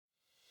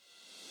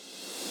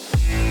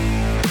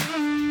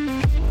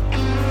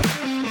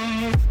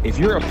If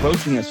you're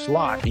approaching a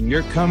slot and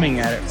you're coming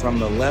at it from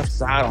the left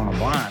side on a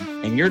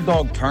blind and your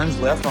dog turns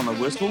left on the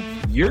whistle,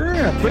 you're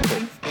in a pickle.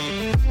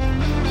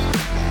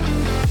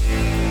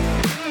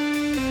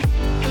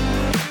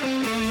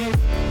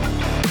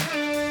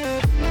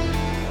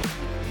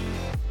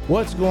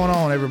 What's going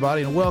on,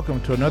 everybody, and welcome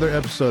to another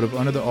episode of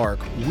Under the Arc.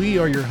 We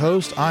are your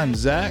hosts. I'm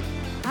Zach.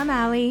 I'm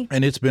Allie.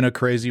 And it's been a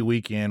crazy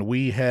weekend.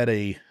 We had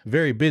a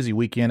very busy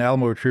weekend.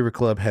 Alamo Retriever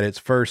Club had its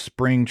first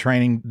spring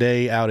training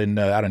day out in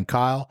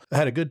Kyle.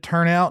 Had a good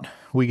turnout.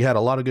 We had a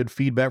lot of good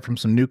feedback from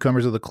some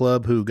newcomers of the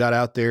club who got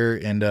out there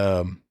and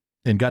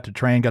got to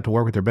train, got to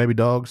work with their baby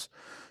dogs.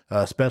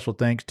 Special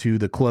thanks to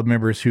the club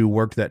members who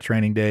worked that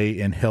training day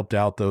and helped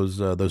out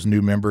those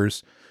new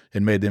members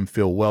and made them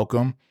feel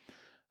welcome.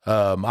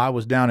 I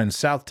was down in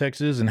South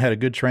Texas and had a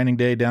good training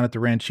day down at the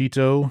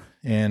Ranchito,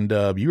 and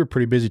you were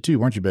pretty busy too,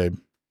 weren't you, babe?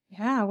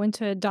 Yeah, I went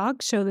to a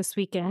dog show this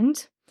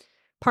weekend.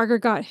 Parker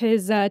got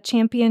his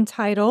champion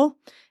title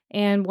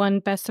and won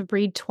Best of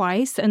Breed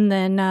twice, and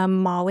then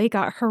Molly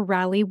got her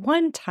Rally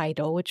 1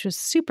 title, which was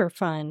super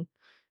fun.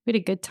 We had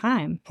a good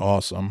time.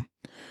 Awesome.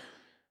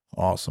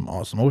 I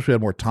wish we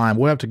had more time.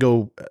 We'll have to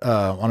go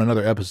on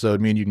another episode.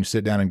 Me and you can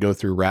sit down and go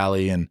through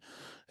Rally and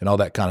all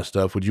that kind of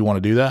stuff. Would you want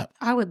to do that?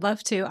 I would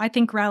love to. I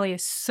think Rally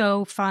is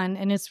so fun,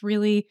 and it's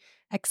really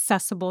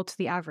accessible to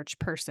the average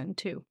person,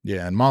 too.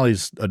 Yeah, and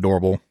Molly's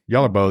adorable.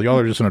 Y'all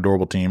are just an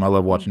adorable team. I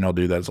love watching y'all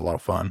do that. It's a lot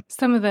of fun.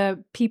 Some of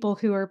the people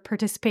who are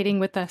participating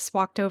with us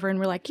walked over and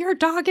were like, your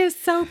dog is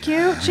so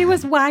cute. She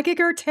was wagging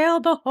her tail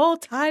the whole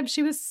time.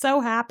 She was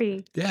so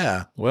happy.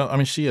 Yeah, well, I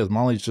mean, she is.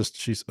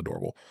 She's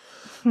adorable.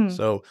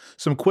 So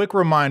some quick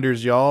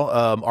reminders, y'all.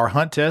 Our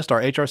hunt test,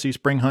 our HRC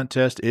spring hunt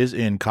test is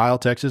in Kyle,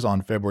 Texas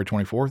on February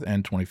 24th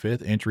and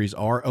 25th. Entries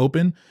are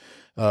open.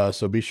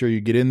 So be sure you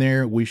get in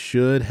there. We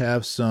should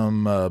have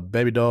some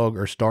baby dog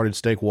or started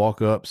stake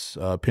walk-ups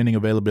pending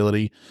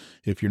availability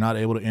if you're not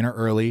able to enter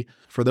early.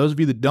 For those of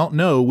you that don't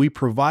know, we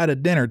provide a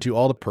dinner to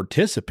all the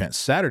participants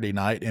Saturday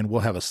night, and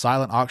we'll have a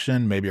silent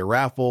auction, maybe a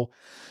raffle,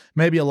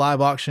 maybe a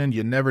live auction.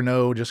 You never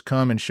know. Just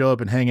come and show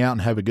up and hang out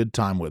and have a good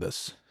time with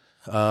us.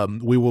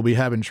 We will be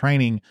having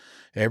training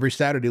every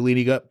Saturday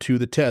leading up to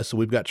the test. So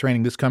we've got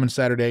training this coming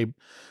Saturday,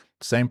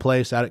 same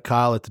place out at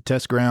Kyle at the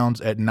test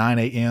grounds at 9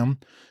 a.m.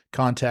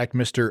 Contact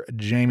Mr.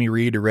 Jamie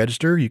Reed to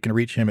register. You can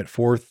reach him at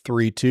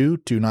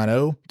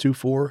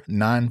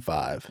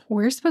 432-290-2495.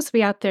 We're supposed to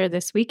be out there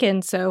this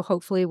weekend, so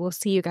hopefully we'll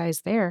see you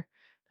guys there.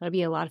 That'll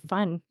be a lot of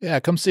fun. Yeah,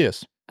 come see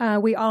us.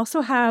 We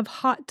also have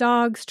Hot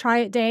Dogs Try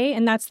It Day,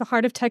 and that's the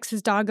Heart of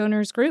Texas Dog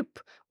Owners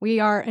Group. We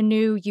are a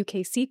new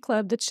UKC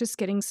club that's just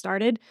getting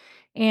started,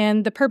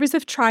 and the purpose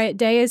of Try It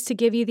Day is to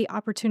give you the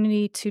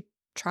opportunity to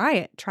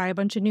try a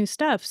bunch of new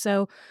stuff.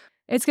 So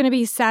it's going to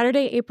be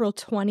Saturday, April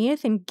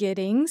 20th in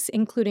Giddings,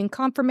 including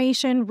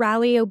confirmation,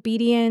 rally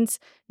obedience,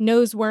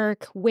 nose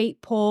work,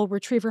 weight pull,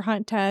 retriever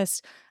hunt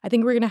test. I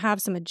think we're going to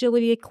have some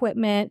agility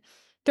equipment.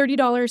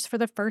 $30 for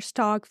the first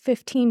dog,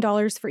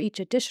 $15 for each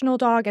additional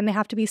dog, and they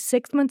have to be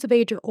 6 months of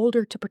age or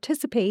older to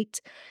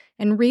participate.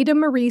 And Rita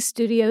Marie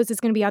Studios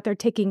is going to be out there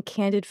taking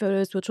candid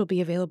photos, which will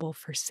be available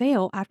for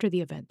sale after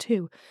the event,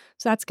 too.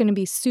 So that's going to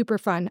be super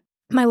fun.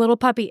 My little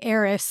puppy,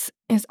 Eris,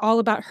 is all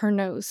about her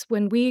nose.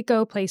 When we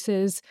go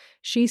places,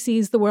 she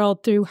sees the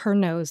world through her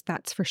nose,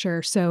 that's for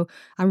sure. So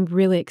I'm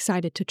really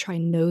excited to try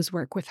nose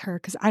work with her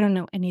because I don't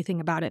know anything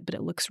about it, but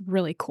it looks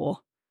really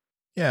cool.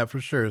 Yeah, for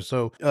sure.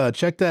 So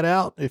check that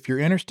out if you're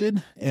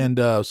interested. And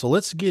so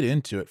let's get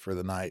into it for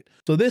the night.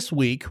 So this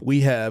week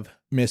we have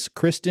Miss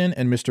Kristin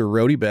and Mr.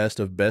 Rody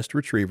Best of Best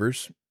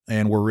Retrievers.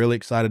 And we're really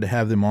excited to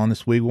have them on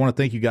this week. We want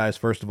to thank you guys,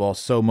 first of all,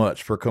 so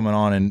much for coming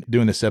on and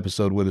doing this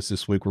episode with us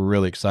this week. We're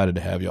really excited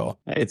to have y'all.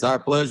 Hey, it's our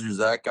pleasure,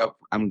 Zach.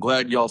 I'm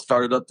glad y'all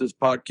started up this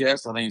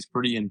podcast. I think it's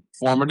pretty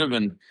informative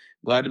and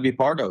glad to be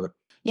part of it.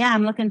 Yeah,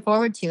 I'm looking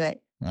forward to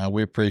it.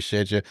 We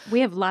appreciate you. We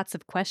have lots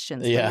of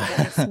questions.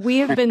 Yeah. We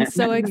have been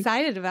so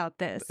excited about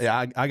this.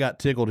 Yeah, I got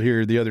tickled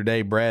here the other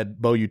day. Brad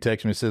Boyu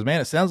texted me and says,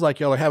 man, it sounds like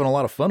y'all are having a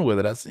lot of fun with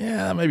it. I said,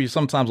 yeah, maybe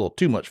sometimes a little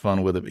too much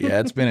fun with it. But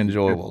yeah, it's been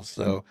enjoyable.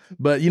 So,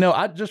 but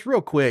I just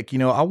real quick,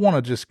 I want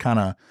to just kind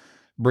of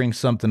bring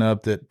something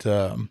up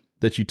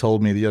that you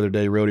told me the other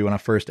day, Rody, when I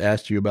first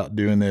asked you about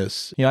doing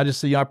this. I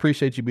just I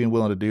appreciate you being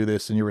willing to do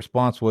this. And your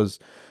response was,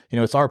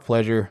 it's our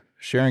pleasure.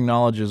 Sharing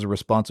knowledge is a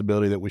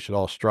responsibility that we should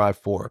all strive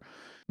for.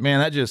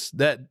 Man,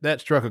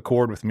 that struck a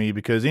chord with me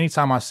because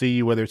anytime I see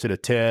you, whether it's at a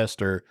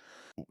test or,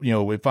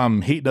 if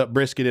I'm heating up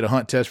brisket at a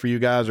hunt test for you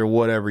guys or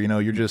whatever,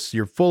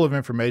 you're full of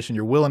information.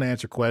 You're willing to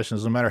answer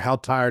questions, no matter how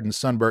tired and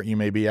sunburnt you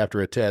may be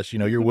after a test.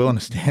 You're willing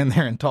to stand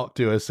there and talk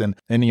to us. And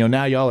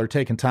now y'all are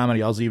taking time out of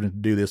y'all's evening to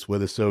do this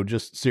with us. So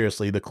just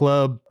seriously, the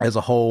club as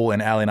a whole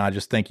and Allie and I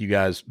just thank you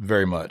guys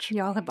very much.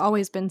 Y'all have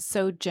always been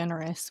so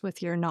generous with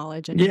your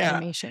knowledge and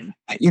information.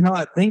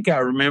 I think I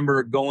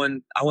remember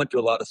I went to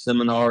a lot of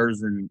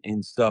seminars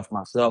and stuff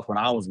myself when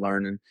I was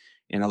learning.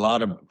 And a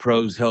lot of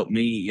pros helped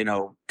me,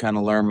 kind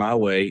of learn my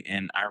way.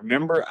 And I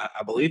remember,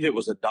 I believe it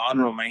was a Don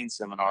Romaine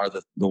seminar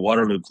that the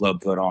Waterloo Club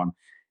put on.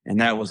 And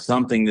that was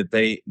something that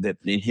that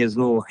in his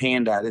little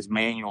handout, his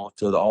manual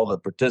to all the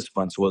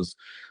participants was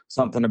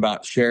something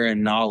about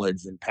sharing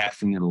knowledge and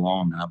passing it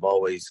along. And I've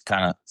always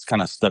kind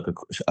of stuck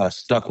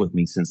with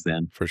me since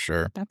then. For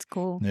sure. That's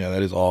cool. Yeah,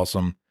 that is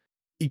awesome.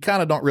 You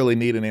kind of don't really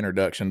need an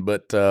introduction,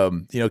 but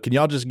can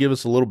y'all just give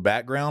us a little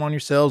background on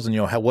yourselves and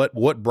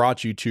what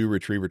brought you to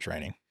retriever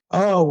training?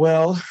 Oh,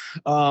 well,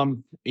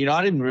 I'm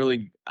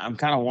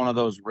kind of one of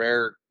those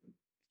rare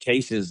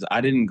cases.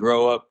 I didn't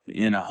grow up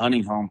in a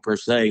hunting home per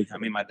se. I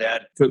mean, my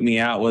dad took me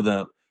out with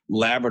a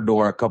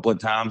Labrador a couple of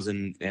times,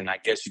 and I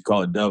guess you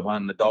call it dove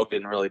hunting. The dog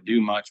didn't really do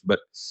much, but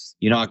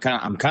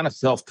I'm kind of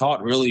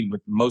self-taught really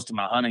with most of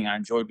my hunting. I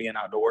enjoy being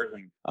outdoors,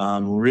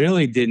 and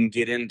really didn't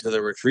get into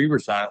the retriever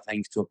side of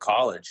things till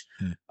college.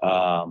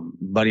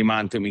 Buddy of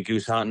mine took me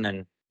goose hunting,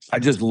 and I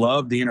just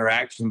loved the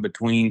interaction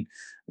between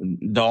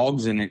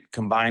dogs and it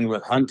combined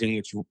with hunting,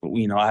 which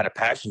I had a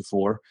passion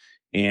for.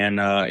 And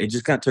it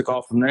just kind of took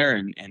off from there.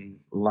 And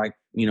like,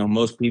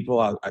 most people,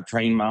 I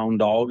trained my own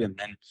dog and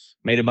then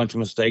made a bunch of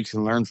mistakes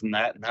and learned from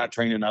that. And I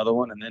trained another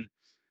one. And then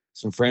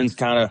some friends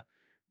kind of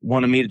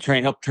wanted me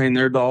to help train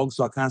their dogs.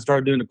 So I kind of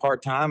started doing it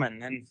part-time.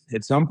 And then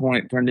at some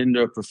point it turned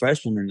into a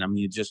profession. And I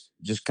mean, it just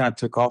kind of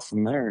took off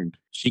from there. And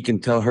she can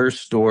tell her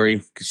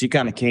story because she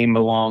kind of came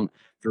along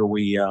after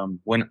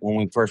when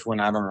we first went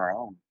out on our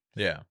own.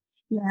 Yeah.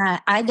 Yeah,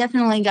 I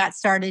definitely got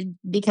started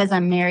because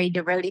I'm married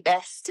to Rody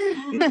Best.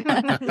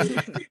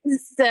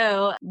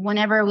 So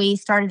whenever we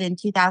started in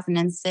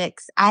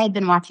 2006, I had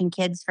been watching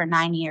kids for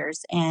 9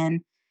 years, and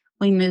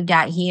we moved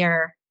out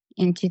here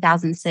in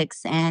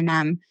 2006,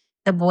 and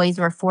the boys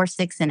were 4,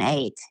 6, and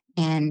 8.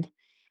 And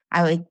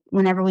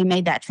whenever we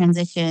made that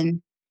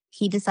transition,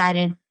 he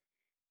decided,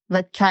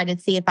 let's try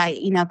to see if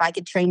I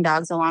could train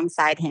dogs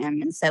alongside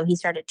him. And so he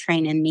started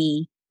training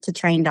me to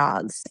train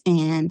dogs,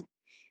 and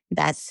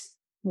that's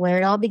where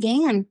it all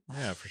began.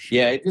 Yeah, for sure.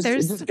 Yeah, it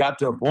just got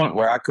to a point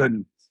where I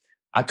couldn't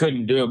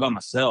do it by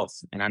myself,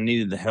 and I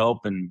needed the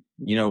help. And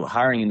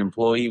hiring an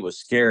employee was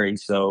scary,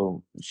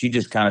 so she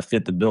just kind of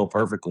fit the bill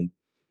perfectly.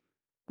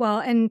 Well,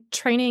 and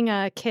training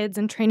kids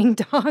and training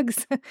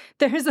dogs,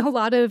 there's a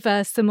lot of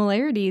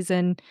similarities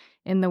in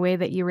the way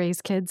that you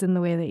raise kids and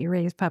the way that you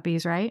raise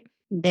puppies, right?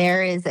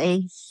 There is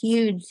a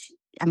huge.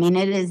 I mean,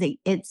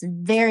 it's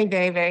very,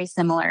 very, very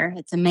similar.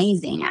 It's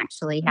amazing,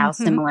 actually, how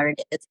similar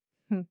it is.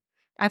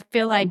 I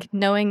feel like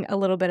knowing a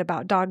little bit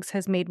about dogs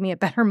has made me a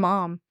better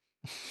mom.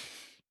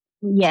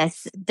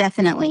 Yes,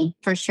 definitely.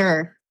 For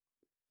sure.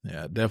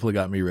 Yeah, it definitely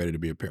got me ready to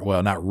be a parent.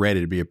 Well, not ready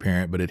to be a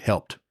parent, but it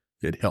helped.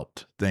 It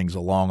helped things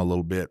along a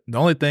little bit. The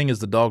only thing is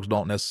the dogs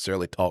don't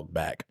necessarily talk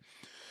back.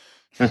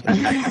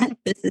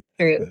 This is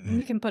true.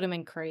 You can put them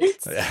in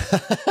crates.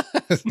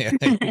 That's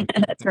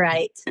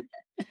right.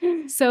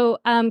 So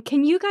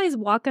can you guys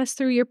walk us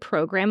through your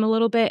program a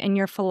little bit and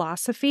your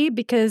philosophy?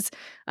 Because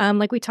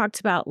like we talked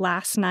about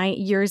last night,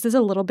 yours is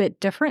a little bit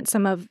different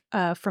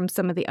from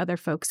some of the other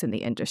folks in the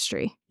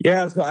industry.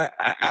 Yeah, so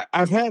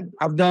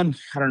I've done,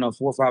 I don't know,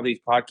 4 or 5 of these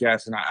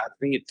podcasts, and I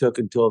think it took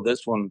until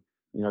this one,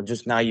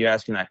 just now you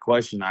asking that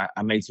question,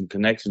 I made some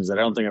connections that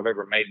I don't think I've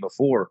ever made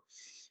before.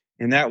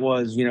 And that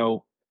was,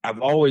 I've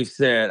always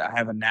said I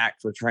have a knack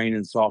for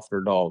training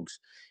softer dogs,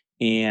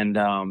 and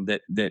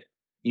that the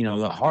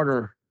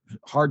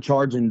hard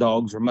charging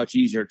dogs are much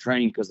easier to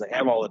train because they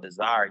have all the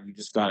desire. You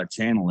just got to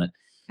channel it.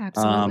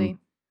 Absolutely.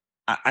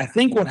 I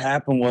think what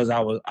happened was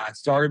I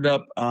started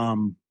up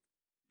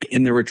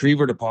in the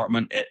retriever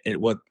department at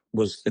what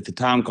was at the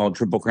time called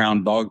Triple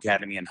Crown Dog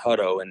Academy in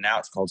Hutto, and now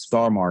it's called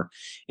Starmark.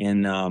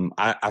 And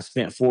I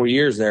spent 4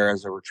 years there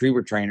as a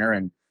retriever trainer.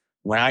 And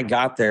when I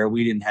got there,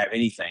 we didn't have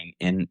anything,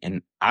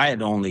 and I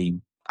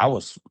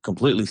was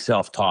completely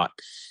self-taught.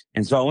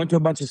 And so I went to a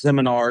bunch of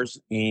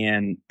seminars,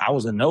 and I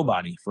was a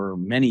nobody for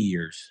many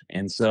years.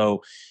 And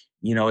so,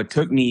 it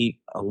took me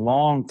a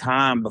long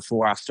time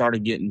before I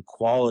started getting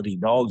quality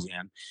dogs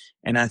in.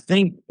 And I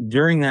think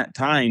during that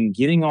time,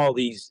 getting all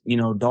these,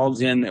 dogs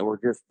in that were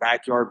just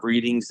backyard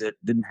breedings that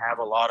didn't have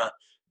a lot of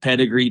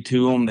pedigree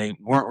to them, they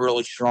weren't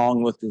really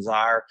strong with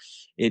desire.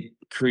 It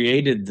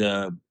created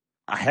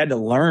I had to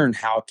learn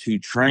how to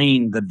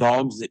train the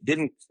dogs that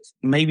didn't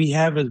maybe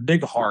have as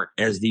big a heart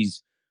as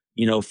these,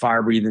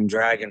 fire breathing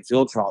dragon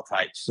field trial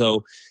types.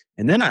 So,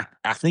 and then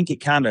I think it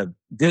kind of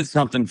did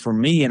something for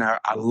me, and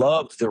I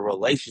loved the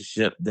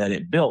relationship that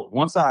it built.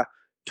 Once I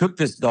took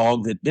this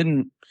dog that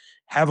didn't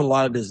have a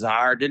lot of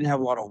desire, didn't have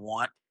a lot of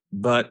want,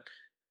 but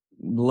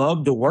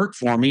loved to work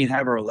for me and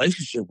have a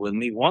relationship with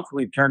me. Once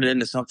we turned it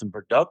into something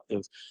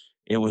productive,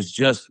 it was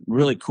just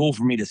really cool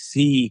for me to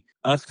see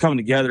us come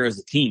together as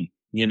a team.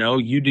 You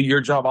do your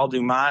job, I'll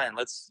do mine, and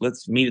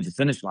let's meet at the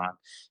finish line.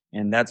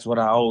 And that's what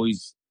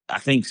I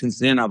think since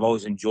then I've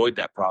always enjoyed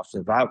that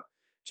process. I've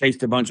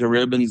chased a bunch of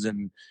ribbons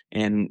and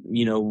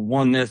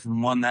won this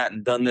and won that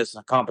and done this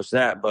and accomplished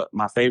that. But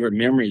my favorite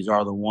memories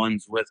are the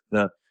ones with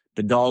the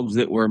dogs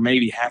that were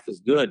maybe half as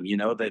good,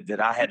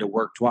 that I had to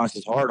work twice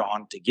as hard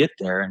on to get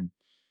there. And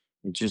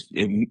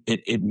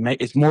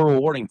it's more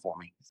rewarding for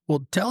me.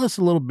 Well, tell us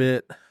a little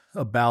bit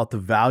about the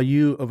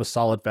value of a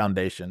solid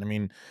foundation. I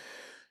mean,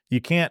 you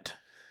can't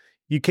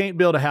you can't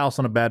build a house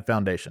on a bad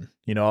foundation,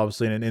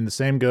 obviously, and the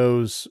same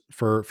goes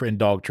for in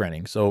dog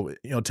training. So,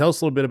 tell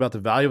us a little bit about the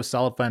value of a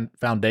solid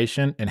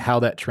foundation and how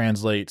that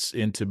translates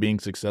into being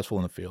successful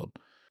in the field.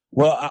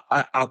 Well,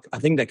 I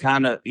think that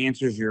kind of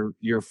answers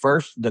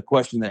the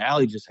question that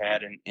Allie just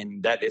had,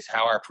 and that is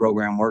how our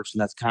program works,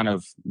 and that's kind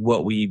of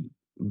what we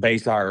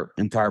base our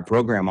entire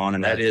program on,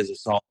 and that is a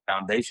solid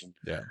foundation.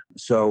 Yeah.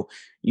 So,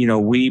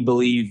 we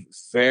believe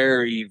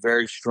very,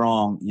 very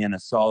strong in a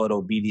solid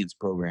obedience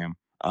program.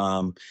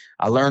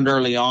 I learned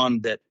early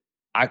on that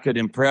I could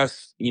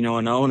impress,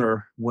 an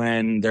owner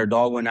when their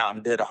dog went out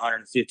and did a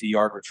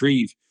 150-yard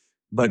retrieve,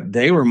 but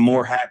they were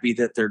more happy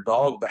that their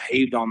dog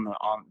behaved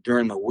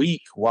during the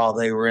week while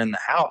they were in the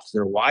house.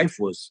 Their wife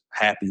was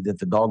happy that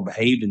the dog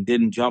behaved and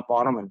didn't jump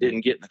on them and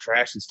didn't get in the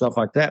trash and stuff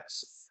like that.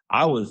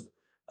 I was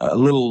a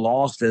little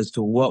lost as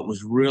to what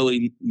was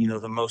really,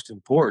 the most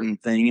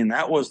important thing. And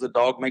that was the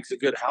dog makes a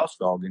good house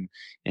dog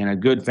and a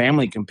good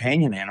family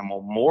companion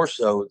animal, more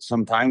so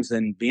sometimes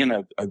than being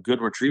a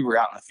good retriever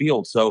out in the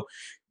field. So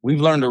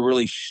we've learned to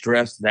really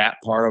stress that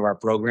part of our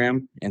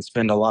program and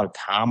spend a lot of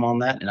time on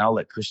that. And I'll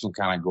let Kristin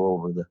kind of go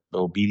over the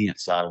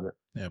obedience side of it.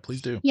 Yeah,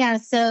 please do. Yeah.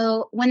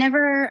 So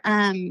whenever,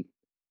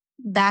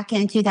 back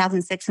in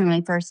 2006, when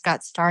we first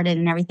got started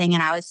and everything,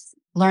 and I was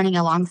learning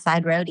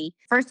alongside Rody.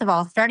 First of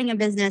all, starting a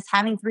business,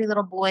 having 3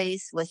 little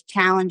boys was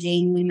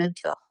challenging. We moved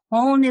to a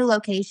whole new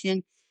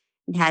location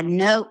and had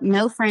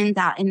no friends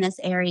out in this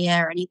area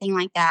or anything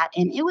like that.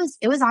 And it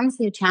was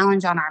honestly a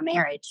challenge on our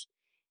marriage.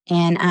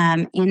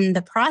 And in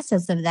the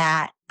process of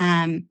that,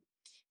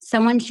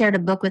 someone shared a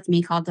book with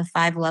me called The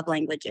 5 Love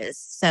Languages.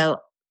 So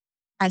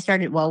we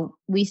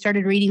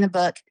started reading the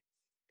book.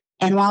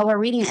 And while we're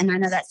reading it, and I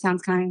know that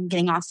sounds kind of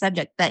getting off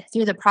subject, but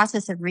through the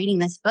process of reading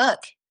this book,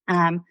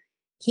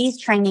 he's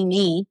training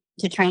me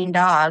to train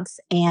dogs.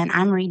 And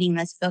I'm reading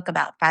this book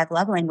about 5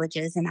 love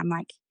languages. And I'm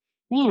like,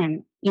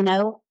 man,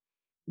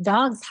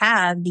 dogs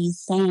have these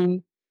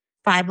same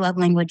 5 love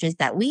languages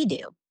that we do.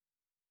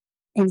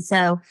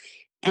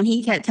 And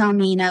he kept telling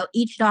me,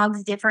 each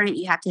dog's different.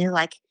 You have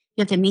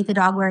to meet the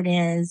dog where it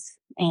is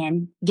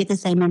and get the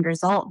same end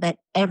result. But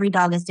every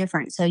dog is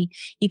different. So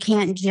you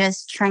can't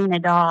just train a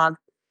dog,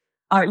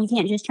 or you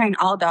can't just train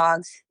all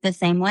dogs the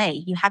same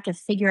way. You have to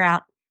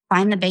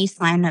find the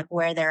baseline of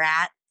where they're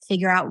at,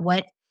 figure out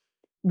what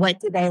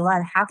do they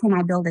love? How can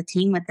I build a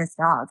team with this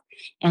dog?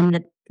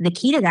 And the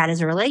key to that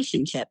is a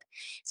relationship.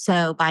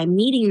 So by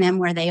meeting them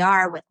where they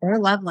are with their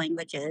love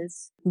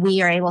languages,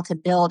 we are able to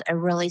build a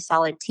really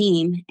solid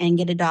team and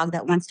get a dog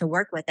that wants to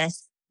work with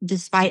us,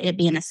 despite it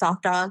being a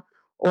soft dog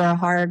or a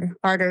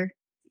harder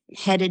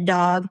headed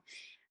dog,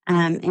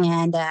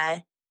 and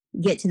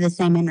get to the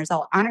same end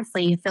result.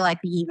 Honestly, I feel like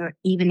we were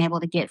even able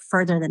to get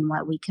further than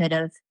what we could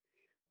have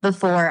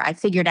before I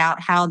figured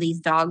out how these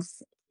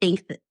dogs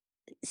think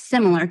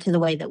similar to the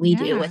way that we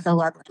do with the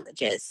love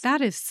languages.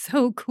 That is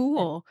so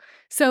cool.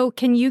 So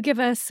can you give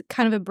us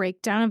kind of a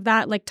breakdown of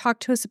that? Like, talk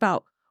to us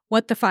about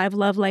what the 5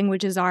 love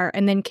languages are,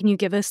 and then can you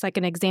give us like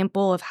an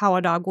example of how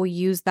a dog will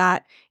use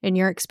that in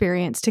your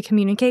experience to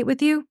communicate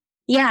with you?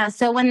 Yeah.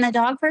 So when the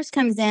dog first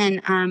comes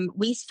in,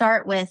 we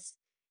start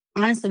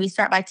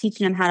by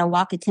teaching them how to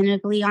walk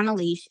attentively on a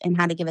leash and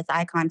how to give us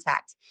eye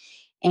contact.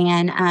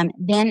 And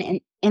then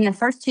in the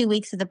first 2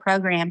 weeks of the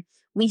program,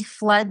 we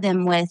flood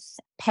them with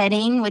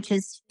petting, which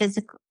is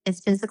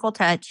physical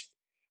touch.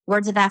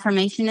 Words of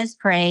affirmation is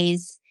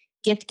praise.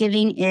 Gift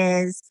giving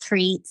is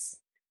treats.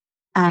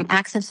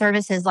 Acts of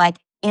service is like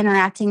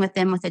interacting with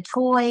them with a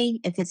toy,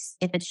 if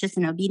it's just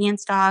an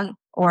obedience dog,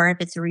 or if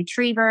it's a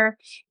retriever,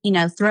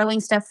 throwing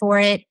stuff for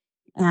it.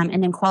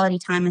 And then quality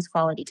time is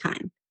quality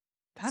time.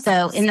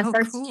 So in the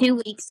first 2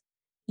 weeks,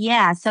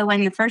 so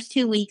in the first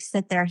 2 weeks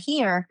that they're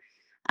here,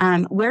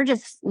 we're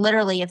just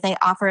literally, if they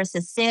offer us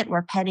a sit,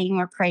 we're petting,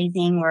 we're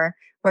praising, we're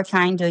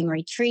doing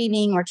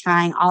retrieving, we're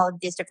trying all of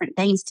these different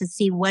things to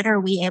see what are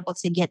we able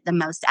to get the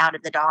most out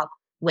of the dog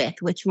with,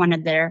 which one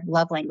of their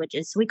love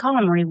languages. So we call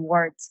them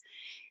rewards.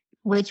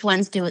 Which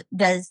ones do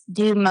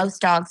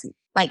most dogs,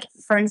 like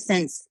for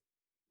instance,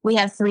 we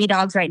have 3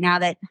 dogs right now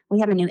that we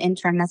have a new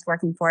intern that's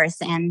working for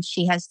us, and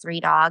she has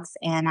 3 dogs,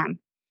 and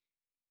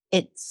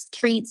it's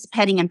treats,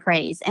 petting, and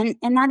praise. And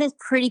that is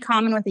pretty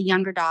common with a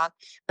younger dog.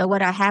 But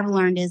what I have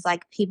learned is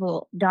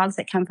dogs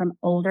that come from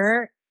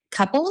older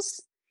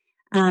couples,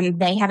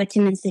 they have a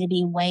tendency to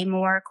be way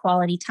more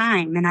quality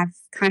time. And I've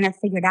kind of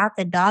figured out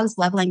that dogs'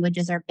 love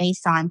languages are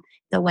based on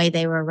the way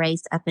they were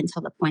raised up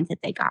until the point that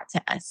they got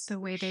to us. The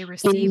way they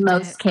received in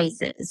most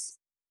cases.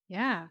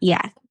 Yeah.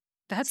 Yeah.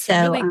 That's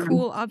a really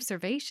cool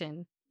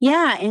observation.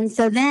 Yeah. And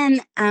so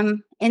then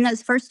in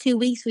those first 2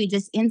 weeks, we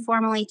just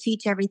informally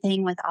teach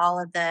everything with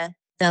all of the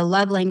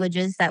love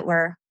languages that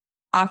we're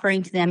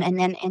offering to them.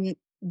 And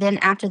then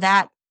after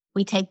that,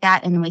 we take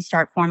that and we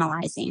start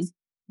formalizing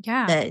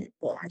the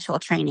actual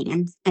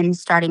training and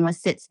starting with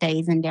sit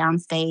stays and down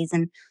stays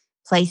and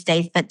play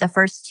stays. But the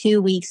first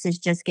 2 weeks is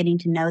just getting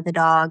to know the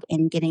dog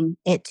and getting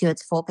it to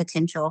its full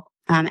potential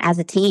as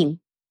a team.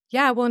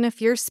 Yeah. Well, and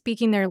if you're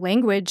speaking their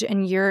language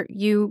and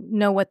you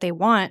know what they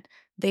want,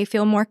 they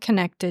feel more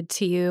connected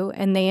to you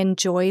and they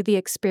enjoy the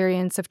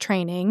experience of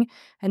training.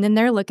 And then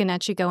they're looking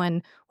at you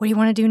going, what do you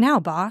want to do now,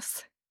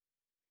 boss?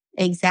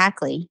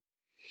 Exactly.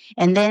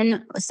 And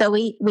then, so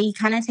we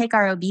kind of take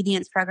our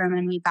obedience program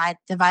and we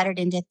divide it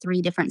into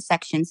 3 different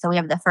sections. So we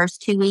have the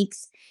first 2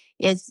 weeks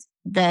is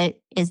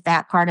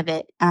that part of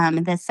it.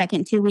 The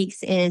second 2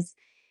 weeks is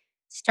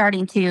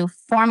starting to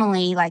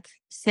formally like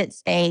sit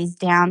stays,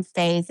 down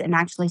stays, and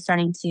actually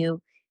starting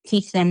to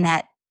teach them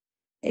that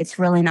it's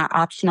really not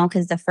optional,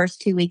 because the first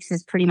 2 weeks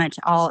is pretty much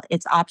all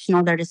it's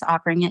optional. They're just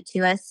offering it to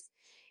us.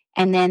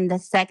 And then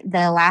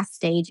the last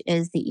stage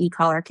is the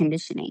e-collar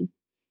conditioning.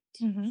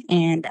 Mm-hmm.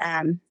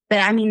 And but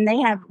I mean,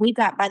 we've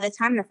got, by the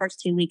time the first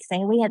 2 weeks,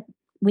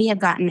 we have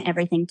gotten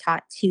everything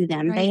taught to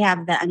them. Right. They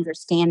have the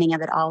understanding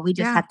of it all. We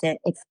just have to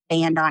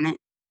expand on it.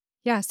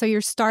 Yeah. So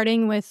you're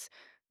starting with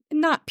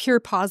not pure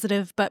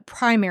positive, but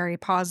primary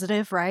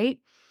positive, right?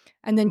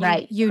 And then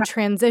you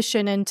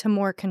transition into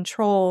more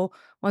control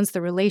once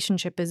the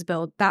relationship is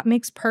built. That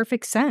makes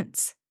perfect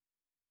sense.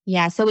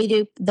 Yeah. So we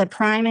do the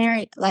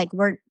primary, like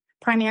we're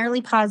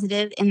primarily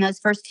positive in those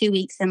first 2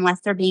 weeks, unless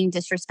they're being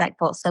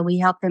disrespectful. So we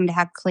help them to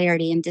have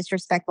clarity, and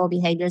disrespectful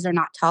behaviors are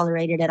not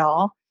tolerated at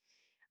all.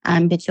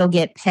 But you'll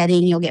get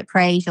petting, you'll get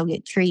praise, you'll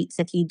get treats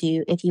if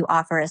you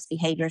offer us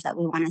behaviors that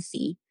we want to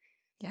see.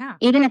 Yeah.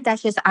 Even if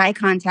that's just eye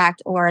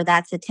contact, or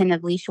that's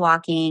attentive leash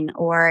walking,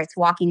 or it's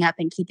walking up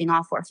and keeping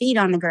all 4 feet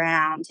on the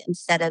ground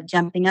instead of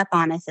jumping up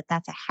on us, if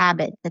that's a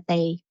habit that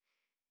they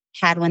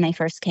had when they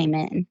first came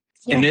in.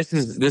 Yeah. And this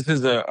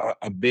is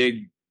a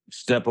big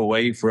step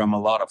away from a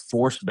lot of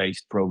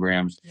force-based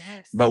programs.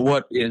 Yes. But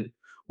what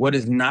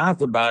is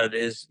nice about it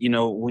is,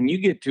 when you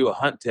get to a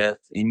hunt test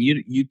and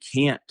you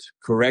can't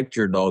correct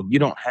your dog, you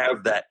don't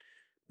have that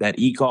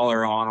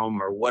e-collar on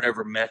them or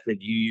whatever method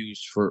you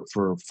use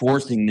for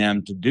forcing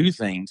them to do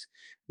things,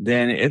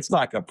 then it's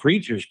like a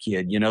preacher's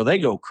kid. They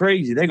go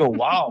crazy. They go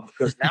wild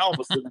because now all of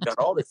a sudden they've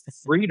got all this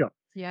freedom.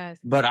 Yes.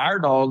 But our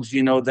dogs,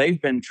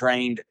 they've been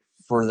trained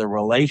for the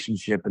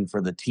relationship and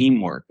for the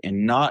teamwork,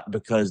 and not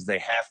because they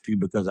have to,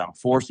 because I'm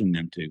forcing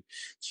them to.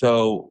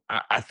 So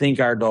I think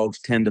our dogs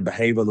tend to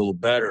behave a little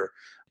better.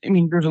 I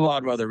mean, there's a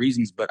lot of other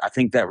reasons, but I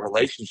think that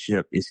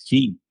relationship is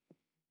key.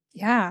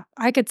 Yeah,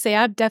 I could say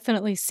I've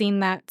definitely seen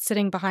that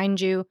sitting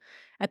behind you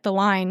at the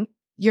line.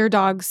 Your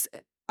dogs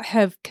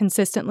have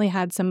consistently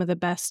had some of the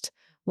best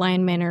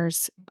line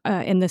manners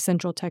in the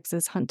Central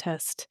Texas Hunt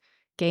Test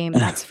game.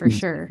 That's for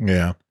sure.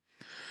 Yeah.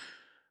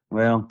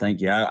 Well,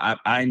 thank you.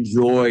 I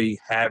enjoy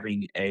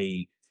having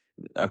a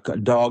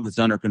dog that's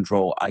under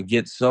control. I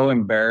get so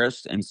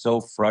embarrassed and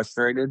so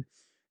frustrated.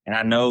 And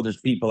I know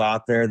there's people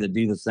out there that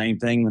do the same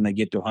thing when they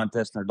get to a hunt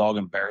test and their dog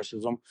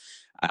embarrasses them.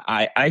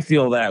 I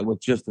feel that with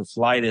just the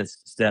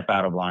slightest step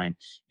out of line.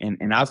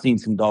 And I've seen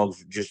some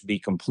dogs just be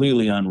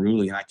completely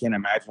unruly. And I can't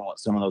imagine what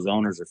some of those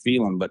owners are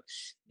feeling. But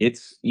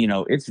it's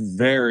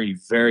very,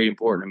 very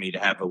important to me to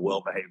have a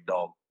well-behaved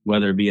dog,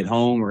 whether it be at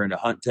home or in a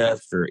hunt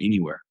test or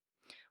anywhere.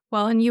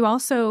 Well, and you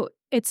also,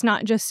 it's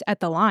not just at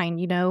the line,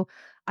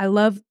 I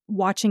love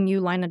watching you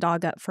line a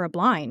dog up for a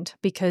blind,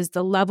 because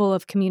the level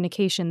of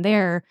communication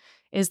there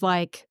is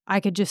like, I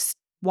could just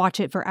watch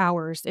it for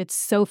hours. It's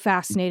so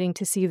fascinating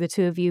to see the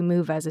two of you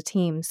move as a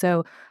team.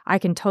 So I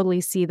can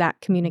totally see that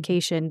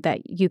communication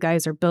that you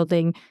guys are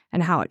building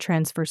and how it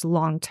transfers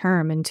long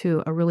term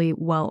into a really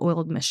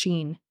well-oiled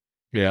machine.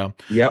 Yeah.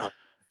 Yeah.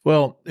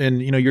 Well,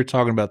 and you're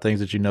talking about things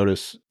that you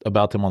notice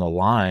about them on the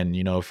line.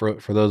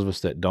 For those of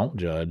us that don't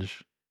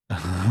judge,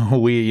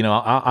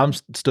 I'm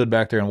stood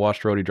back there and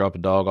watched Rody drop a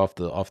dog off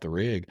the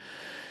rig,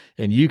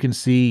 and you can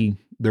see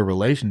the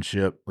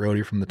relationship,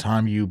 Rody, from the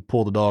time you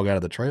pull the dog out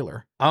of the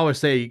trailer. I always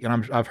say,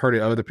 and I've heard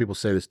other people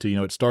say this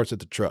too, it starts at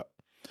the truck.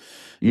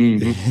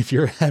 Mm-hmm. If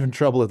you're having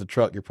trouble at the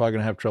truck, you're probably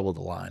going to have trouble at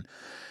the line.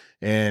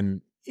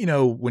 And,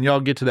 when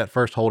y'all get to that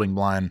first holding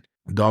blind,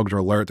 dogs are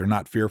alert. They're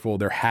not fearful.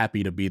 They're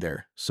happy to be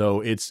there.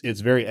 So it's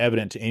very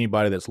evident to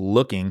anybody that's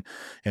looking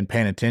and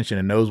paying attention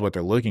and knows what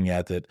they're looking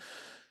at, that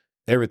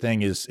everything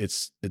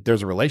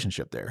there's a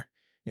relationship there.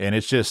 And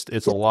it's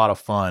a lot of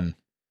fun,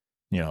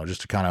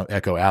 just to kind of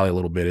echo Allie a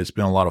little bit. It's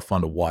been a lot of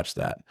fun to watch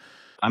that.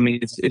 I mean,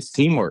 it's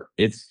teamwork.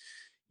 It's,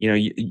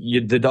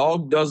 the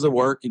dog does the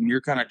work and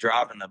you're kind of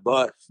driving the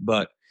bus,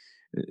 but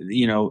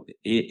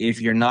if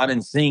you're not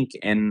in sync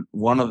and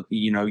one of,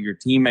 your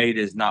teammate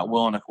is not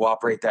willing to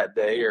cooperate that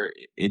day, or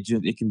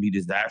it can be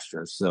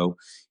disastrous. So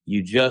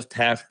you just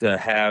have to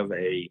have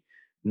a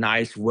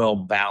nice, well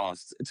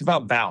balanced. It's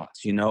about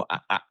balance.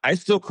 I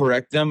still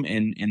correct them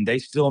and they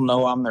still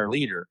know I'm their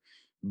leader,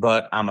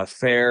 but I'm a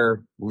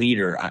fair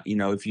leader.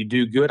 If you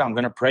do good, I'm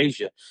going to praise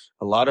you.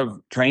 A lot of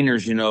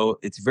trainers,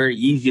 it's very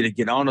easy to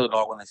get onto the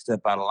dog when they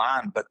step out of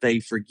line, but they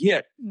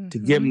forget to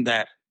give them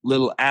that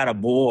little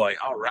attaboy.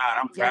 All right,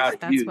 I'm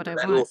proud of you.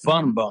 That little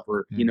fun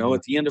bumper,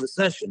 at the end of a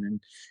session.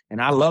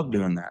 And I love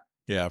doing that.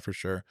 Yeah, for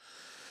sure.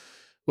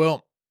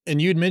 Well,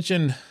 and you'd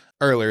mentioned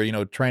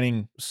earlier,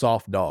 training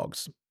soft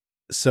dogs.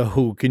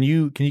 So can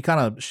you kind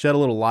of shed a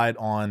little light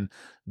on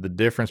the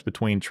difference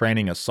between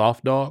training a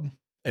soft dog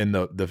and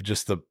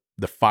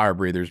the fire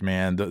breathers,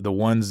 man, the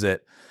ones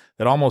that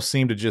that almost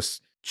seem to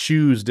just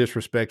choose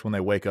disrespect when they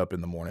wake up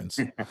in the mornings.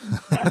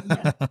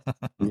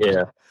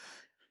 Yeah.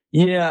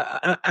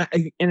 Yeah,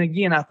 and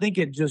again, I think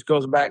it just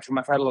goes back to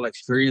I've had a little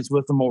experience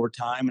with them over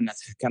time, and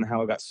that's kind of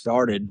how I got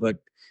started. But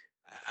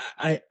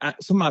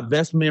some of my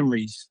best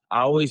memories, I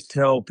always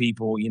tell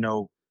people,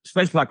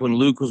 especially like when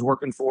Luke was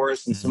working for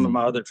us, and some of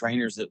my other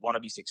trainers that want to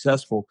be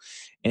successful,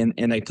 and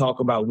they talk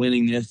about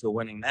winning this or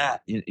winning that,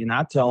 and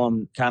I tell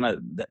them kind of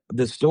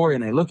the story,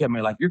 and they look at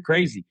me like, you're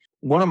crazy.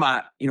 One of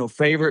my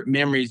favorite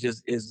memories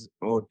is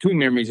or two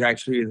memories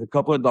actually, is a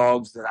couple of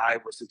dogs that I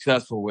was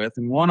successful with,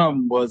 and one of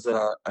them was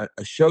a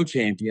show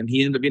champion.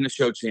 He ended up being a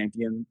show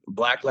champion,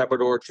 black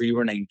Labrador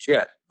retriever named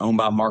Chet, owned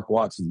by Mark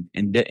Watson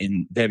and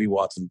Debbie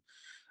Watson.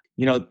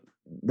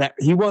 That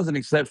he wasn't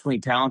exceptionally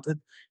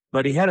talented,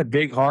 but he had a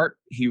big heart.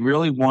 He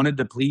really wanted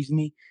to please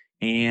me,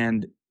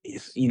 and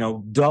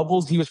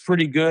doubles he was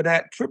pretty good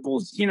at.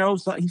 Triples,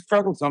 so he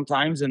struggled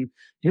sometimes, and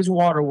his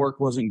water work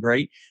wasn't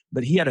great,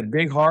 but he had a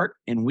big heart,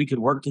 and we could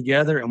work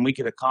together, and we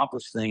could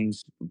accomplish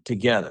things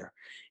together.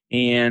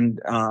 And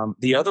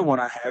the other one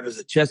I have is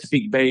a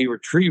Chesapeake Bay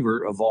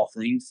Retriever, of all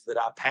things, that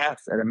I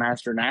passed at a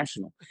Master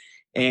National,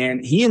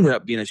 and he ended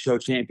up being a show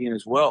champion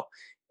as well.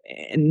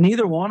 And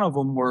neither one of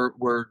them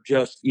were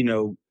just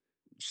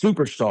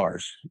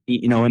superstars,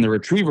 in the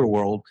retriever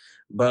world,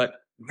 but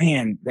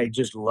man, they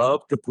just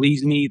love to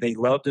please me. They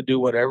love to do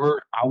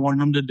whatever I want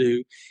them to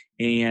do.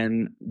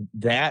 And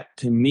that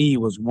to me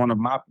was one of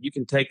you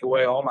can take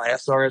away all my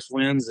SRS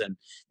wins and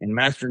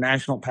Master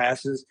National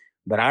passes,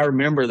 but I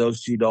remember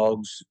those two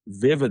dogs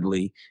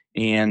vividly.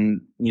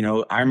 And,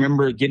 I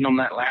remember getting on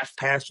that last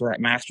pass for that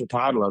Master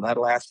Toddler, that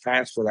last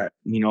pass for that,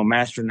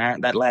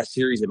 that last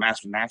series at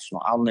Master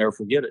National. I'll never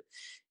forget it.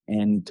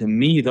 And to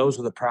me, those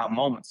are the proud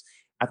moments.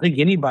 I think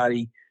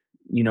anybody,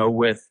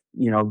 with,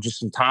 just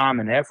some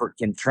time and effort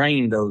can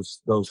train those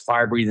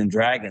fire breathing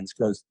dragons,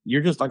 because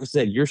you're just, like I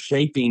said, you're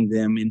shaping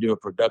them into a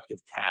productive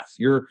task.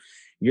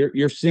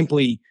 You're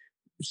simply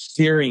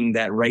steering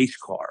that race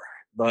car.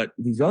 But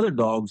these other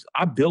dogs,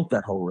 I built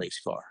that whole race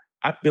car.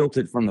 I built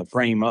it from the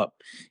frame up,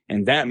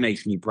 and that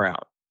makes me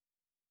proud.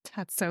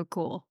 That's so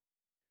cool.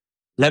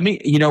 Let me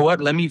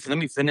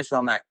finish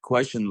on that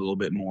question a little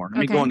bit more. Let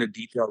me go into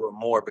detail a little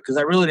more, because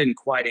I really didn't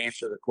quite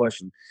answer the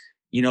question.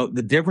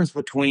 The difference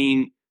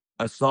between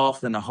a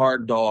soft and a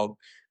hard dog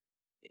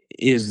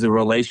is the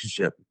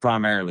relationship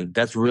primarily.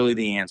 That's really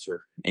the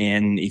answer.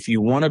 And if you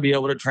want to be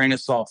able to train a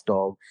soft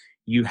dog,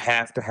 you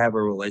have to have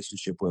a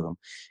relationship with them.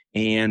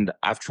 And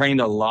I've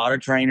trained a lot of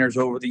trainers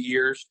over the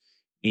years,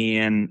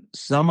 and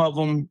some of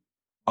them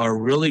are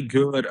really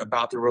good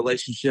about the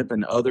relationship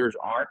and others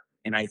aren't.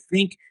 And I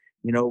think,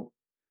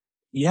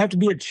 you have to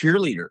be a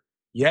cheerleader.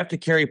 You have to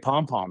carry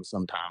pom-poms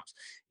sometimes.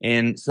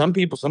 And some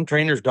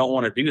trainers don't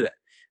want to do that.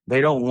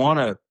 They don't want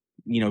to,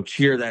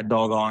 cheer that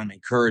dog on and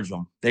encourage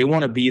them. They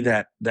want to be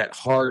that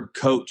hard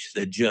coach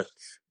that just,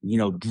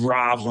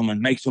 drives them and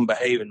makes them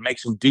behave and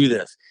makes them do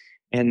this.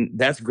 And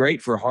that's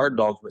great for hard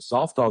dogs, but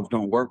soft dogs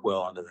don't work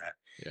well under that.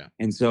 Yeah.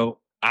 And so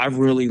I've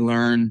really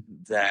learned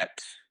that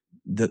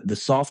the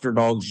softer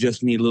dogs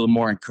just need a little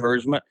more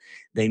encouragement.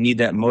 They need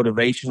that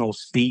motivational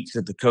speech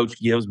that the coach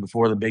gives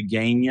before the big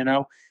game.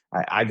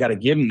 I got to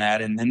give them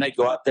that. And then they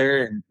go out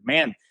there and,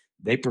 man,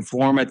 they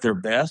perform at their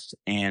best,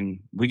 and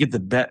we get the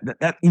best.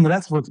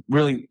 That's what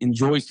really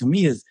enjoying to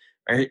me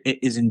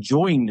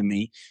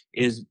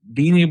is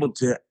being able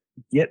to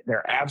get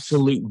their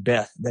absolute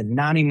best, the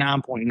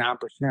 99.9%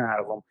 out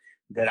of them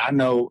that I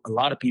know a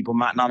lot of people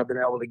might not have been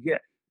able to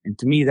get. And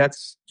to me,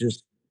 that's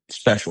just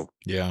special.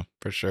 Yeah,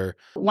 for sure.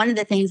 One of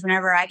the things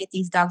whenever I get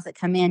these dogs that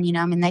come in,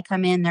 they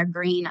come in, they're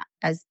green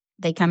as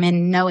they come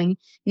in knowing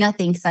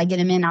nothing, because I get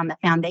them in on the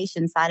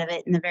foundation side of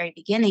it in the very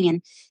beginning.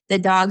 And the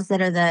dogs that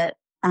are the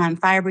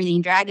fire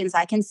breathing dragons,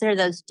 I consider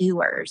those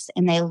doers,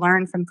 and they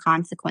learn from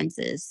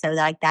consequences. So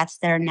that's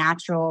their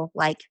natural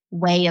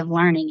way of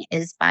learning,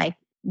 is by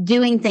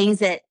doing things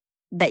that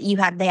they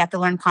have to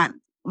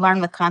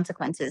learn with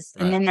consequences.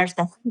 Right. And then there's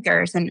the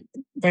thinkers, and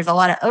there's a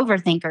lot of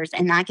overthinkers,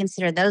 and I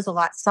consider those a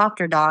lot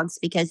softer dogs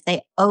because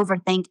they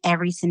overthink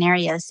every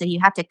scenario. So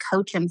you have to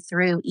coach them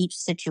through each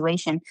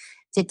situation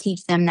to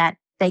teach them that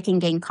they can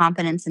gain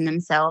confidence in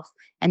themselves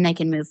and they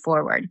can move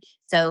forward.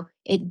 So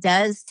it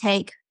does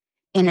take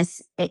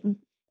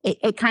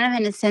it kind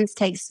of in a sense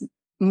takes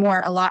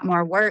a lot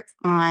more work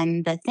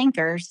on the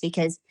thinkers,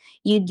 because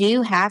you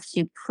do have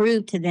to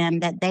prove to them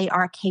that they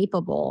are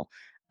capable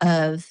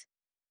of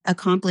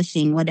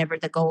accomplishing whatever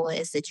the goal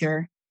is that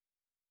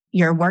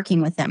you're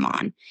working with them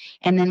on.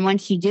 And then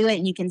once you do it,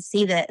 and you can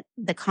see that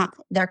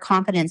their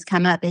confidence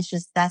come up,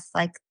 that's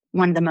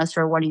one of the most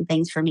rewarding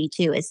things for me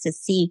too, is to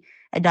see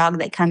a dog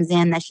that comes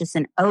in that's just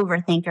an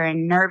overthinker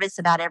and nervous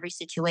about every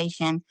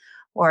situation,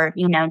 or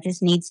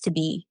just needs to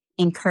be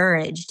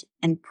encouraged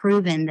and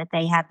proven that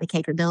they have the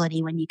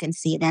capability, when you can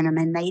see it in them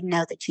and they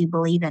know that you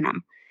believe in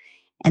them.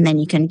 And then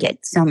you can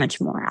get so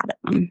much more out of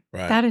them.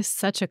 Right. That is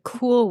such a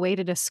cool way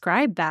to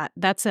describe that.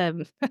 That's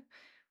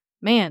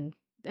man,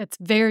 that's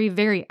very,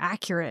 very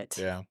accurate.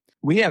 Yeah.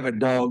 We have a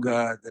dog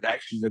that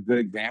actually is a good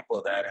example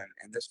of that.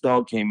 And this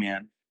dog came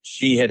in,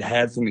 she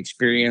had some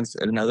experience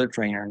at another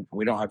trainer.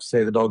 We don't have to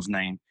say the dog's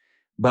name,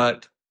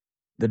 but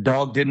the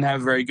dog didn't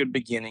have very good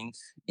beginnings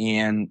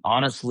and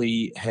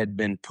honestly had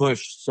been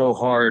pushed so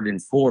hard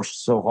and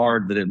forced so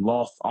hard that it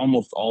lost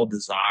almost all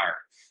desire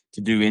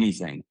to do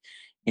anything.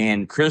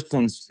 And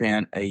Kristin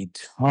spent a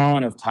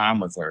ton of time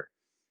with her.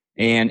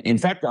 And in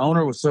fact, the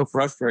owner was so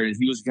frustrated,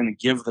 he was going to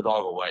give the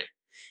dog away.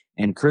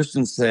 And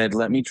Kristin said,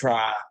 let me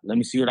try, let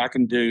me see what I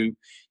can do.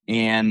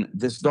 And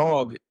this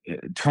dog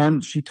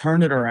she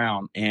turned it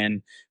around. And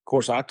of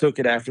course, I took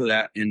it after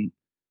that. And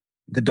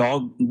the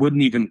dog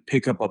wouldn't even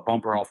pick up a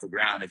bumper off the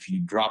ground if you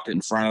dropped it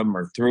in front of him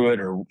or threw it,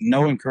 or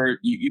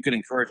you could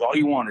encourage all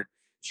you wanted.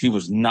 She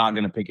was not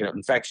going to pick it up.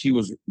 In fact, she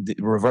was the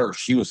reverse.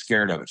 She was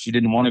scared of it. She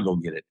didn't want to go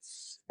get it.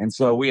 And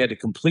so we had to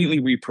completely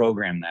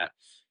reprogram that.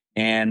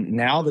 And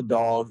now the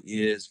dog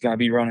is going to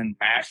be running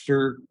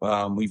master.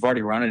 We've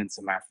already run it in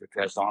some master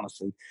tests,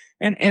 honestly.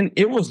 And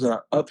it was an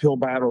uphill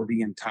battle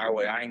the entire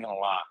way. I ain't going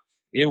to lie.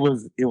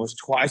 It was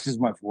twice as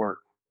much work,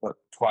 but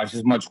twice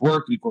as much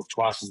work equals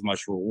twice as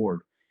much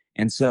reward.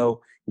 And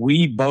so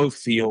we both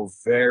feel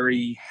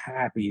very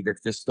happy that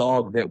this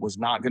dog that was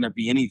not going to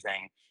be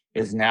anything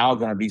is now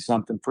going to be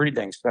something pretty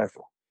dang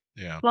special.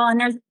 Yeah. Well,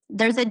 and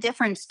there's a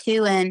difference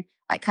too, in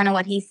like kind of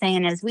what he's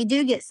saying is we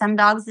do get some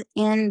dogs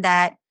in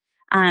that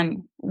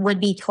would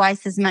be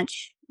twice as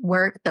much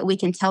work, but we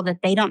can tell that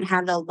they don't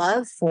have the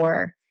love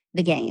for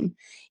the game,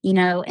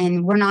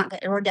 and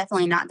we're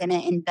definitely not going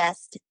to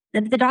invest.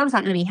 If the dog's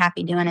not going to be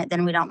happy doing it,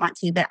 then we don't want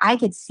to. But I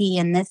could see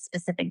in this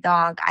specific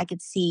dog, I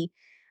could see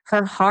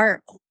her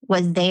heart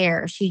was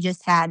there. She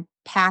just had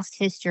past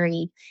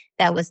history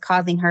that was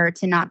causing her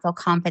to not feel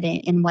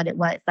confident in what it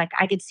was. Like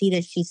I could see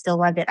that she still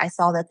loved it. I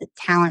saw that the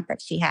talent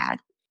that she had.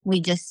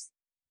 We just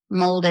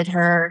molded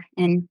her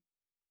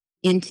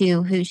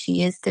into who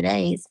she is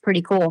today. It's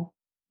pretty cool.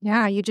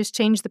 Yeah, you just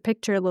changed the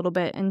picture a little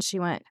bit and she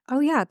went, oh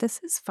yeah, this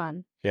is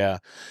fun. Yeah.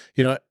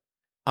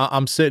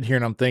 I'm sitting here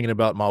and I'm thinking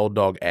about my old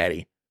dog,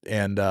 Addie.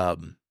 And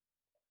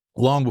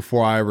long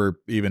before I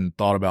ever even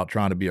thought about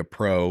trying to be a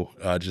pro,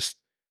 just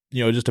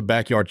a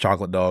backyard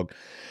chocolate dog.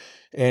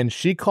 And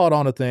she caught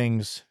on to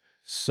things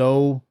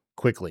so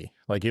quickly.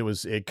 Like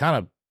it kind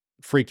of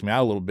freaked me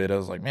out a little bit. I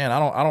was like, man,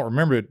 I don't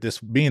remember this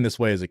being this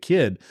way as a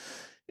kid.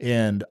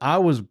 And I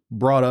was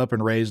brought up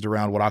and raised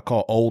around what I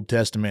call Old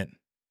Testament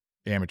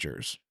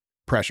amateurs.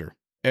 Pressure.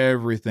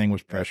 Everything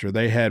was pressure.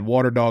 They had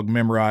Water Dog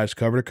memorized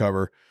cover to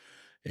cover.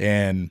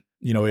 And,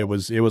 it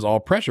was all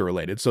pressure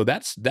related. So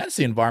that's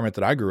the environment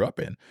that I grew up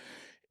in.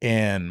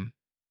 And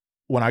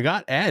when I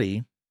got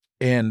Addie,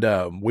 and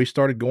we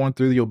started going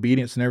through the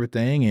obedience and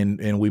everything,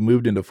 and we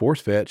moved into force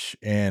fetch,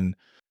 and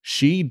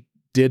she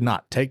did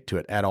not take to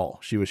it at all.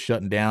 She was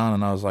shutting down,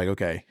 and I was like,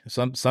 okay,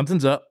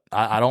 something's up.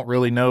 I don't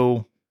really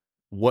know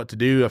what to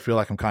do. I feel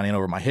like I'm kind of in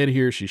over my head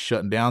here. She's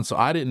shutting down. So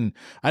I didn't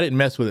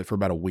mess with it for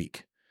about a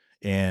week,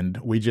 and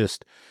we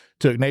just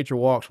took nature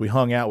walks. We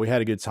hung out. We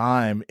had a good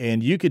time,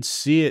 and you could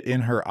see it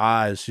in her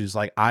eyes. She's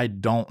like, I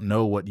don't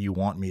know what you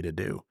want me to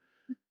do.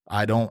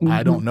 I don't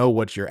know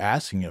what you're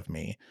asking of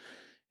me.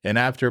 And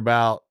after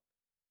about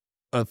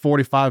a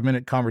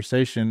 45-minute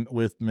conversation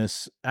with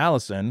Miss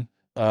Allison,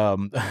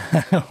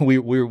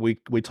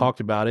 we talked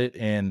about it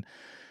and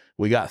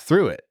we got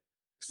through it.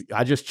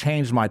 I just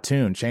changed my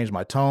tune, changed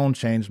my tone,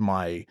 changed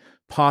my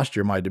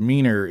posture, my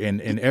demeanor,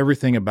 and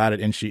everything about it.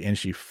 And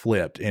she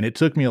flipped. And it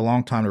took me a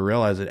long time to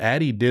realize that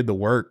Addie did the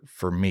work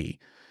for me.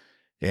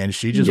 And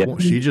she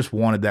just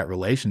wanted that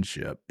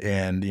relationship.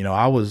 And,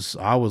 I was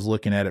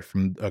looking at it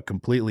from a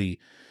completely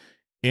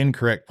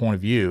incorrect point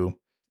of view.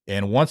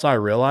 And once I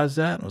realized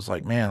that, I was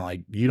like, man,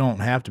 like you don't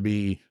have to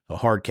be a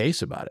hard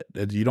case about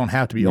it. You don't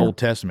have to be Old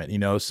Testament,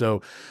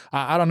 So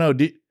I don't know.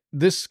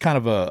 This kind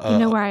of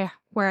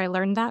where I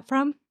learned that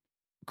from?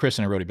 Kristin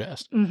and Rody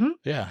Best. Mm-hmm.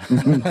 Yeah.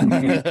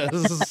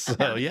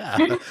 So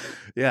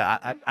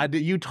yeah. I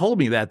did. You told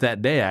me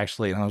that day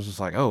actually, and I was just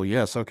like, oh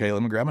yes, okay.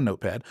 Let me grab a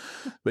notepad.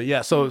 But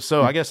yeah, so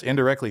I guess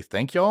indirectly,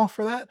 thank y'all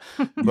for that.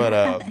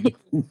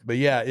 But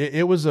yeah,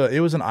 it was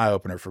an eye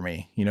opener for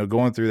me.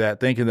 Going through that,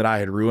 thinking that I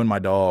had ruined my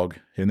dog,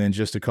 and then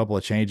just a couple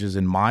of changes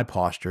in my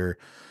posture,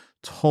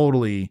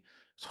 totally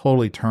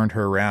turned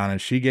her around, and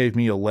she gave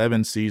me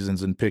 11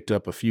 seasons and picked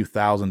up a few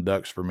thousand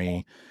ducks for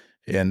me.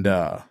 And,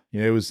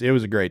 it was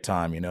a great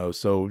time,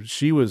 so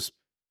she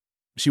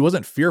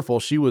wasn't fearful.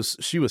 She was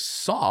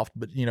soft,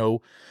 but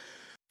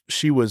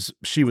she was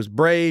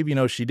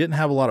brave. She didn't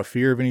have a lot of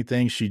fear of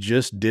anything. She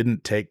just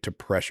didn't take to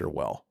pressure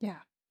well. Yeah.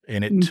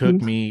 And it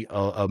took me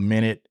a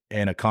minute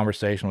and a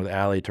conversation with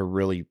Allie to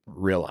really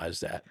realize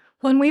that.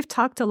 Well, and we've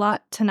talked a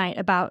lot tonight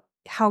about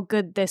how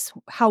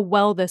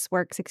well this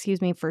works,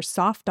 for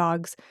soft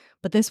dogs,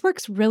 but this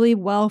works really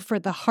well for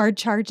the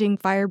hard-charging,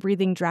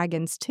 fire-breathing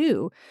dragons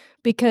too,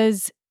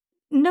 because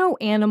no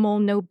animal,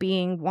 no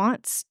being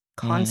wants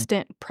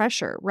constant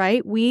pressure,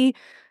 right?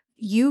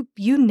 You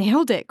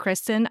nailed it,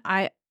 Kristin.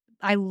 I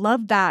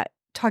love that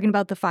talking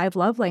about the 5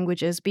 love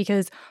languages,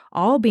 because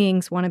all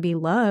beings want to be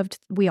loved.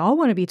 We all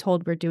want to be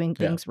told we're doing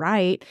things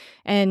right.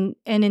 And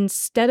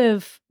instead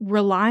of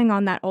relying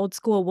on that old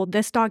school, well,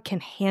 this dog can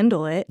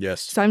handle it.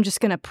 Yes. So I'm just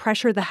going to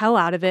pressure the hell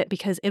out of it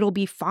because it'll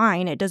be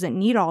fine. It doesn't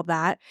need all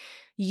that.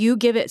 You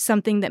give it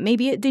something that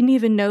maybe it didn't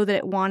even know that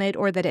it wanted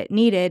or that it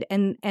needed.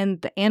 And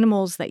the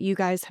animals that you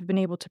guys have been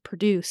able to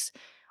produce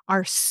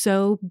are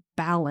so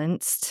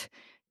balanced.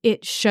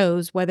 It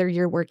shows whether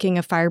you're working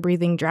a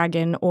fire-breathing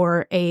dragon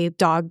or a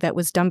dog that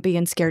was dumpy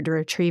and scared to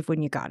retrieve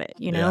when you got it,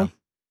 you know?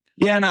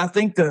 Yeah, and I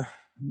think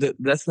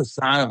that's the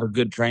sign of a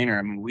good trainer.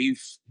 I mean,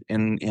 we've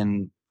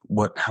in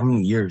what, how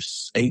many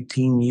years?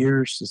 18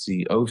 years. Let's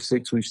see,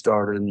 '06 we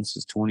started, and this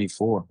is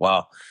 24.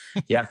 Wow.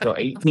 Yeah, so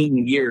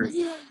 18 years.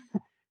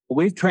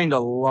 We've trained a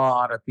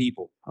lot of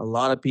people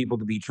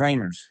to be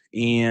trainers.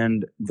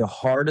 And the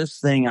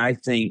hardest thing I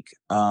think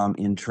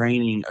in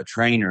training a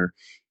trainer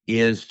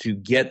is to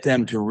get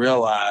them to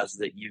realize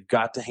that you've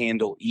got to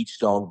handle each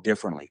dog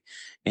differently.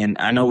 And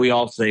I know we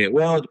all say it,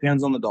 well, it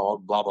depends on the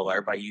dog, blah, blah, blah.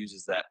 Everybody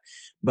uses that.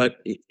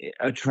 But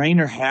a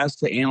trainer has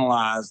to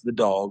analyze the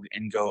dog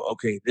and go,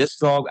 okay, this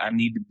dog I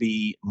need to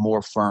be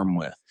more firm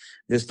with.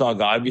 This dog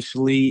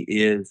obviously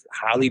is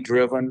highly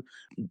driven,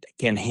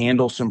 can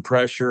handle some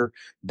pressure,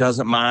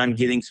 doesn't mind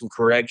getting some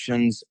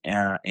corrections,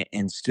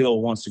 and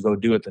still wants to go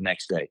do it the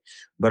next day.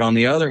 But on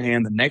the other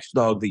hand, the next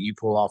dog that you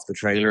pull off the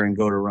trailer and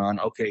go to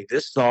run, okay,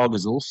 this dog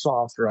is a little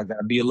softer. I got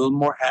to be a little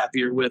more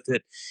happier with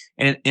it.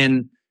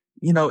 And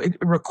you know, it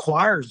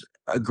requires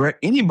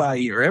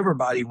anybody or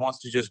everybody wants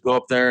to just go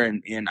up there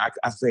and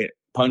I say it,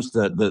 punch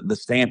the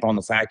stamp on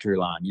the factory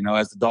line. You know,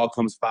 as the dog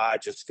comes by,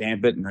 just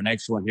stamp it, and the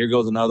next one, here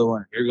goes another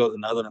one, here goes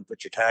another one, and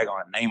put your tag on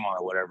it, name on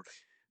it, whatever.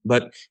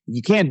 But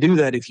you can't do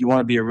that if you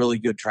want to be a really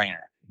good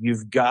trainer.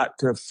 You've got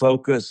to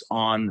focus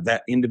on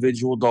that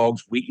individual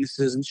dog's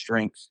weaknesses and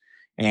strengths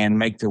and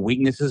make the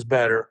weaknesses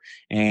better,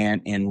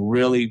 and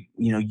really,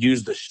 you know,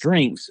 use the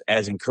strengths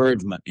as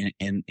encouragement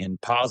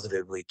and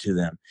positively to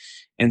them.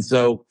 And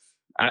so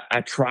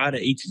I try to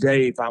each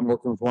day, if I'm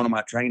working with one of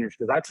my trainers,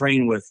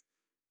 because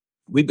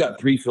we've got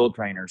 3 field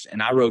trainers,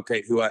 and I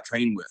rotate who I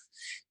train with.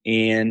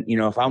 And, you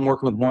know, if I'm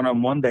working with one of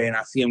them one day and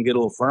I see them get a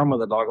little firm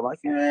with a dog, I'm like,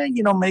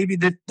 you know, maybe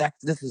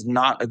this is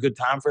not a good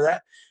time for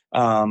that.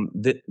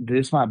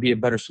 This might be a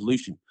better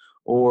solution.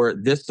 Or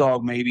this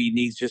dog maybe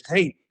needs just,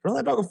 hey, throw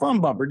that dog a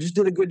fun bumper. Just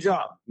did a good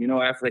job. You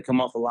know, after they come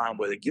off the line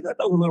with it, give that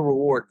dog a little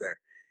reward there.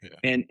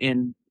 Yeah.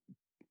 And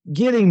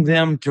getting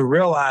them to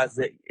realize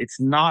that it's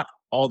not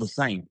all the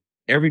same.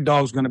 Every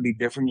dog's going to be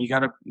different. You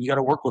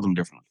gotta work with them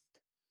differently.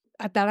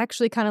 That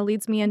actually kind of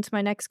leads me into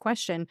my next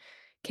question.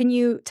 Can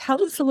you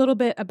tell us a little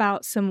bit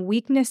about some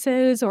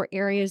weaknesses or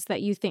areas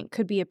that you think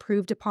could be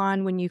improved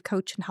upon when you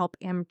coach and help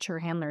amateur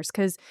handlers?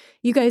 Because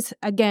you guys,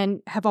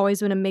 again, have always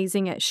been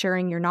amazing at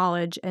sharing your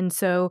knowledge. And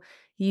so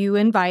you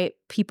invite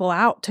people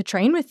out to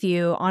train with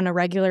you on a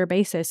regular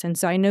basis. And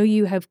so I know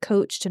you have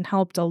coached and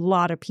helped a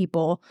lot of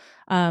people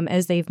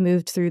as they've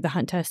moved through the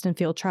hunt test and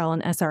field trial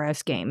and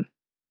SRS game.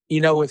 You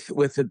know, with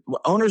the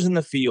owners in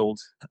the field,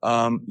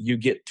 you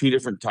get 2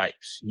 different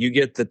types. You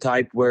get the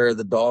type where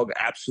the dog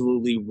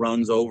absolutely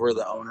runs over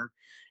the owner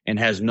and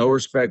has no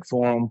respect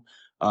for him.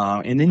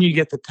 And then you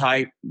get the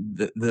type,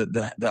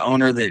 the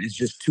owner that is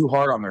just too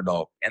hard on their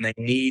dog and they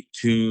need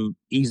to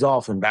ease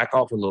off and back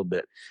off a little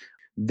bit.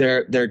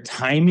 Their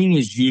timing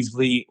is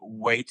usually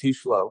way too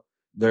slow.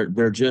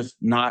 They're just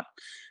not.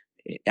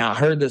 I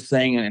heard this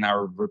saying and I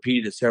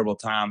repeated it several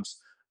times.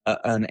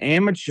 An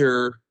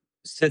amateur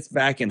sits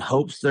back and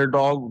hopes their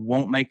dog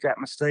won't make that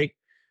mistake.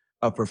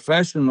 A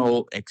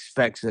professional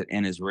expects it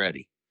and is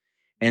ready.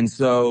 And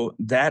so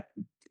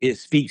it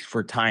speaks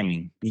for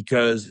timing,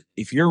 because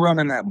if you're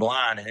running that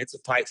blind and it's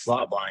a tight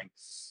slot blind,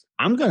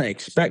 I'm going to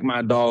expect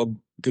my dog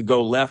to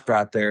go left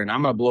right there, and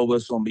I'm going to blow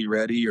whistle and be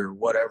ready or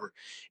whatever.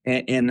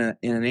 And an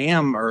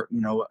am, or, you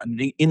know,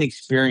 an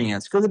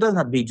inexperienced, because it doesn't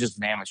have to be just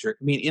an amateur, it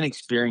can be an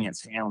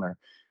inexperienced handler.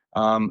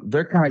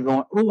 They're kind of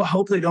going, oh, I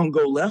hope they don't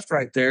go left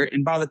right there.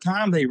 And by the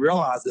time they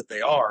realize that they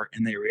are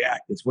and they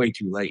react, it's way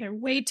too late. They're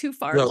way too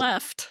far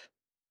left.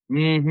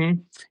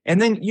 Mm-hmm.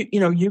 And then,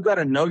 you got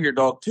to know your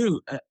dog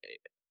too.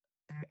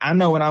 I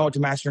know when I went to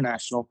Master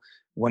National,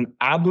 when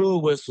I blew a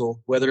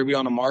whistle, whether it be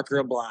on a mark or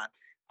a blind,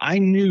 I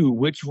knew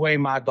which way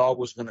my dog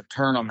was going to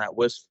turn on that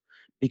whistle,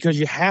 because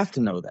you have to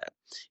know that.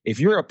 If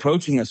you're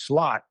approaching a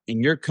slot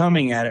and you're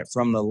coming at it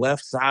from the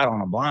left side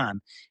on a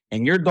blind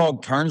and your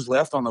dog turns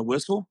left on the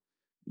whistle,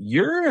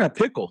 you're in a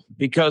pickle,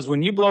 because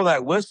when you blow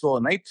that whistle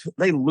and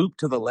they loop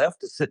to the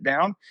left to sit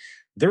down,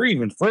 they're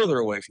even further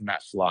away from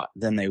that slot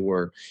than they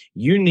were.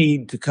 You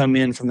need to come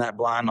in from that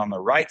blind on the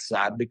right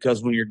side,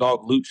 because when your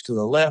dog loops to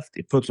the left,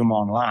 it puts them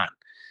on line.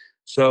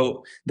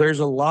 So there's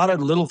a lot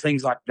of little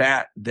things like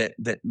that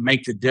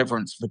make the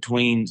difference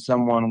between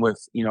someone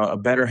with, a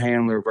better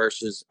handler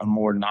versus a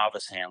more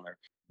novice handler.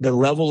 The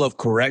level of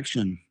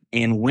correction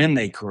and when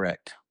they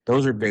correct,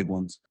 those are big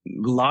ones.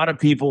 A lot of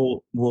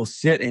people will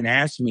sit and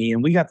ask me,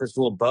 and we got this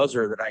little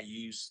buzzer that I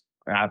use.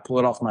 I pull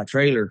it off my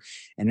trailer,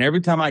 and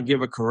every time I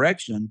give a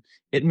correction,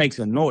 it makes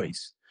a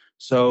noise.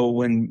 So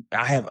when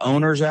I have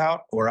owners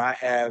out or I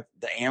have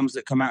the AMs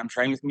that come out and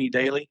train with me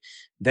daily,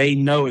 they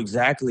know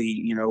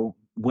exactly,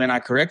 when I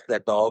correct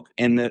that dog,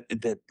 and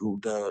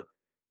the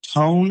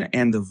tone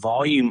and the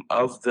volume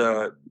of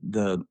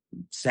the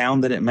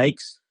sound that it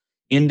makes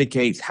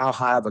indicates how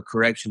high of a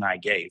correction I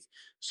gave.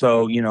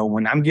 So,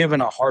 when I'm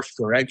giving a harsh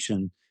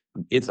correction,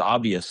 it's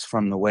obvious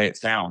from the way it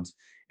sounds.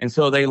 And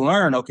so they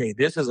learn, okay,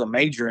 this is a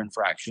major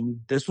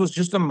infraction. This was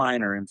just a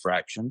minor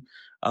infraction.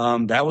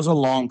 That was a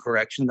long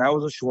correction. That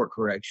was a short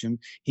correction.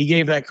 He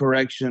gave that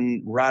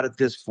correction right at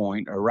this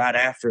point or right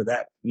after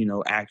that,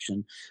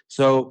 action.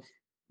 So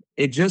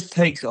it just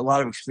takes a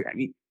lot of experience. I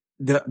mean,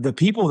 the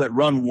people that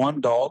run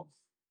one dog,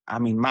 I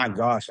mean, my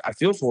gosh, I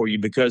feel for you,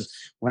 because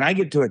when I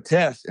get to a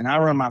test and I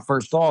run my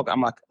first dog,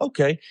 I'm like,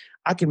 okay,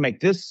 I can make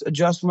this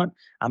adjustment.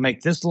 I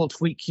make this little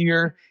tweak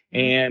here.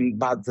 And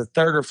by the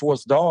third or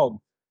fourth dog,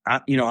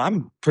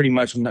 I'm pretty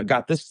much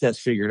got this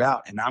test figured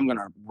out, and I'm going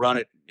to run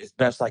it as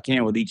best I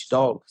can with each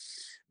dog.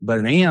 But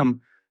an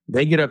AM,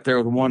 they get up there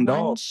with one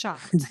dog.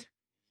 Shot.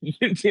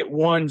 You get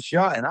one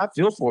shot, and I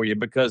feel for you,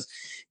 because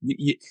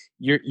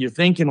you're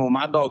thinking, well,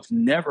 my dog's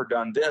never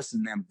done this,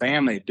 and then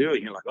bam, they do it.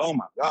 And you're like, oh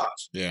my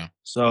gosh. Yeah.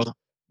 So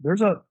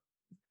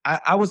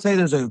I would say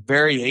there's a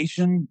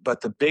variation,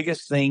 but the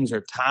biggest things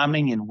are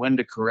timing and when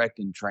to correct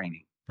in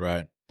training.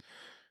 Right.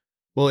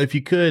 Well, if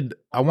you could,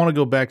 I want to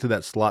go back to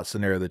that slot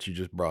scenario that you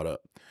just brought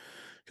up,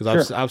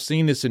 because I've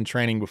seen this in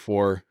training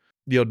before.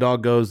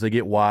 Dog goes, they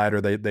get wide,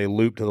 or they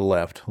loop to the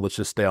left. Let's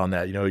just stay on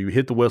that. You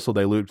hit the whistle,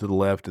 they loop to the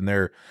left, and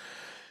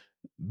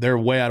they're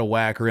way out of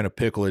whack or in a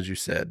pickle, as you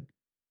said.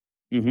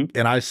 Mm-hmm.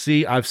 And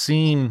I've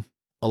seen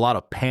a lot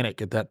of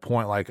panic at that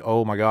point, like,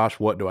 oh my gosh,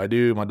 what do I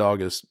do? My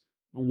dog is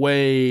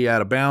way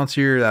out of bounds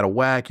here, out of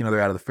whack.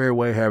 They're out of the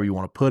fairway, however you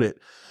want to put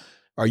it.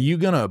 Are you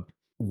going to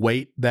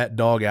wait that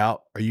dog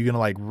out? Are you going to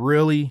like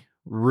really,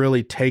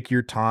 really take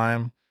your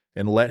time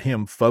and let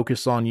him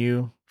focus on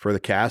you for the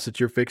cast that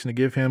you're fixing to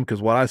give him?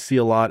 Because what I see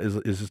a lot is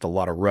just a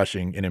lot of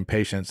rushing and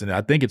impatience. And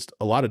I think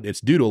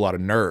it's due to a lot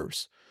of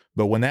nerves.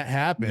 But when that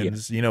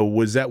happens,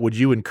 would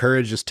you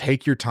encourage, just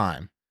take your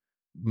time,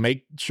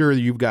 make sure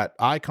you've got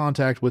eye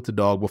contact with the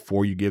dog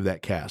before you give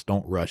that cast.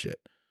 Don't rush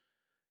it.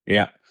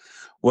 Yeah.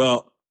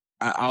 Well,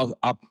 I'll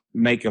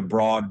make a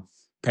broad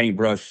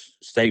paintbrush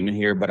statement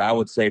here, but I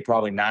would say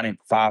probably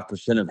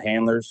 95% of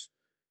handlers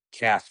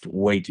cast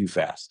way too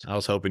fast. I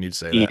was hoping you'd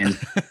say that.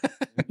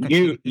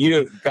 And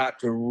you've got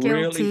to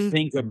really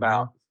think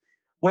about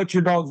what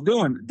your dog's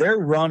doing. They're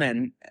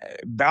running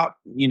about,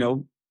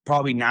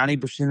 probably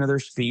 90% of their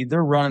speed.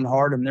 They're running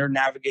hard, and they're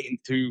navigating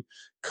through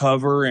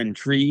cover and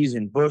trees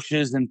and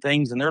bushes and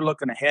things, and they're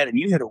looking ahead, and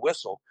you hit a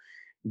whistle.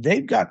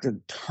 They've got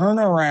to turn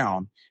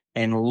around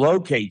and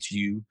locate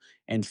you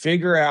and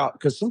figure out,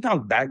 because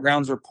sometimes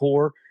backgrounds are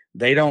poor.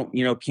 They don't,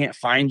 can't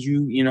find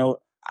you.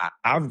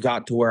 I've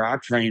got to where I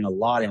train a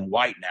lot in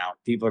white now.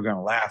 People are going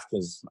to laugh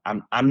because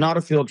I'm not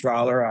a field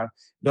trialer. I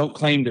don't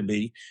claim to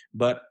be,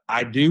 but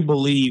I do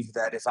believe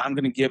that if I'm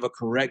going to give a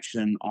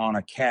correction on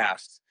a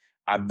cast,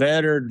 I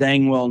better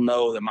dang well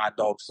know that my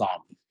dog saw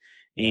me.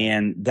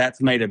 And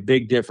that's made a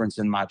big difference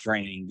in my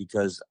training,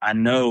 because I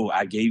know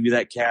I gave you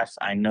that cast.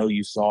 I know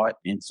you saw it.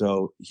 And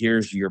so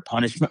here's your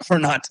punishment for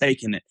not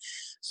taking it.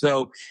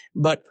 So,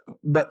 but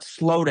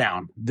slow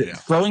down.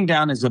 Slowing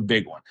down is a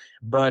big one.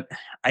 But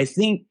I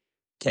think,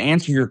 to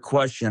answer your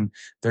question,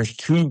 there's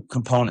two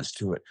components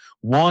to it.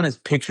 One is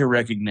picture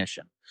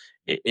recognition.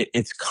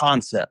 It's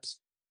concepts.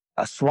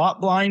 A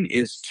slot blind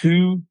is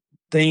two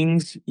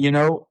things,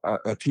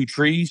 two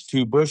trees,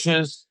 two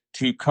bushes,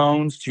 two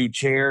cones, two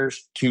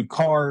chairs, two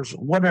cars,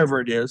 whatever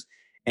it is.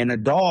 And a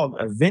dog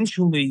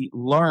eventually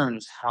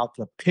learns how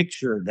to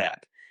picture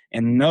that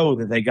and know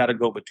that they got to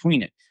go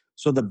between it.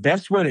 So the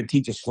best way to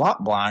teach a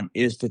slot blind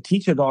is to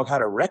teach a dog how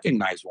to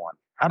recognize one,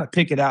 how to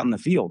pick it out in the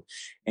field.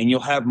 And you'll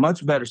have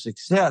much better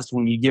success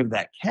when you give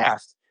that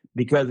cast,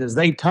 because as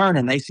they turn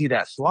and they see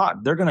that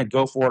slot, they're going to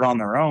go for it on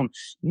their own.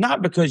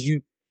 Not because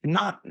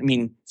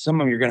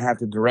some of you are going to have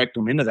to direct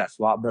them into that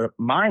slot, but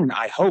mine,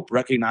 I hope,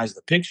 recognize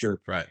the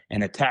picture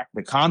and attack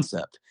the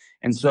concept.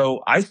 And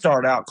so I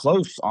start out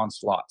close on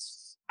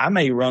slots. I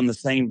may run the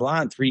same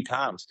blind 3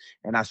 times,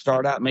 and I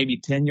start out maybe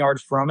 10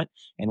 yards from it.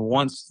 And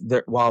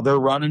while they're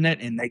running it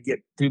and they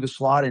get through the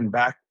slot and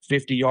back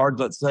 50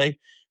 yards, let's say,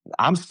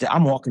 I'm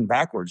walking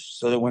backwards,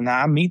 so that when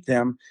I meet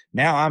them,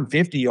 now I'm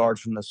 50 yards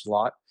from the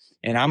slot,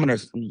 and I'm going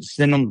to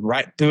send them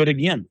right through it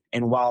again.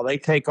 And while they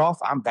take off,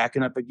 I'm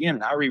backing up again,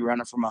 and I rerun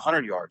it from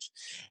 100 yards.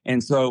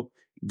 And so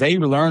they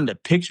learn to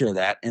picture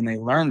that, and they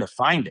learn to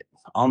find it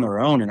on their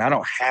own, and I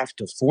don't have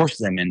to force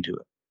them into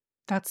it.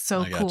 That's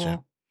so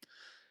cool.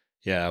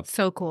 Yeah.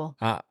 So cool.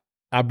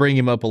 I bring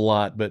him up a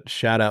lot, but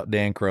shout out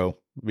Dan Crow,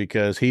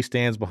 because he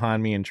stands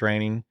behind me in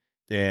training,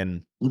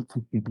 and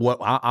what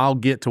I'll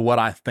get to what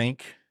I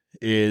think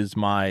is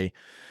my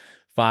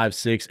 5,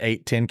 6,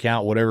 8, 10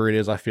 count, whatever it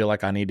is I feel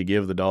like I need to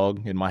give the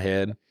dog in my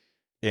head.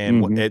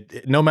 And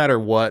Mhm. no matter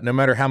what, no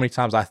matter how many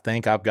times I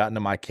think I've gotten to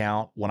my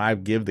count, when I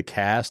give the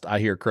cast, I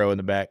hear Crow in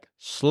the back,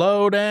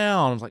 slow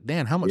down. I was like,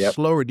 Dan, how much Yep.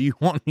 slower do you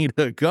want me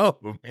to go,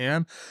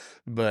 man?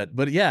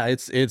 But yeah,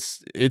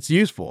 it's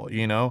useful,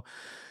 you know,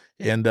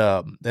 and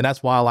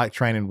that's why I like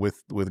training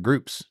with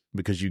groups,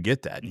 because you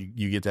get that,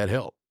 you get that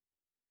help.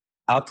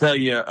 I'll tell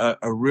you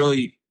a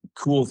really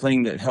cool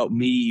thing that helped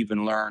me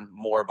even learn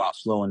more about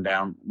slowing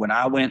down. When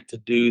I went to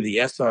do the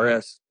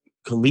SRS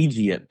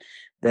collegiate,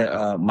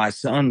 that my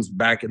sons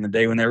back in the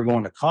day when they were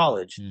going to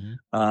college,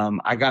 Mhm.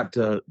 I got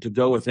to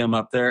go with them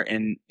up there,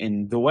 and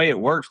the way it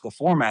works, the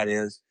format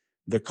is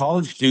the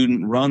college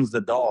student runs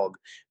the dog,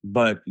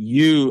 but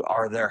you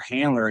are their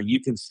handler, and you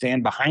can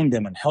stand behind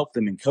them and help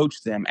them and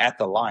coach them at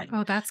the line.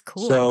 Oh, that's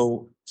cool.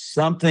 So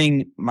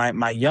something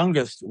my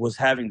youngest was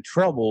having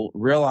trouble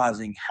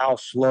realizing how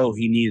slow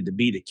he needed to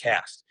be to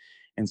cast.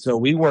 And so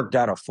we worked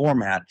out a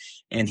format,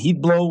 and he'd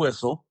blow a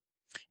whistle,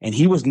 and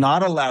he was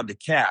not allowed to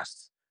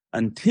cast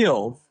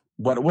until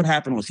what would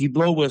happen was he'd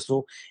blow a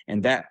whistle,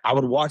 and that I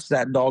would watch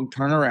that dog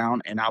turn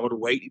around, and I would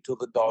wait until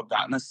the dog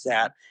got in a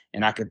sat,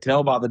 and I could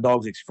tell by the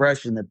dog's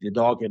expression that the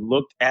dog had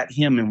looked at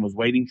him and was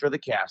waiting for the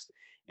cast.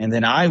 And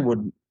then I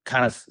would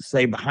kind of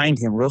say behind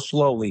him real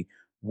slowly,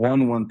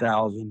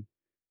 1,000,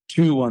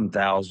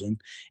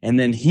 1,000, and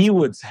then he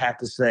would have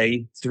to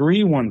say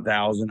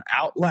 1,000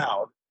 out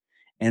loud,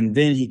 and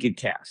then he could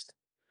cast.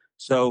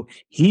 So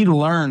he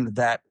learned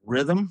that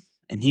rhythm,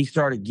 and he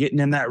started getting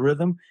in that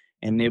rhythm,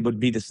 and it would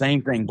be the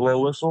same thing: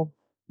 blow whistle,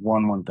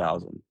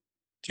 1,000,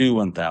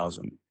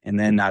 1,000, and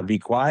then I'd be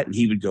quiet, and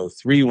he would go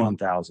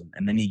 1,000,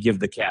 and then he'd give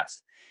the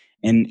cast,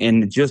 and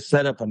it just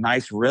set up a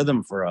nice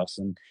rhythm for us.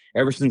 And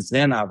ever since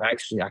then, I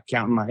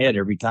count in my head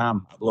every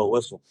time I blow a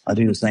whistle. I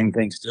do the same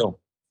thing still.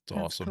 It's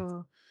That's awesome.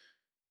 cool.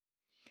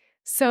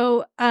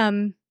 So,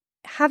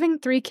 having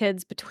 3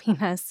 kids between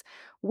us,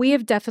 we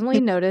have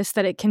definitely noticed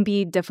that it can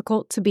be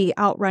difficult to be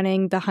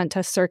outrunning the hunt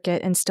test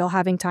circuit and still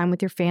having time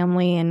with your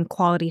family and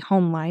quality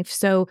home life.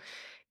 So,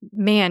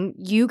 man,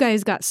 you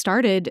guys got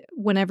started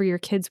whenever your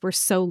kids were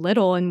so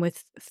little and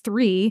with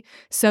 3.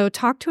 So,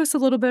 talk to us a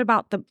little bit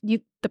about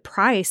the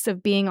price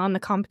of being on the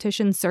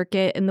competition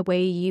circuit and the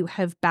way you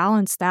have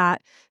balanced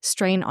that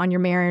strain on your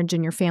marriage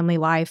and your family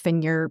life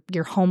and your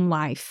home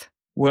life.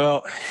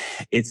 Well,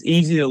 it's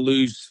easy to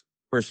lose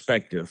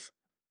perspective.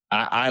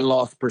 I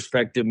lost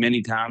perspective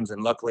many times,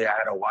 and luckily, I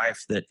had a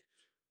wife that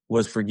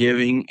was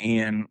forgiving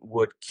and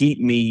would keep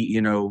me,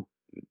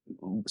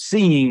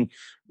 seeing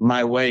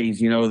my ways.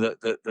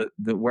 The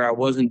where I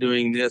wasn't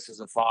doing this as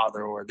a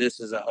father or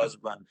this as a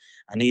husband.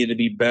 I needed to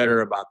be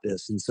better about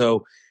this, and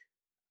so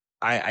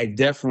I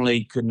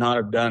definitely could not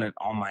have done it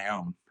on my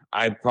own.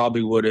 I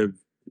probably would have,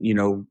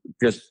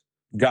 just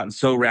gotten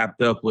so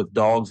wrapped up with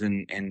dogs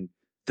and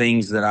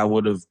things that I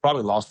would have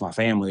probably lost my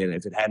family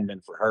if it hadn't been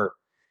for her.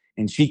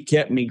 And she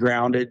kept me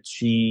grounded.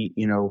 She,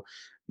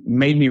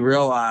 made me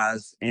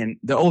realize, and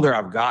the older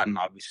I've gotten,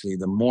 obviously,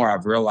 the more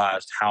I've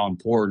realized how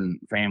important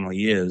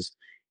family is.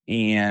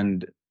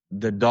 And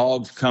the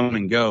dogs come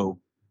and go,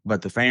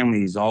 but the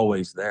family is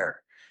always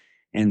there.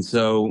 And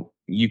so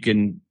you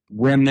can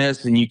win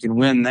this and you can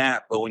win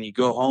that, but when you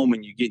go home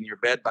and you get in your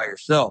bed by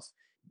yourself,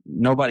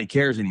 nobody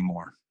cares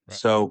anymore. Right.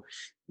 So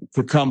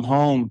to come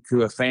home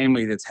to a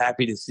family that's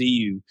happy to see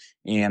you,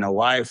 and a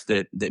wife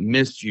that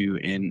missed you,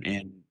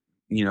 and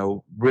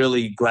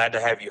really glad to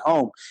have you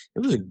home, it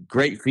was a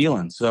great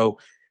feeling. So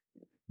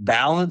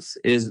balance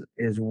is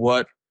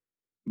what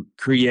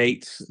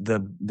creates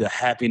the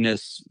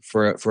happiness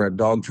for a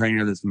dog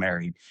trainer that's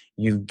married.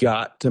 You've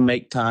got to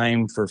make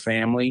time for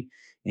family,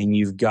 and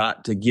you've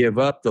got to give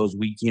up those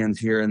weekends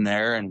here and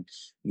there, and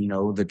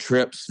the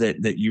trips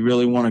that you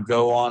really want to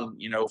go on,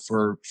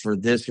 for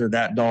this or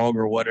that dog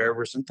or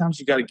whatever. Sometimes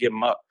you got to give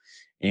them up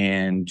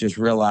and just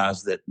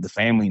realize that the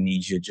family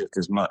needs you just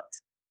as much.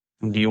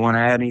 Do you want to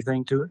add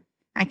anything to it?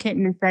 I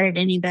couldn't have said it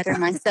any better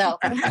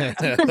myself.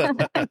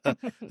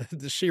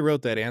 She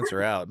wrote that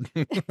answer out.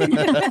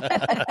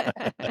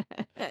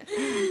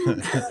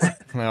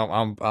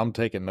 Well, I'm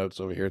taking notes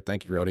over here.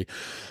 Thank you, Rody.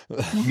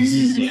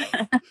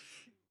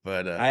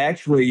 But I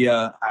actually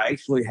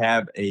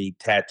have a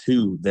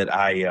tattoo that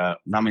I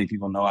not many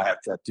people know I have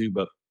a tattoo,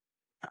 but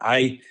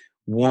I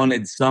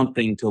wanted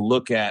something to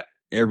look at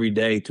every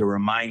day to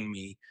remind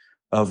me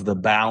of the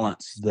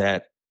balance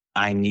that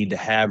I need to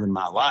have in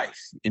my life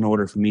in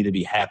order for me to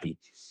be happy.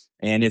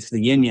 And it's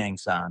the yin yang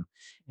sign.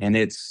 And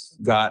it's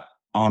got,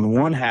 on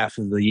one half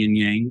of the yin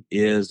yang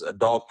is a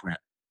dog print,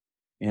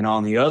 and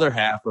on the other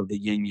half of the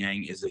yin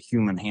yang is a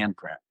human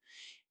handprint.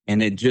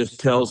 And it just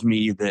tells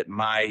me that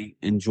my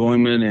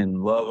enjoyment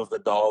and love of the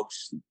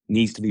dogs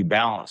needs to be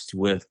balanced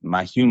with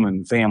my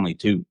human family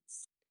too.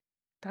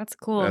 That's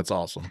cool. that's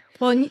awesome.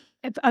 Well,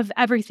 and of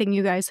everything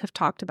you guys have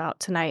talked about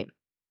tonight,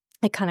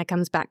 it kind of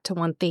comes back to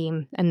one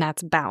theme, and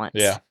that's balance.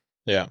 Yeah.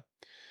 Yeah.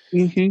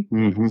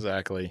 Mm-hmm.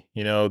 Exactly.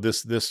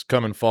 This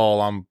coming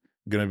fall, I'm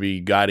going to be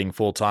guiding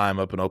full time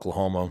up in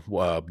Oklahoma,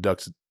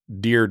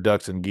 deer,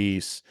 ducks, and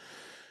geese.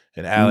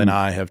 And Allie and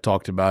I have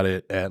talked about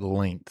it at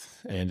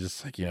length, and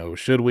just like,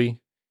 should we?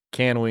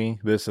 can we,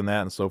 this and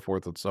that, and so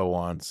forth and so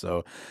on.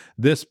 So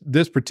this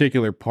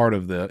particular part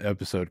of the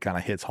episode kind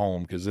of hits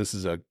home because this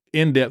is a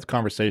in-depth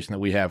conversation that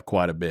we have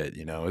quite a bit.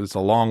 You know, it's a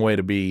long way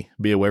to be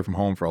away from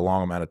home for a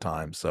long amount of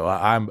time. So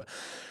I'm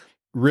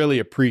really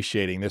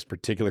appreciating this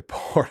particular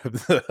part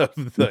of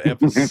the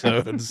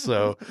episode.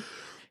 So,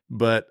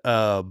 but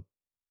I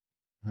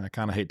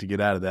kind of hate to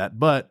get out of that.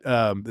 But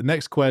the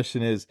next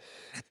question is,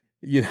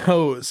 you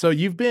know, so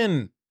you've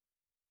been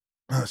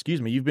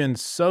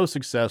so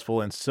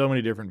successful in so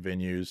many different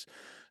venues,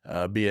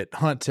 be it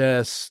hunt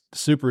tests,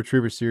 Super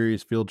Retriever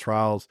Series, field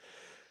trials.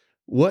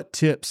 What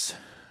tips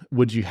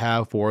would you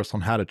have for us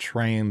on how to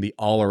train the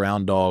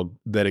all-around dog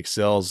that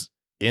excels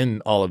in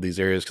all of these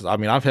areas? Because I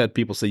mean, I've had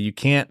people say you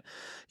can't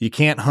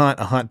hunt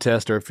a hunt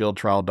test or a field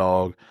trial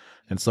dog,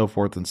 and so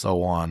forth and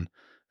so on.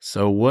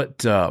 So what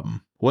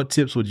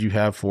tips would you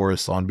have for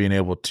us on being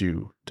able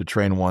to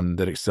train one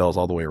that excels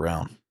all the way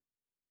around?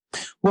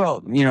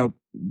 Well, you know,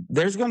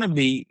 there's going to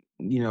be,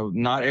 you know,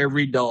 not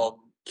every dog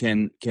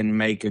can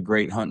make a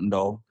great hunting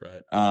dog.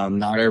 Right.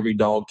 Not every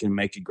dog can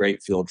make a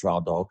great field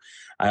trial dog.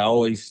 I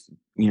always,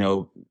 you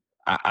know,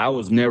 I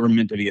was never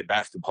meant to be a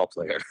basketball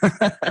player.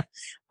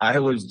 I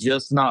was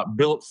just not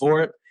built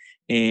for it.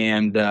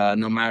 And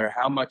no matter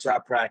how much I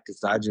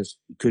practiced, I just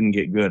couldn't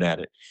get good at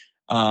it.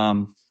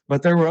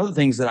 But there were other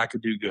things that I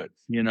could do good,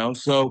 you know.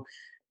 So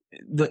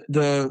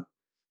the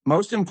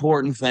most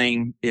important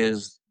thing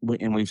is,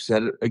 and we've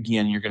said it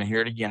again, you're going to hear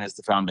it again, is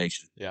the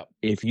foundation. Yeah.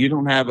 If you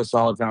don't have a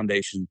solid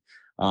foundation,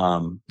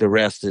 the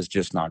rest is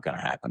just not going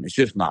to happen. It's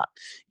just not.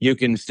 You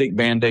can stick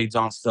Band-Aids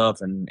on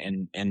stuff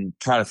and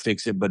try to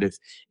fix it. But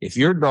if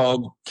your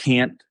dog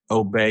can't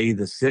obey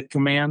the sit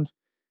command,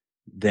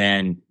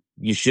 then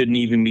you shouldn't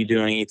even be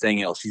doing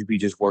anything else. You should be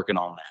just working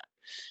on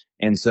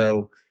that. And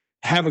so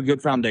have a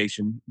good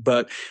foundation,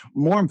 but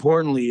more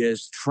importantly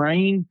is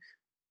train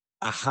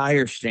a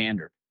higher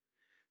standard.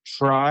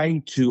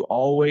 Try to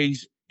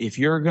always, if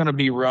you're going to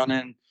be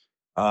running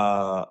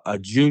a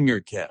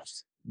junior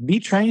test, be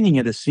training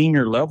at a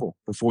senior level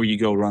before you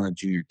go run a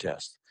junior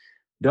test.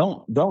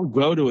 Don't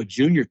go to a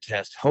junior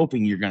test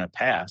hoping you're going to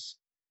pass.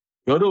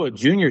 Go to a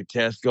junior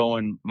test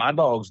going, my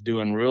dog's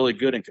doing really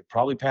good and could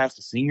probably pass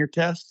the senior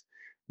test,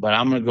 but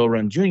I'm going to go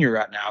run junior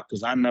right now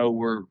because I know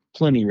we're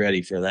plenty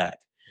ready for that.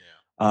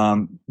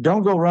 Yeah.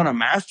 Don't go run a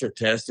master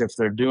test if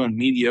they're doing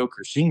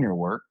mediocre senior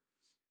work,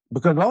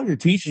 because all you're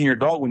teaching your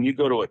dog when you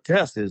go to a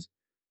test is,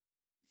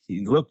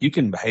 look, you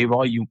can behave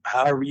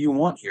however you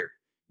want here,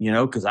 you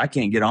know, because I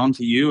can't get on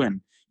to you and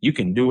you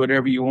can do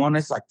whatever you want.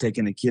 It's like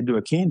taking a kid to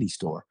a candy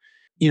store.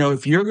 You know,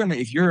 if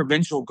your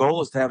eventual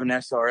goal is to have an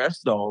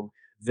SRS dog,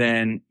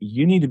 then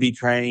you need to be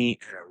training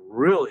at a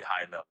really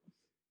high level.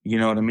 You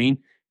know what I mean?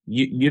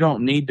 You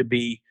don't need to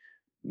be,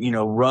 you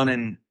know,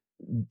 running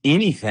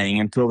anything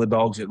until the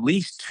dog's at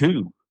least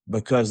 2,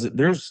 because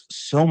there's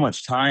so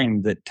much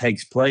time that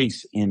takes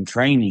place in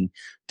training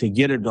to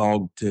get a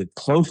dog to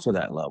close to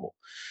that level.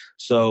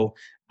 So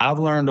I've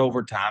learned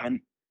over time, and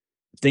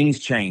things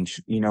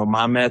change. You know,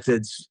 my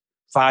methods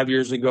 5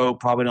 years ago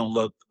probably don't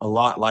look a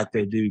lot like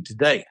they do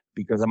today,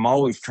 because I'm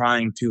always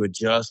trying to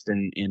adjust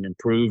and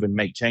improve and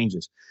make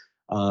changes.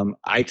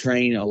 I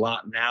train a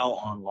lot now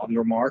on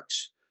longer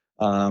marks.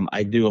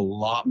 I do a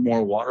lot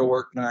more water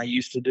work than I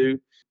used to do.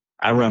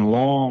 I run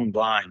long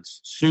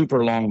blinds,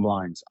 super long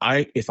blinds.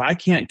 If I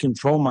can't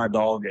control my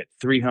dog at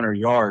 300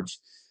 yards,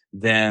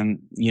 then,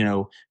 you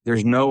know,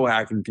 there's no way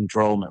I can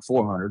control them at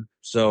 400.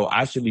 So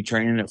I should be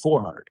training at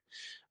 400.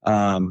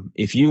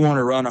 If you want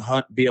to run a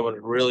hunt, be able to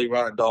really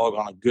run a dog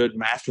on a good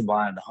master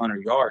blind at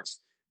 100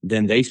 yards,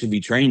 then they should be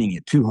training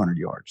at 200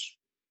 yards.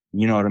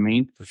 You know what I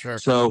mean? For sure.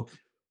 So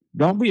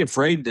don't be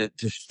afraid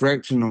to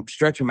stretch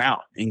them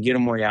out and get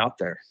them way out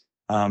there.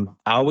 I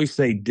always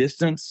say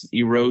distance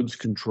erodes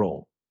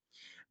control.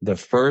 The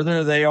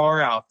further they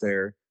are out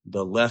there,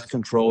 the less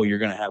control you're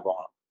going to have on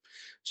them.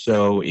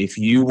 So if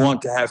you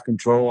want to have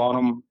control on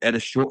them at a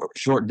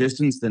short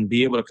distance, then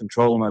be able to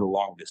control them at a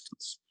long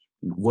distance.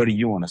 What do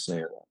you want to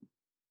say?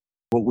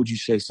 What would you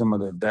say some of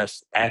the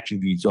best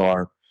attributes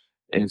are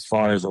as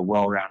far as a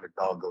well-rounded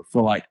dog goes?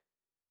 So like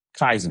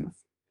Kaizen,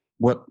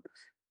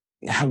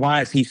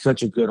 why is he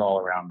such a good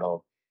all-around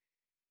dog?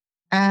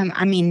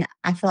 I mean,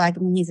 I feel like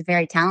he's a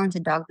very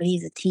talented dog, but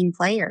he's a team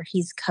player.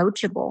 He's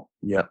coachable.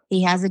 Yep.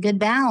 He has a good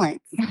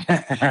balance.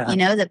 You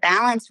know, the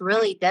balance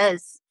really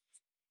does.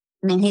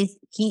 I mean,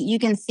 you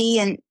can see,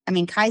 and I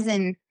mean,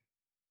 Kaizen,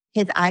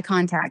 his eye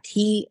contact,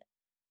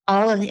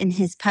 all of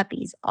his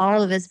puppies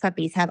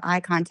have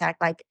eye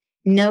contact like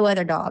no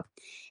other dog.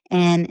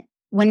 And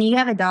when you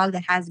have a dog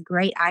that has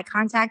great eye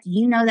contact,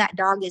 you know that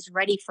dog is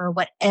ready for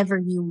whatever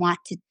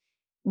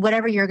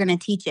you're going to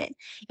teach it.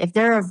 If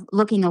they're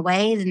looking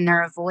away, then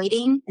they're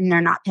avoiding and they're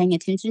not paying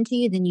attention to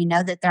you, then you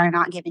know that they're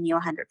not giving you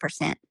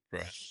 100%.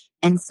 Right.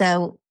 And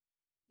so,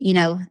 you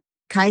know,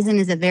 Kaizen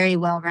is a very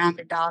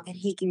well-rounded dog, and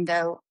he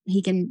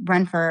can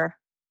run for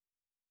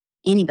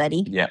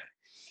anybody. Yeah.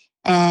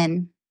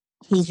 And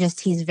he's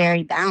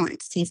very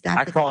balanced. He's got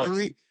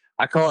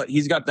I call it,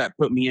 he's got that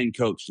put me in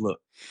coach look.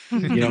 You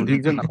know,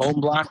 he's in the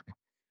home block.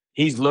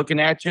 he's looking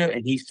at you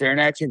and he's staring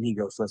at you and he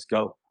goes, let's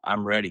go.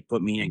 I'm ready.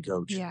 Put me in,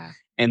 coach. Yeah.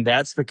 And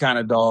that's the kind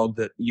of dog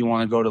that you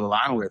want to go to the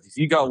line with. If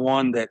you got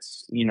one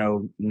that's,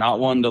 not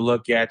one to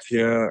look at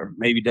you, or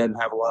maybe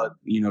doesn't have a lot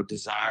of,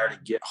 desire to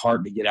get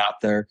hard to get out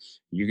there,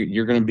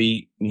 you're going to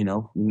be,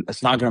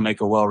 it's not going to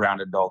make a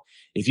well-rounded dog.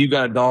 If you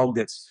got a dog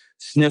that's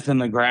sniffing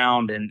the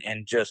ground and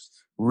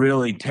just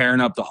really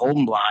tearing up the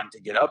holding blind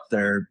to get up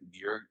there,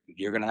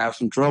 you're going to have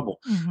some trouble.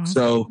 Mm-hmm.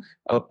 So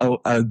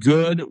a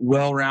good,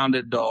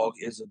 well-rounded dog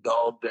is a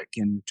dog that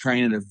can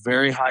train at a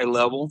very high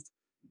level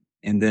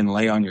and then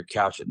lay on your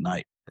couch at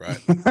night. Right.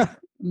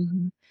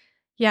 Mm-hmm.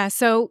 Yeah.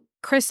 So,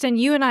 Kristin,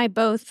 you and I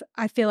both,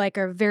 I feel like,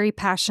 are very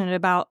passionate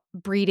about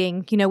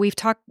breeding. We've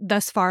talked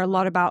thus far a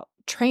lot about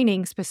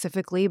training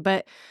specifically,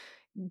 but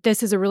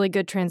this is a really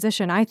good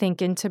transition, I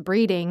think, into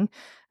breeding.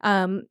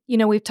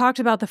 We've talked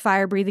about the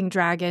fire-breathing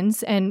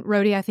dragons, and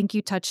Rody, I think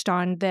you touched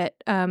on that.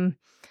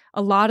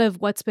 A lot of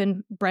what's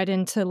been bred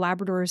into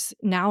Labradors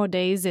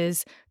nowadays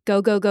is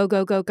go, go, go,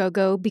 go, go, go,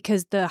 go,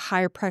 because the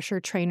higher pressure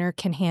trainer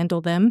can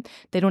handle them.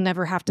 They don't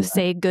ever have to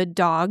say good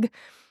dog.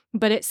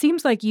 But it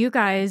seems like you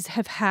guys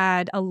have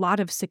had a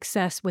lot of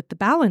success with the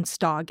balance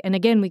dog. And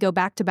again, we go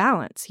back to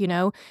balance,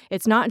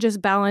 It's not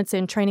just balance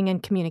in training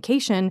and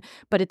communication,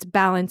 but it's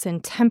balance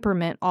and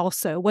temperament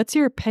also. What's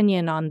your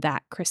opinion on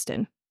that,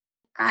 Kristin?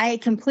 I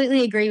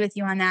completely agree with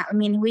you on that. I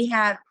mean, we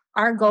have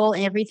our goal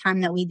every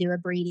time that we do a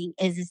breeding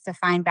is to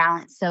find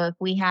balance. So if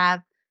we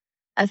have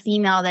a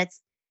female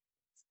that's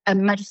a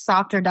much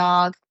softer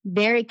dog,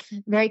 very,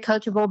 very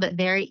coachable, but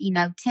very,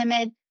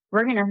 timid,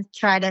 we're going to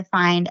try to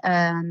find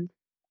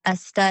a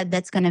stud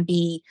that's going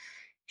to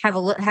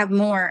have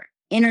more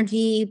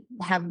energy,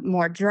 have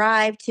more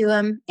drive to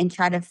them, and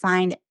try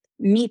to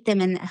meet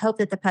them and hope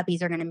that the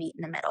puppies are going to meet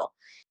in the middle.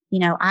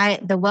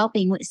 The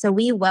whelping, so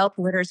we whelp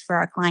litters for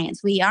our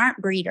clients. We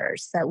aren't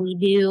breeders, but we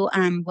do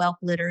whelp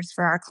litters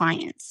for our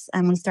clients.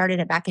 We started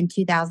it back in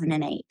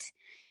 2008.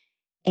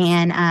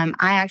 And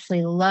I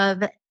love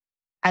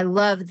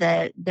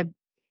the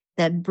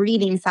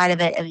breeding side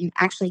of it. I mean,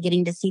 actually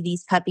getting to see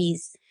these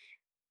puppies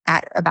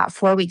at about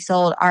 4 weeks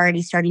old,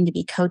 already starting to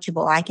be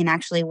coachable. I can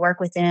actually work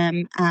with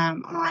them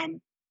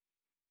on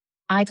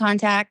eye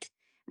contact.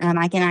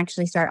 I can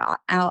actually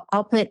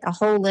I'll put a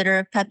whole litter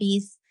of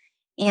puppies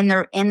in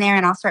there, and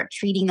I'll start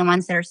treating the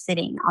ones that are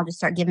sitting. I'll just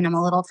start giving them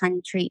a little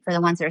tiny treat for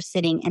the ones that are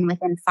sitting. And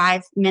within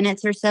 5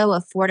 minutes or so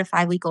of 4 to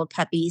 5 week old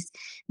puppies,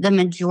 the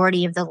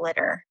majority of the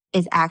litter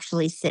is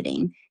actually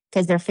sitting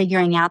because they're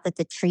figuring out that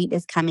the treat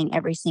is coming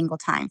every single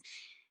time.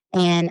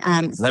 And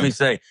let me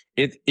say,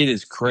 it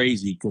is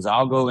crazy because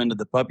I'll go into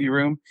the puppy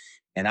room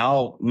and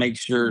I'll make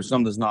sure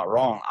something's not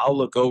wrong. I'll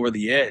look over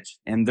the edge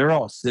and they're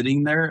all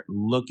sitting there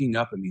looking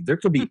up at me. There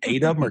could be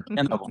 8 of them or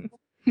 10 of them.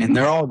 And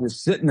they're all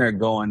just sitting there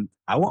going,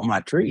 I want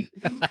my treat.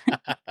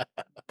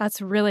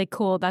 That's really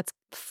cool. That's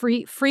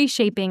free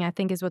shaping, I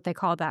think is what they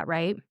call that,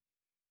 right?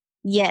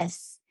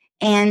 Yes.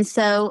 And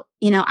so,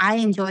 I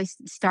enjoy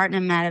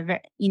starting them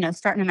at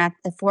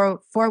the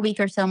 4 week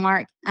or so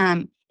mark.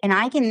 And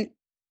I can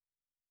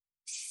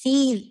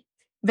see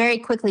very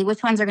quickly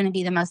which ones are going to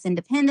be the most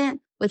independent,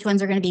 which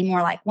ones are going to be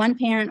more like one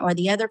parent or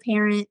the other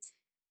parent.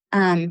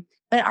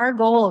 But our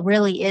goal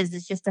really is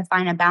just to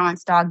find a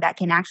balanced dog that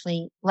can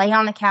actually lay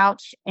on the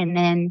couch and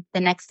then the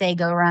next day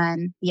go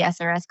run the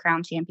SRS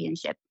Crown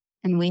Championship.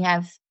 And we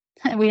have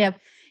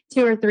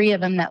 2 or 3 of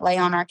them that lay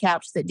on our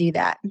couch that do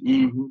that.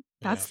 Mm-hmm.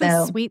 That's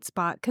the sweet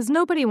spot, because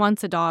nobody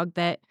wants a dog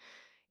that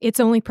its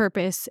only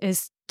purpose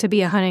is to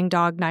be a hunting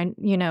dog, and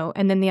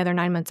then the other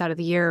 9 months out of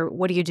the year,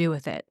 what do you do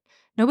with it?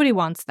 Nobody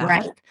wants that.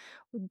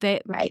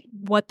 Right.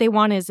 What they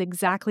want is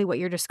exactly what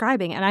you're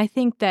describing. And I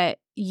think that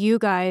you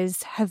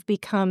guys have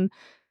become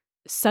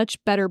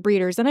such better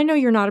breeders. And I know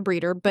you're not a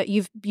breeder, but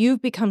you've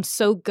become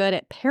so good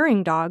at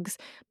pairing dogs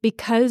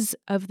because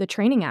of the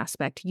training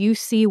aspect. You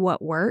see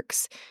what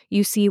works,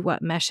 you see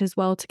what meshes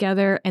well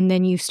together, and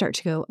then you start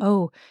to go,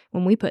 oh,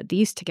 when we put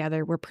these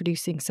together, we're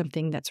producing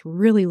something that's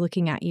really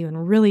looking at you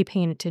and really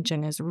paying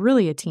attention, is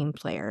really a team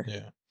player.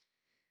 Yeah.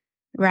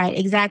 Right,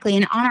 exactly.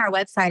 And on our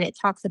website, it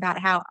talks about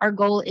how our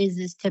goal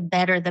is to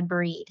better the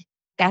breed.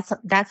 That's what,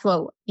 that's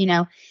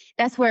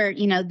where,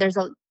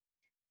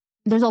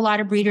 there's a lot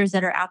of breeders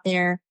that are out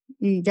there,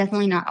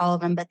 definitely not all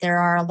of them, but there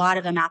are a lot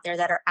of them out there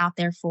that are out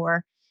there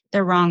for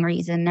the wrong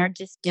reason. They're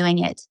just doing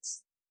it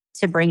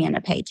to bring in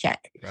a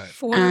paycheck. Right.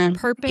 For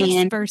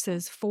purpose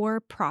versus for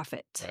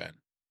profit. Right.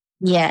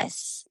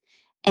 Yes.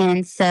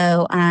 And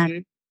so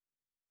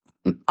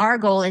our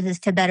goal is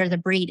to better the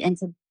breed and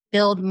to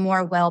build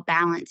more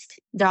well-balanced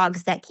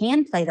dogs that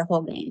can play the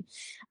whole game.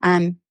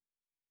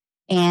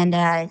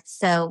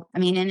 So, I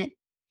mean, and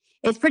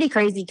it's pretty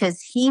crazy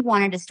because he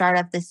wanted to start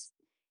up this,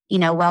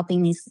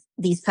 whelping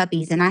these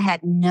puppies. And I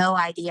had no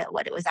idea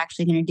what it was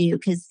actually going to do,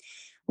 because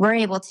we're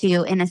able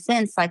to, in a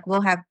sense, like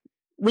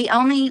we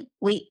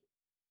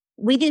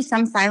do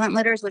some silent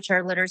litters, which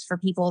are litters for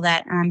people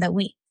that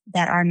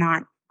are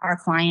not our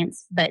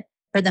clients. But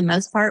for the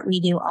most part, we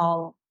do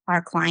all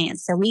our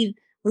clients. So we've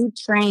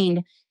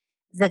trained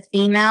the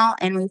female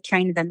and we've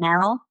trained the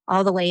male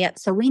all the way up.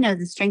 So we know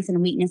the strengths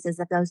and weaknesses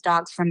of those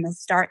dogs from the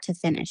start to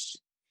finish.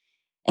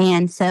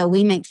 And so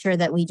we make sure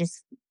that we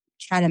just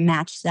try to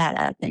match that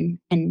up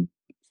and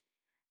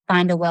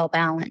find a well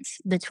balance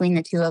between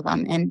the two of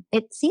them. And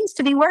it seems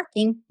to be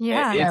working.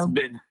 Yeah.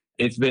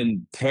 It's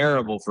been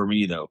terrible for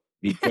me though,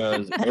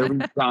 because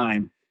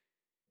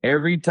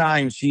every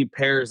time she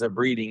pairs a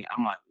breeding,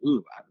 I'm like,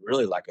 ooh, I'd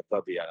really like a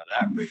puppy out of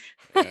that breeding.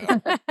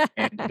 Yeah.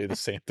 And I do the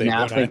same thing.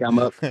 now I think I'm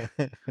up.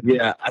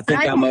 Yeah, I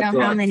think I I'm don't up know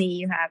to how like, many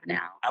you have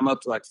now. I'm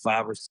up to like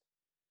 5 or 6.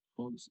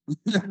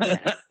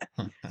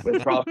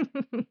 But probably,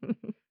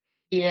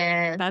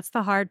 Yeah. That's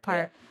the hard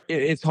part.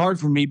 it's hard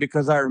for me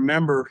because I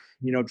remember,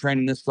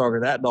 training this dog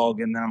or that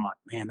dog, and then I'm like,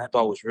 man, that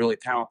dog was really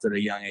talented at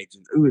a young age,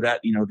 and ooh,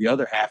 that the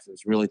other half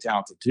is really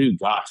talented too.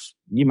 Gosh,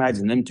 can you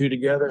imagine them two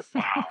together?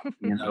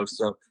 Wow,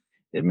 so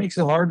it makes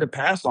it hard to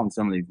pass on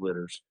some of these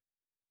litters.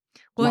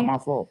 Well, Not my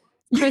fault.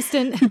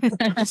 Kristin,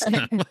 It's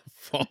not my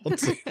fault.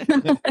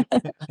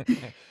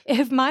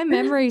 if my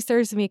memory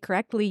serves me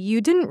correctly,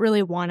 you didn't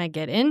really want to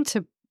get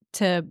into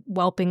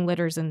whelping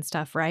litters and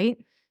stuff, right?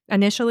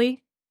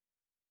 Initially?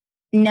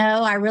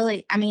 No,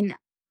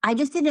 I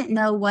just didn't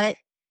know what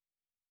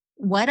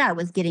I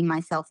was getting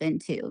myself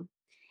into.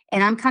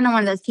 And I'm kind of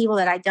one of those people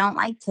that I don't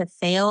like to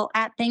fail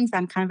at things.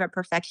 I'm kind of a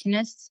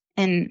perfectionist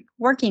and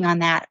working on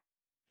that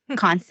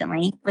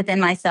constantly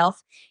within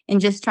myself and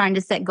just trying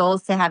to set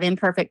goals to have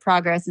imperfect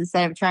progress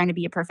instead of trying to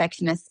be a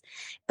perfectionist.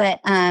 But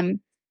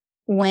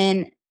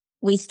when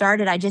we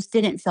started, I just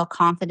didn't feel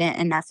confident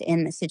enough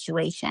in the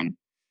situation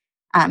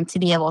to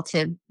be able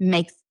to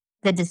make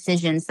the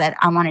decisions that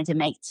I wanted to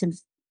make to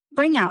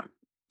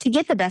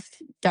get the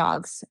best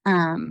dogs.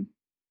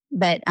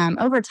 But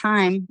over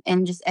time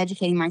and just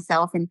educating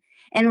myself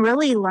and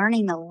really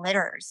learning the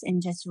litters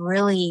and just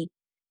really,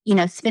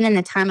 spending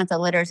the time with the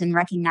litters and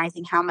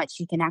recognizing how much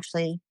you can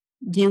actually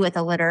do with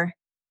a litter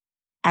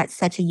at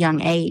such a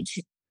young age.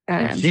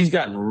 She's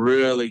gotten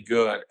really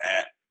good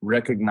at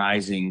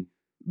recognizing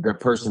their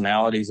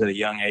personalities at a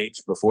young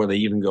age before they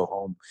even go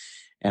home.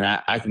 And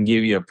I can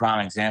give you a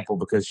prime example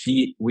because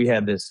we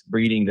had this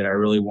breeding that I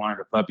really wanted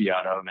a puppy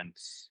out of,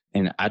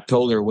 and I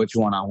told her which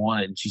one I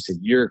wanted, and she said,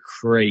 "You're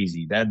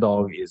crazy. That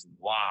dog is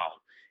wild."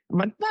 I'm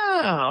like, "No,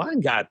 I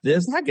got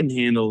this. I can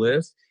handle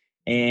this."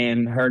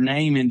 And her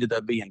name ended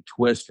up being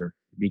Twister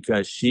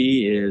because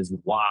she is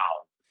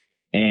wild,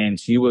 and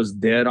she was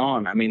dead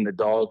on. I mean, the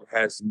dog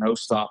has no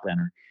stop in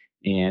her,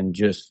 and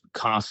just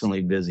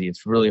constantly busy.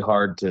 It's really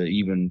hard to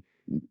even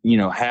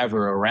have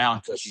her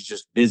around because she's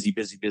just busy,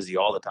 busy, busy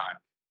all the time.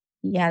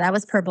 Yeah, that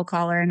was Purple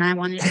Collar, and I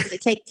wanted to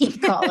take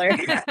Pink Collar.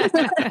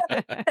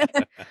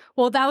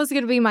 Well, that was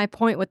going to be my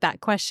point with that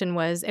question.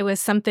 It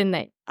was something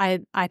that I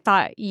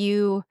thought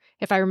you,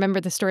 if I remember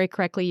the story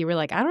correctly, you were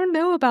like, I don't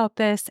know about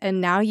this, and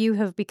now you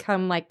have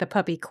become like the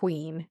puppy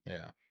queen.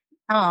 Yeah.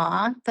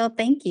 Aw, Phil,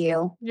 thank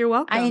you. You're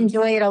welcome. I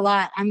enjoy it a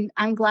lot.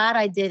 I'm glad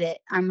I did it.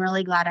 I'm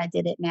really glad I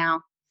did it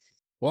now.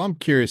 Well, I'm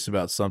curious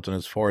about something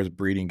as far as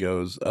breeding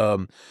goes.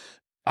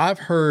 I've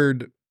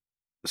heard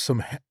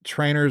some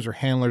trainers or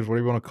handlers,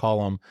 whatever you want to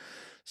call them,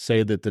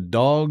 say that the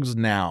dogs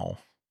now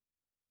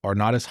are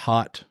not as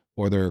hot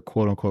or they're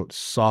quote unquote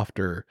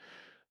softer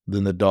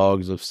than the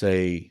dogs of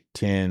say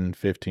 10,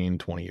 15,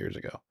 20 years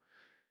ago.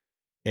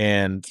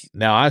 And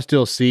now I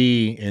still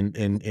see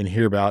and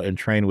hear about and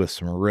train with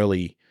some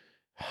really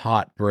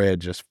hot bred,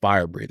 just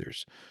fire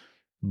breathers.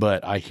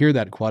 But I hear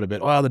that quite a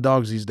bit. Well, the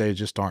dogs these days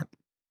just aren't,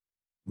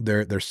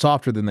 they're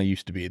softer than they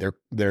used to be.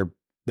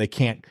 They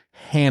can't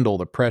handle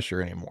the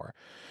pressure anymore.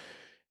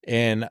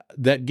 And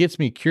that gets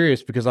me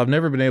curious because I've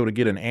never been able to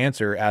get an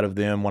answer out of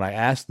them when I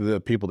ask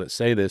the people that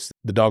say this,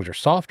 the dogs are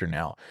softer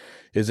now.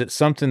 Is it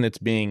something that's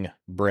being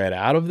bred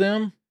out of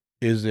them?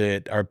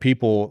 Are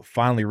people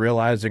finally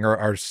realizing, or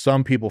are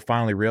some people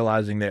finally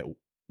realizing that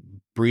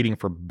breeding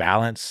for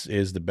balance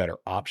is the better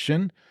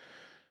option?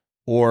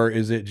 Or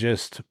is it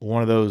just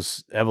one of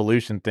those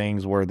evolution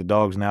things where the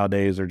dogs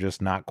nowadays are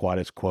just not quite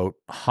as quote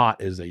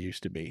hot as they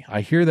used to be? I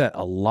hear that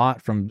a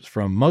lot from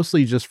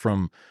mostly just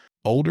from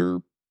older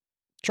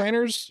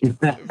trainers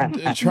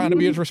trying to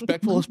be as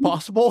respectful as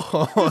possible,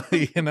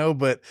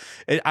 but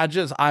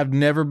I've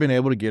never been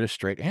able to get a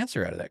straight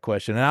answer out of that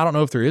question. And I don't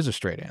know if there is a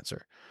straight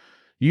answer.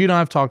 You and I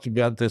have talked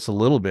about this a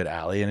little bit,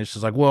 Allie, and it's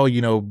just like, well,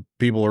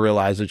 people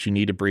realize that you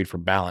need to breed for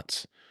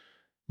balance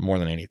more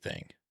than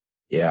anything.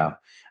 Yeah.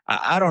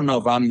 I don't know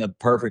if I'm the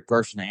perfect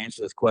person to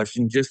answer this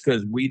question just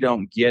because we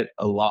don't get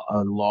a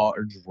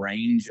large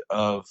range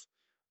of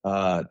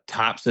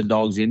types of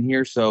dogs in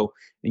here. So,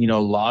 a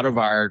lot of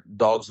our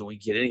dogs that we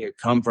get in here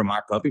come from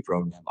our puppy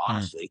program,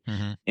 honestly.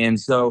 Mm-hmm. And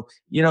so,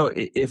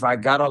 if I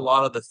got a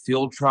lot of the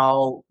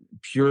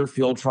pure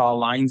field trial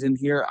lines in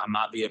here, I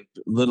might be a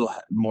little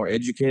more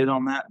educated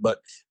on that. But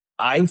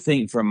I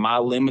think from my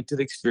limited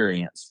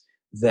experience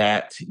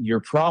that you're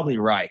probably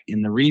right.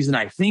 And the reason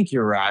I think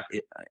you're right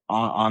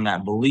on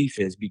that belief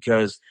is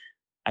because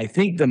I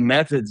think the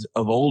methods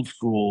of old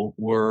school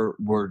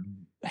were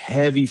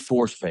heavy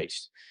force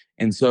based.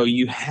 And so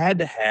you had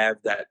to have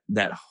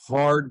that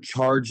hard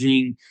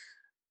charging,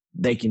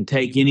 they can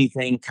take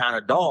anything kind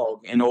of dog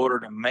in order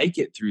to make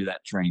it through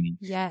that training.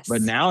 Yes.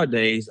 But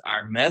nowadays,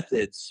 our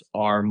methods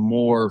are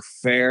more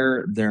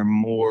fair. They're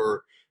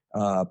more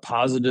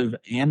positive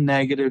and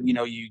negative.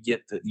 You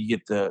get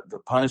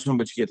the punishment,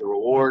 but you get the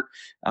reward.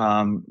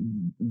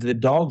 The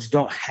dogs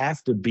don't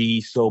have to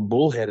be so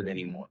bullheaded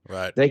anymore.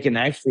 Right. They can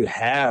actually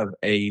have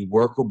a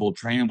workable,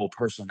 trainable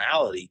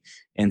personality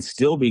and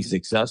still be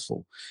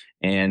successful.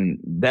 And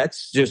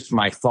that's just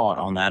my thought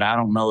on that. I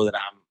don't know that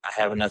I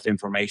have enough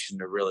information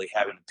to really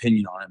have an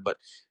opinion on it, but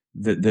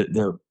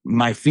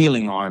my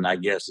feeling on it, I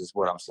guess, is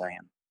what I'm saying.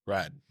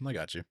 Right. I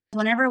got you.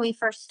 Whenever we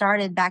first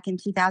started back in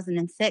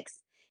 2006,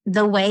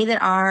 the way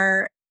that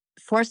our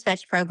force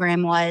fetch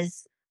program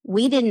was,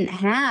 we didn't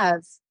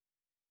have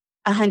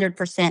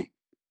 100%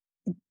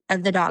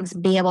 of the dogs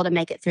be able to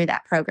make it through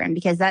that program,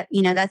 because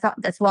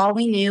that's all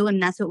we knew,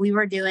 and that's what we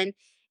were doing.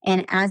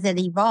 And as it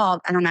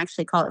evolved, I don't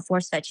actually call it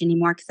force fetch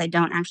anymore, because I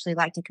don't actually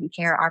like to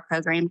compare our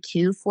program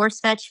to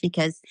force fetch,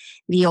 because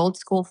the old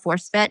school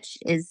force fetch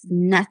is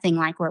nothing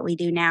like what we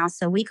do now.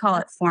 So we call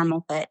it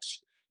formal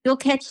fetch. You'll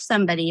catch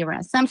some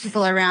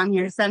people around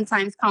here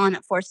sometimes calling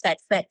it force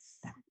fetch, but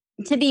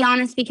to be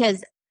honest,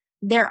 because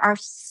there are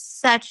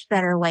such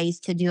better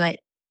ways to do it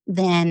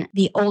than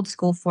the old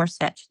school force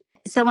fetch.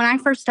 So when I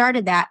first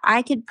started that,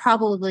 I could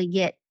probably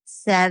get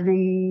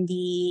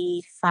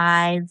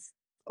 75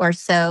 or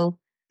so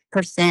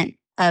 %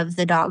 of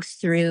the dogs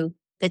through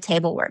the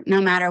table work, no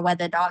matter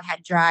whether the dog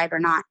had drive or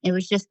not. It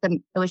was just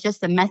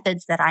the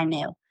methods that I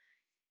knew.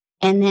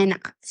 And then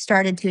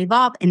started to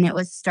evolve, and it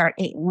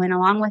went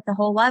along with the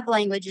whole love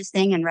languages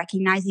thing and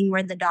recognizing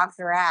where the dogs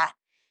are at.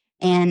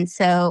 And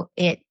so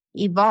it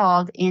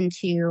evolved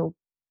into,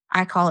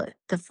 I call it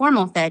the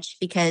formal fetch,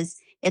 because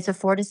it's a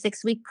 4 to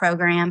 6 week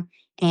program,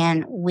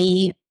 and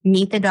we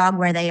meet the dog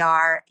where they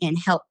are and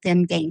help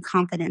them gain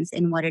confidence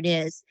in what it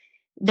is.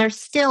 There's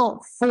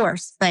still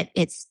force, but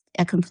it's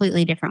a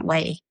completely different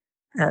way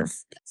of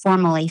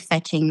formally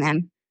fetching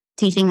them,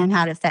 teaching them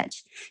how to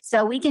fetch.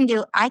 So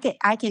I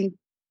can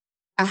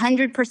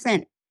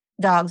 100%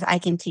 dogs, I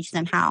can teach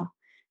them how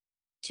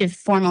to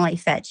formally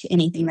fetch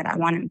anything that I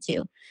want them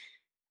to.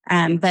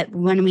 But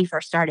when we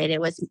first started,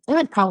 it was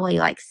probably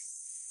like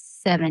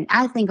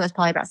I think it was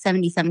probably about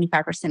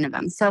 75% of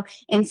them. So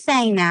in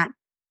saying that,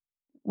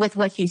 with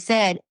what you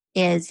said,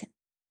 is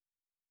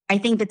I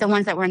think that the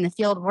ones that were in the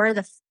field were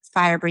the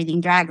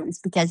fire-breathing dragons,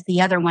 because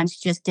the other ones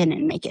just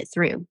didn't make it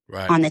through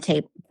on the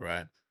table.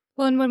 Right.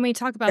 Well, and when we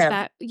talk about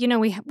that,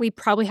 we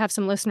probably have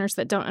some listeners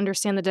that don't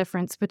understand the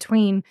difference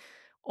between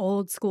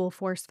old school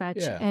force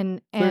fetch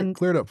and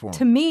cleared up for them.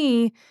 To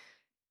me,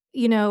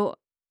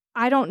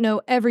 I don't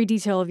know every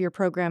detail of your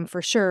program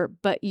for sure,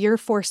 but your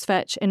force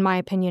fetch, in my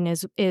opinion,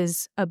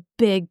 is a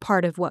big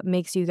part of what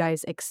makes you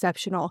guys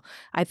exceptional.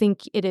 I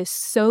think it is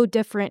so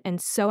different and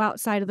so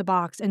outside of the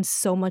box, and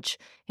so much,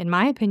 in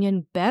my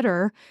opinion,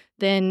 better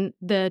than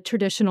the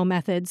traditional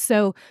methods.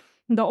 So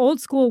the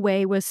old school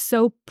way was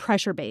so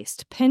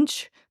pressure-based.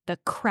 Pinch the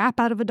crap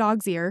out of a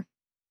dog's ear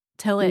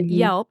till it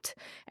yelped,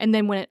 and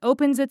then when it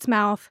opens its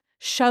mouth,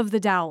 shove the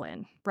dowel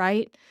in,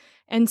 right?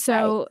 And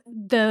so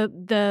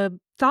the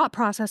thought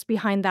process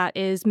behind that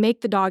is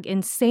make the dog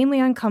insanely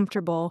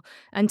uncomfortable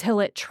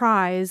until it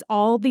tries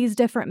all these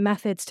different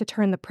methods to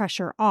turn the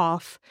pressure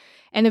off,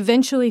 and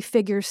eventually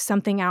figures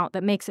something out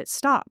that makes it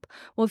stop.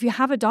 Well, if you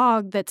have a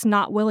dog that's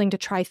not willing to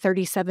try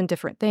 37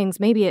 different things,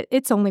 maybe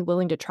it's only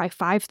willing to try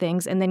 5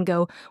 things and then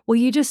go, well,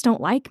 you just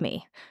don't like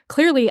me.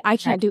 Clearly, I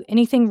can't do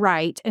anything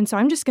right, and so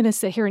I'm just going to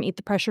sit here and eat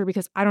the pressure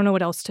because I don't know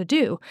what else to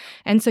do.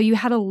 And so you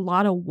had a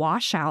lot of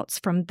washouts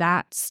from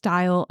that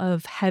style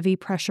of heavy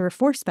pressure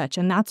force fetch,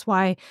 and that's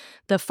why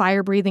the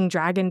fire-breathing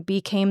dragon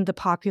became the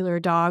popular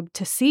dog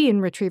to see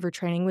in retriever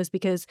training, was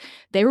because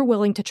they were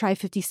willing to try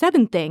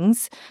 57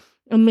 things,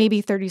 and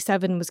maybe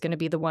 37 was going to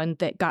be the one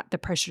that got the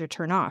pressure to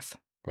turn off.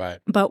 Right.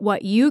 But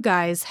what you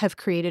guys have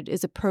created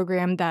is a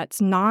program that's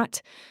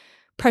not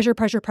pressure,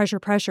 pressure, pressure,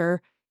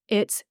 pressure.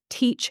 It's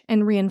teach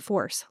and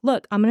reinforce.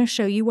 Look, I'm going to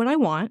show you what I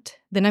want.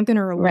 Then I'm going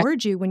to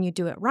reward you when you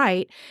do it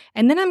right.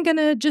 And then I'm going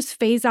to just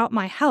phase out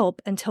my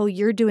help until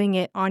you're doing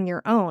it on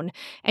your own.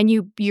 And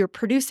you're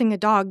producing a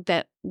dog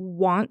that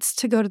wants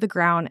to go to the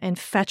ground and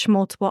fetch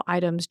multiple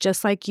items,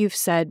 just like you've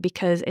said,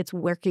 because it's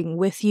working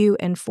with you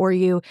and for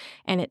you,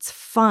 and it's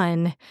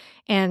fun.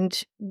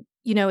 And,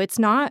 it's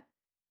not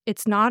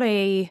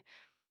a,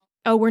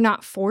 oh, we're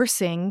not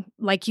forcing.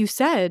 Like you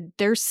said,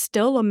 there's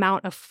still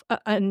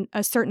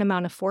a certain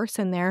amount of force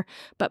in there.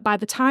 But by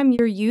the time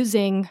you're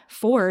using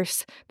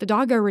force, the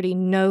dog already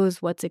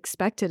knows what's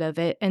expected of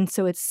it. And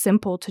so it's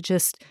simple to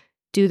just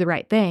do the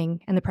right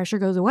thing, and the pressure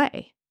goes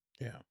away.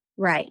 Yeah.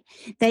 Right.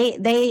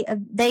 They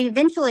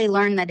eventually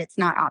learn that it's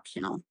not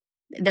optional.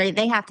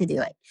 They have to do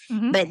it,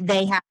 but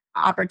they have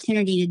the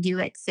opportunity to do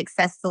it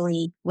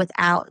successfully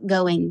without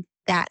going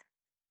that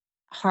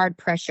hard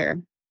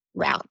pressure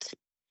route.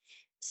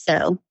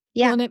 So,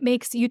 yeah. Well, and it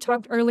makes, you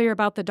talked earlier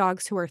about the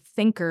dogs who are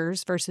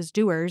thinkers versus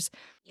doers.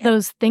 Yeah.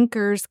 Those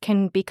thinkers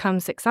can become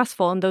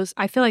successful. And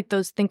I feel like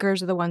those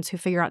thinkers are the ones who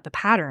figure out the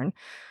pattern.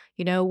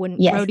 You know, when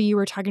Yes. Rody, you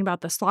were talking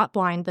about the slot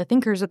blind, the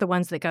thinkers are the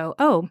ones that go,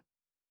 oh,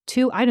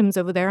 2 items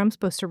over there, I'm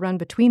supposed to run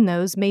between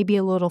those, maybe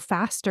a little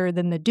faster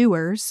than the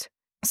doers.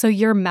 So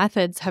your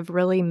methods have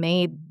really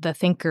made the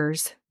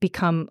thinkers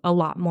become a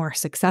lot more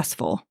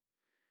successful.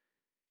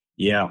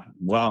 Yeah.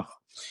 Well,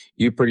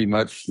 you pretty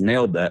much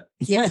nailed that.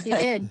 Yes, you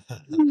did.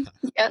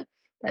 Yep,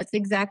 that's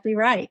exactly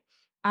right.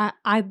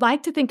 I'd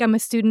like to think I'm a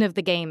student of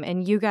the game,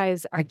 and you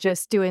guys are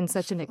just doing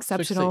such an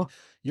exceptional.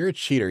 You're a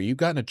cheater. You've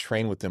gotten to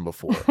train with them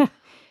before.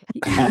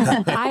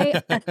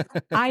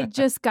 I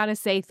just got to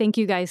say thank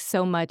you guys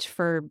so much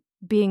for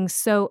being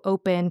so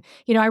open.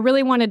 You know, I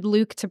really wanted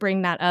Luke to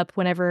bring that up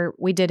whenever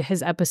we did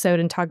his episode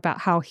and talk about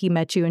how he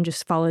met you and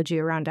just followed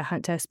you around to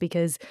hunt test,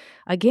 because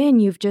again,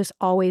 you've just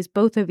always,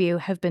 both of you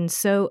have been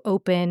so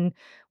open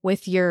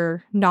with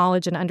your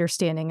knowledge and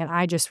understanding. And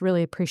I just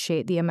really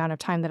appreciate the amount of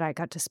time that I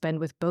got to spend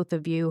with both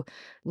of you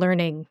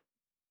learning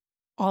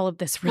all of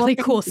this really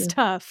cool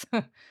stuff.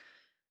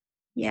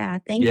 Yeah,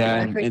 thank you. I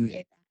appreciate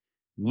that.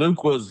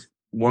 Luke was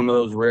one of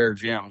those rare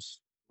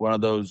gems, one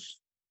of those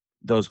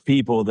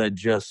people that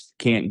just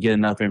can't get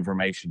enough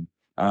information.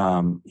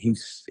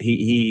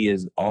 He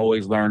is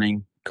always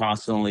learning,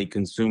 constantly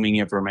consuming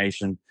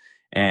information,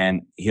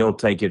 and he'll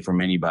take it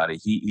from anybody.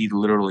 He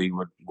literally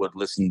would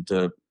listen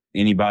to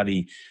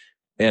anybody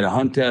at a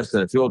hunt test,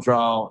 at a field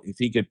trial. If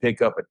he could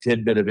pick up a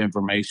tidbit of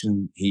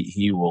information,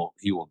 he will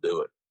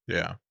do it.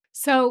 Yeah.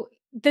 So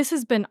this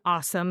has been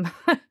awesome.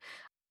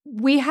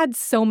 We had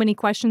so many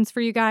questions for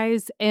you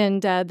guys,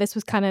 and this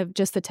was kind of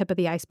just the tip of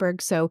the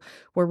iceberg. So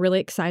we're really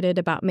excited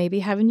about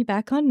maybe having you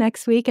back on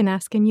next week and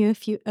asking you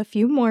a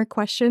few more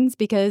questions,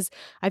 because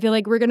I feel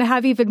like we're going to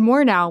have even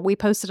more now. We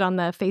posted on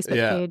the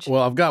Facebook page.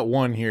 Well, I've got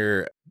one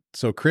here.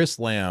 So Chris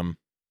Lamb,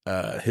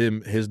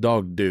 his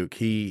dog Duke,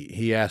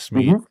 he asked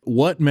me,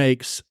 what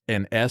makes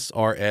an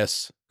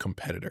SRS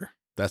competitor?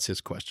 That's his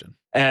question.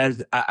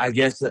 As I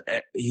guess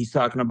he's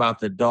talking about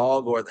the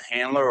dog or the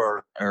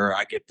handler, or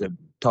I get to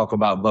talk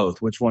about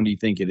both. Which one do you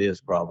think it is?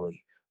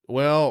 Probably.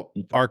 Well,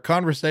 our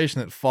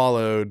conversation that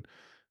followed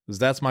was,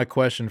 that's my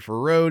question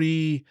for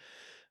Rody.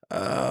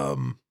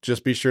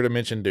 Just be sure to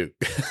mention Duke.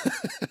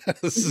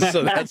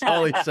 So that's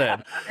all he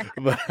said.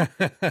 But,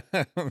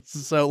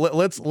 so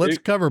let's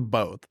cover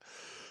both.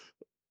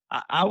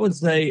 I would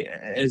say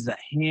as a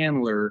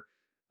handler,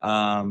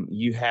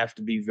 you have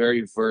to be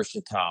very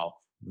versatile.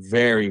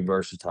 Very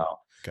versatile.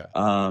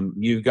 Okay.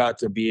 You've got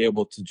to be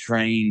able to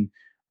train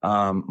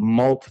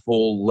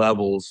multiple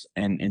levels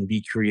and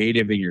be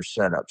creative in your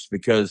setups,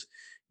 because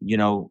you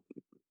know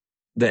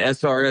the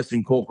SRS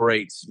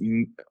incorporates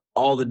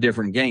all the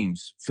different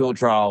games, field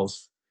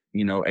trials,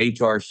 you know,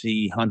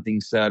 HRC, hunting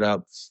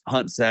setups,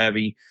 hunt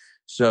savvy.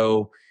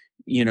 So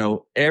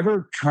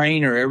every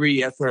trainer, every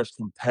SRS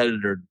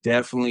competitor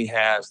definitely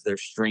has their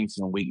strengths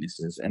and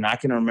weaknesses. And I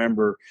can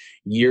remember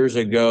years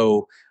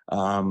ago,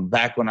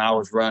 back when I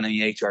was running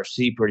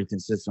HRC pretty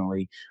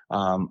consistently,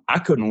 I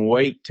couldn't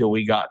wait till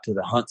we got to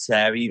the hunt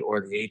savvy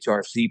or the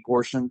HRC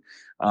portion,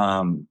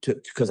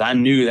 because I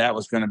knew that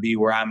was going to be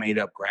where I made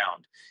up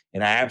ground.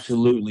 And I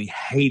absolutely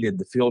hated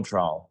the field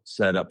trial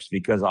setups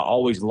because I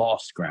always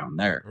lost ground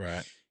there.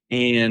 Right.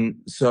 And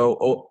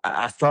so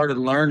I started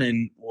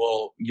learning,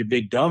 well, you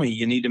big dummy,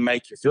 you need to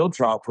make your field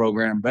trial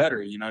program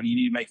better. You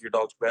need to make your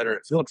dogs better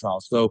at field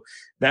trials. So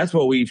that's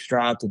what we've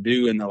strived to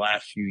do in the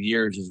last few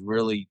years, is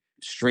really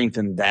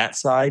strengthen that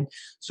side.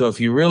 So if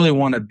you really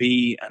want to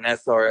be an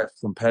SRS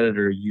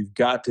competitor, you've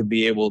got to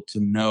be able to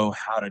know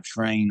how to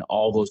train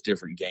all those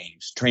different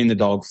games, train the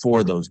dog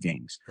for those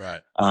games.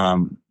 Right.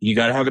 You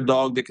got to have a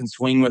dog that can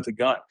swing with a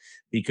gun,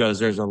 because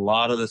there's a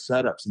lot of the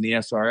setups in the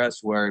SRS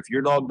where if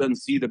your dog doesn't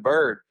see the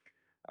bird,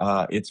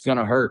 it's going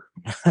to hurt.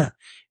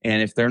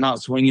 And if they're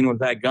not swinging with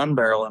that gun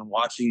barrel and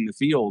watching the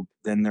field,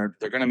 then they're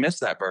going to miss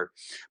that bird.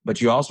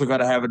 But you also got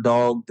to have a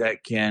dog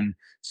that can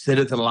sit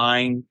at the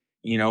line,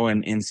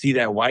 and see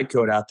that white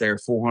coat out there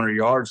 400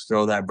 yards,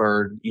 throw that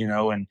bird,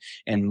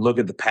 and look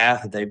at the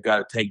path that they've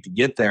got to take to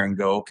get there and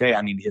go, okay,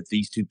 I need to hit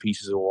these 2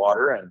 pieces of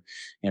water,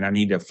 and I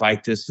need to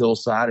fight this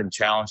hillside and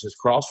challenge this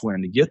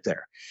crosswind to get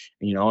there,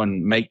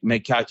 and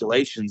make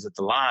calculations at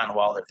the line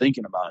while they're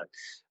thinking about it.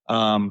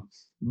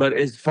 But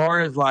as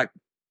far as like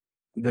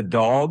the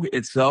dog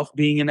itself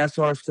being an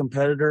SRS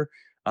competitor,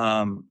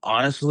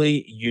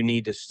 honestly, you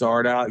need to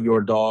start out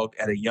your dog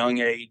at a young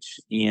age.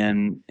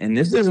 And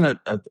this isn't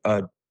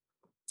a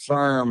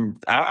firm.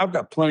 I've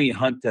got plenty of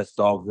hunt test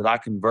dogs that I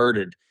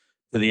converted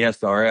to the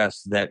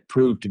SRS that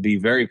proved to be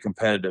very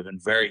competitive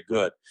and very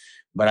good.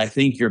 But I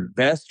think your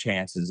best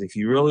chances, if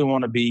you really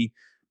want to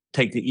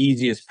take the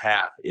easiest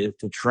path, is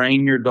to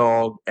train your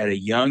dog at a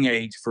young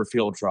age for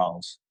field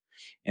trials,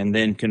 and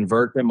then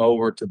convert them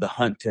over to the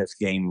hunt test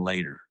game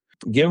later.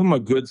 Give them a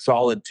good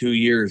solid 2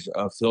 years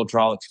of field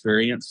trial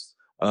experience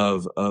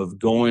of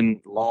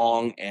going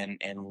long and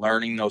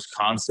learning those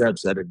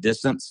concepts at a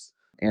distance.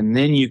 And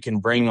then you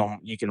can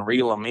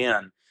reel them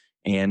in,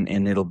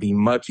 and it'll be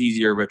much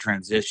easier of a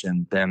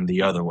transition than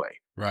the other way.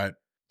 Right.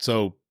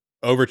 So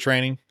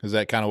overtraining, is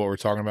that kind of what we're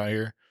talking about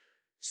here?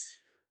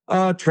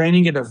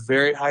 Training at a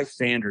very high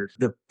standard.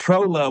 The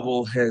pro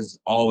level has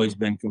always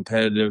been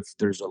competitive.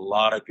 There's a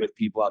lot of good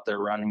people out there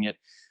running it,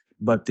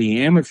 but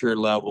the amateur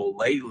level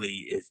lately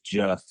is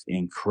just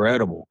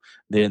incredible.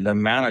 The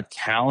amount of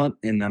talent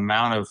and the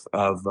amount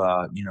of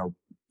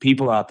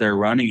people out there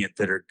running it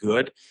that are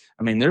good.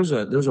 I mean, there's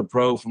a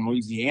pro from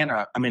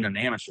Louisiana. I mean, an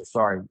amateur,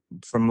 sorry,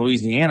 from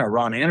Louisiana,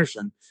 Ron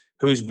Anderson,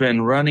 who's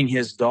been running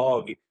his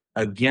dog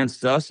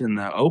against us in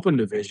the open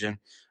division,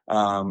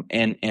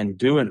 and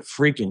doing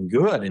freaking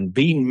good and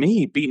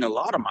beating a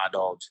lot of my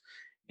dogs.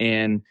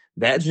 And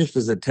that just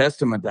is a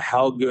testament to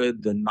how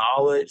good the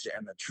knowledge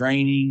and the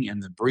training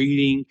and the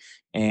breeding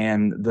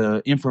and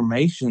the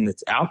information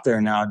that's out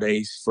there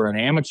nowadays for an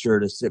amateur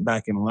to sit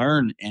back and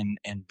learn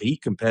and be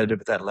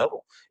competitive at that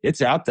level.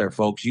 It's out there,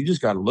 folks. You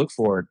just got to look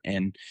for it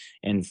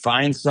and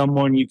find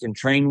someone you can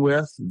train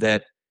with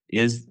that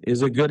is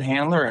a good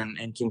handler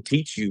and can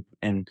teach you.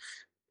 And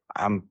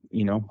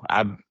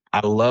I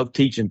love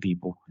teaching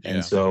people, Yeah.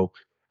 and so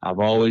I've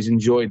always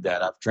enjoyed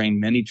that. I've trained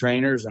many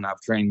trainers and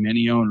I've trained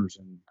many owners,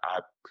 and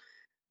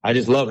I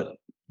just love it.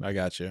 I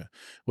got you.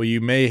 Well,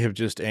 you may have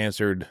just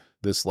answered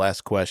this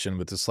last question,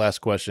 but this last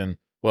question,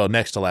 well,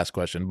 next to last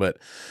question, but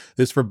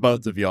this for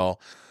both of y'all.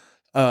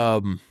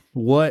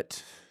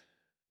 What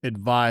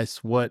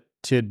advice, what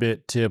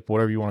tidbit, tip,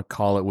 whatever you want to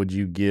call it, would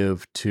you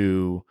give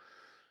to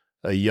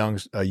a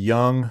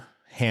young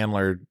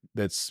handler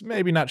that's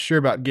maybe not sure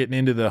about getting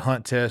into the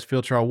hunt test,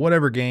 field trial,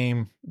 whatever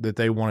game that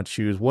they want to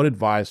choose? What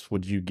advice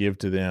would you give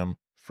to them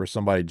for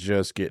somebody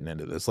just getting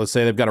into this? Let's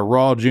say they've got a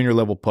raw junior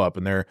level pup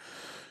and they're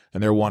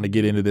wanting to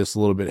get into this a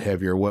little bit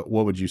heavier. What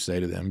would you say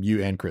to them,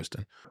 you and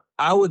Kristin?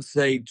 I would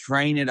say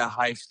train at a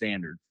high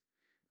standard.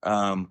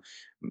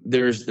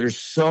 There's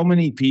so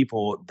many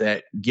people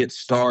that get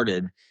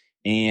started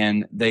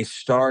and they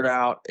start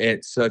out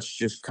at such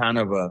just kind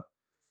of a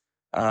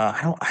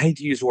I hate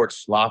to use the word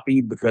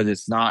sloppy because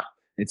it's not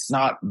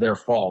their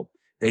fault.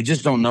 They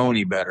just don't know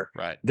any better.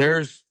 Right.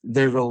 There's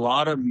a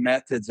lot of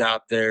methods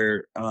out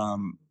there, a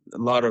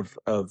lot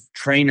of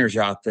trainers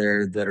out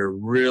there that are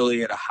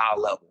really at a high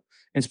level,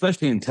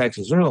 especially in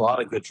Texas. There's a lot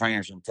of good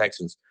trainers in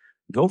Texas.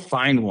 Go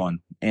find one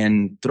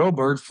and throw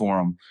birds for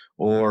them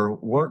or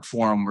work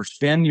for them or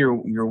spend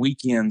your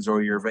weekends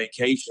or your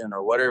vacation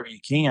or whatever you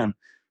can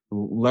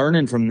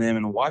learning from them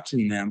and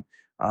watching them.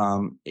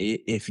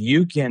 If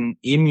you can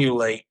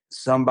emulate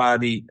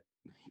somebody,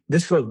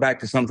 this goes back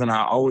to something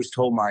I always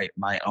told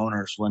my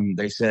owners when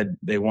they said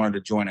they wanted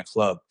to join a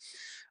club.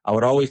 I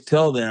would always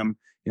tell them,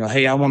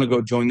 hey, I want to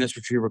go join this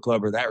retriever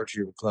club or that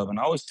retriever club. And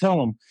I always tell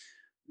them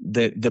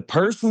that the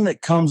person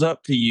that comes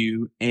up to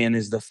you and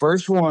is the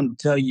first one to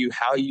tell you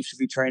how you should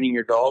be training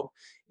your dog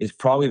is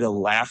probably the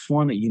last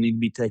one that you need to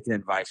be taking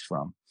advice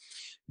from.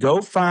 Go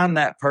find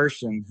that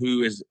person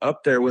who is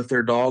up there with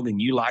their dog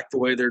and you like the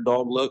way their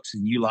dog looks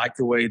and you like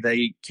the way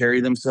they carry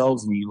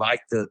themselves and you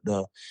like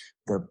the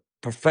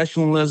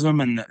professionalism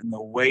and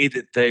the way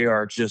that they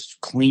are just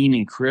clean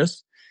and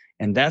crisp.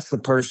 And that's the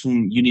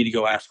person you need to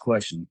go ask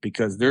questions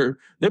because they're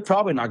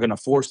probably not going to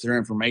force their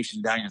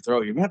information down your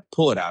throat. You're going to have to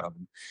pull it out of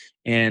them.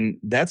 And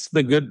that's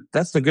the good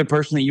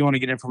person that you want to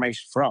get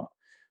information from.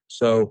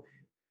 So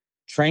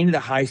train at a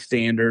high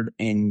standard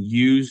and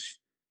use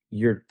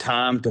your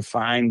time to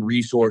find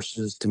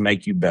resources to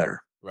make you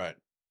better. Right.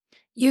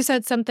 You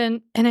said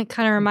something, and it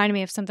kind of reminded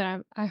me of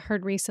something I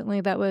heard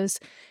recently that was,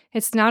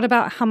 it's not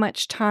about how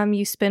much time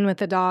you spend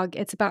with a dog.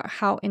 It's about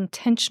how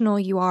intentional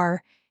you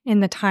are in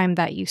the time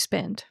that you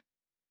spend.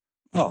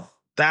 Oh,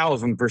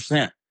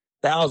 1,000%.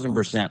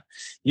 1,000%.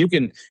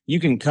 You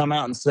can come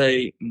out and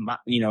say,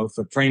 if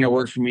a trainer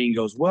works for me and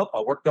goes, well,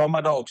 I worked all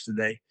my dogs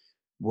today.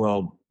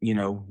 Well,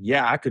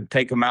 yeah, I could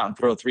take them out and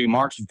throw 3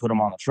 marks and put them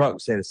on the truck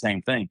and say the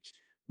same thing.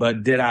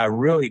 But did I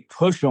really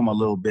push them a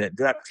little bit?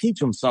 Did I teach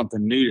them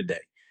something new today?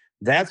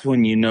 That's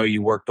when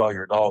you worked all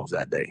your dogs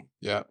that day.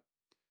 Yeah.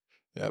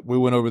 Yeah. We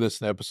went over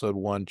this in episode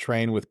 1,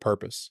 train with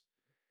purpose.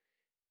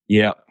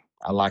 Yeah,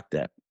 I like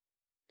that.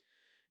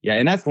 Yeah,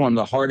 and that's one of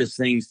the hardest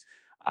things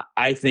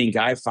I think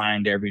I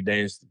find every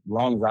day, as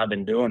long as I've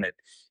been doing it,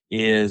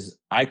 is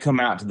I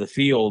come out to the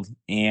field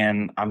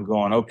and I'm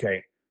going,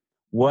 okay,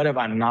 what have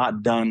I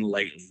not done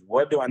lately?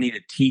 What do I need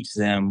to teach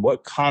them?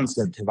 What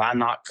concept have I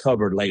not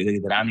covered lately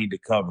that I need to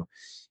cover?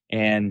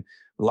 And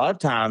a lot of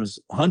times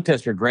hunt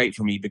tests are great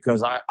for me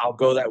because I'll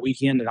go that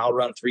weekend and I'll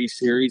run 3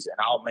 series and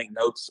I'll make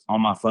notes on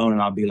my phone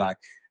and I'll be like,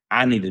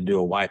 I need to do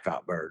a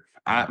wipeout bird.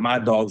 My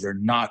dogs are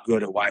not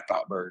good at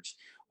wipeout birds.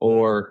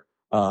 Or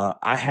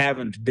I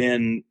haven't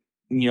been,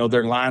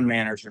 their line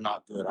manners are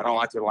not good. I don't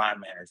like their line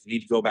manners. You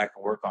need to go back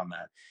and work on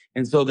that.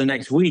 And so the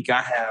next week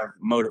I have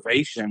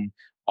motivation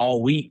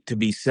all week to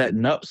be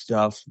setting up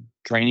stuff,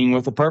 training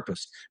with a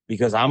purpose,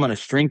 because I'm going to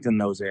strengthen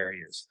those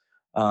areas.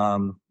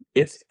 I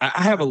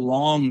have a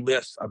long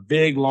list, a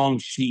big long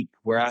sheet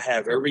where I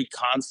have every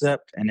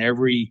concept and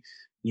every,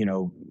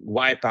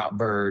 wipeout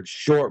birds,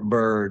 short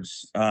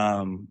birds,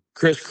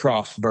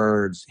 crisscross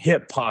birds,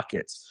 hip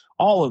pockets,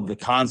 all of the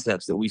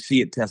concepts that we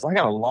see at tests. I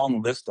got a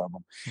long list of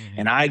them.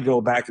 And I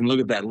go back and look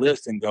at that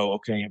list and go,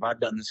 okay, have I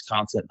done this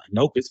concept?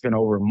 Nope, it's been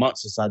over a month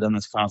since I've done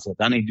this concept.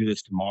 I need to do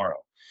this tomorrow.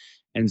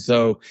 And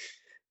so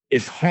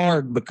it's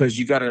hard because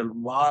you got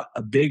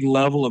a big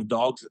level of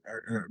dogs,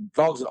 or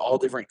dogs at all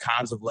different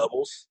kinds of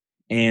levels,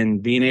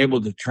 and being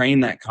able to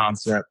train that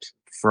concept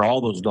for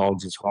all those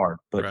dogs is hard.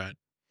 But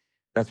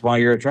that's why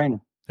you're a trainer.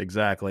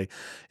 Exactly.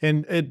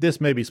 And this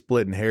may be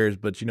splitting hairs,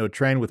 but,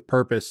 train with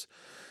purpose.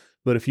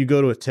 But if you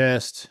go to a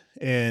test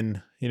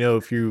and,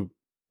 if you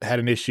had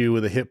an issue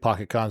with a hip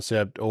pocket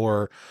concept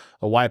or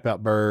a wipeout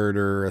bird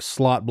or a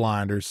slot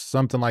blind or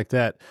something like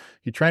that,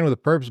 you train with a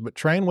purpose, but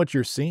train what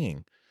you're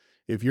seeing.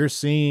 If you're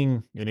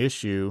seeing an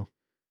issue,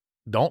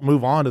 don't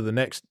move on to the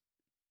next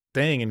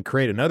thing and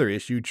create another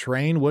issue.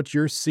 Train what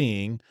you're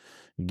seeing,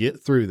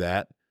 get through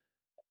that,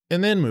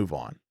 and then move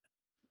on.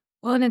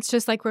 Well, and it's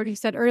just like Rody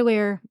said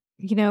earlier,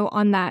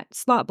 on that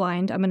slot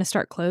blind, I'm going to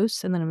start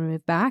close and then I'm going to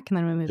move back and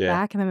then I'm going to move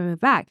back and then I'm going to move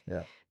back.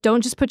 Yeah.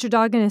 Don't just put your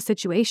dog in a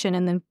situation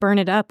and then burn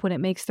it up when it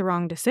makes the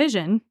wrong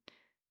decision.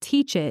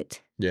 Teach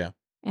it. Yeah.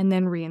 And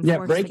then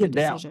reinforce break the it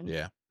down. decision.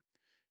 Yeah.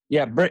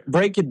 Yeah,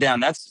 break it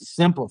down. That's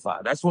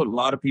simplified. That's what a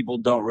lot of people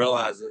don't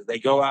realize is they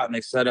go out and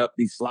they set up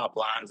these slot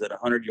blinds at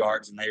 100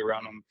 yards and they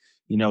run them.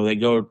 They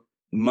go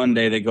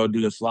Monday, they go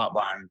do a slot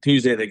blind.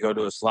 Tuesday, they go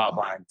do a slot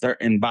blind.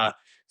 And by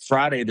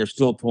Friday, they're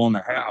still pulling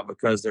their hair out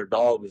because their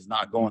dog is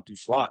not going through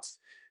slots.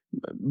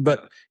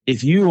 But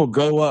if you will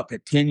go up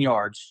at 10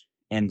 yards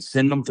and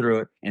send them through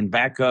it and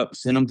back up,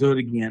 send them through it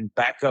again,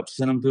 back up,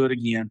 send them through it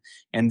again,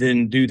 and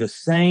then do the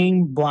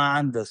same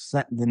blind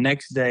the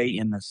next day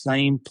in the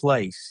same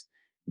place,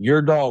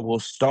 your dog will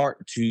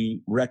start to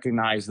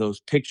recognize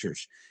those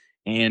pictures.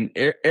 And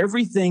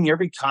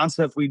every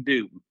concept we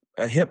do,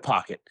 a hip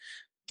pocket,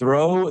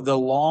 throw the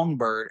long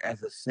bird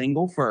as a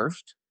single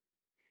first,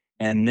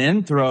 and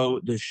then throw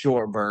the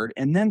short bird,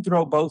 and then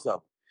throw both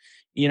of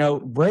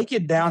them. Break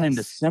it down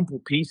into simple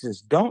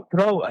pieces. Don't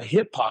throw a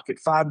hip pocket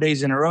 5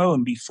 days in a row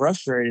and be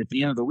frustrated at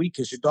the end of the week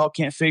because your dog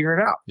can't figure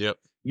it out. Yep.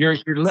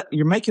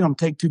 You're making them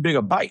take too big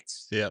of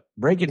bites. Yep.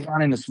 Break it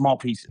down into small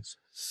pieces.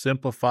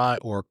 Simplify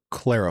or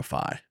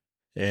clarify.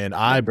 And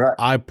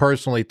I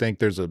personally think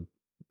there's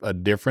a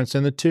difference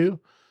in the two.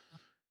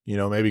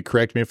 Maybe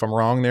correct me if I'm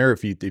wrong there.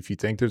 If you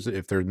think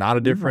if there's not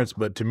a difference,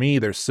 but to me,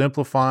 there's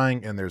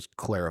simplifying and there's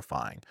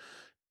clarifying.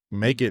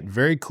 Make it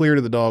very clear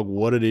to the dog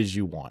what it is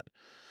you want.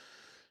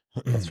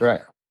 That's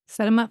right.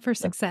 Set them up for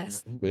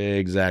success.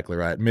 Exactly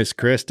right. Miss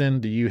Kristin,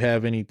 do you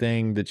have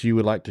anything that you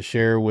would like to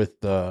share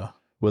with a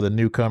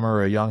newcomer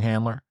or a young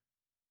handler?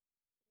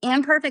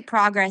 Imperfect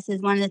progress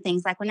is one of the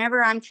things. Like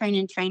whenever I'm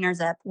training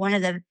trainers up, one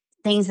of the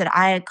things that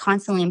I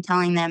constantly am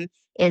telling them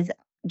is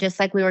just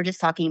like we were just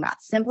talking about,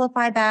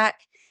 simplify back.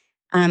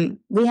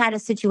 We had a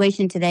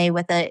situation today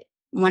with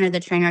one of the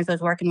trainers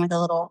was working with a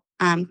little,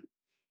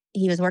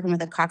 he was working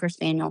with a Cocker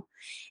Spaniel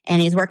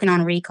and he's working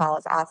on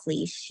recalls off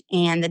leash.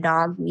 And the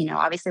dog,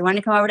 obviously wanted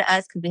to come over to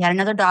us because we had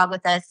another dog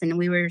with us and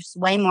we were just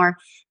way more.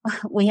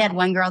 We had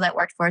one girl that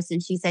worked for us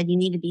and she said, you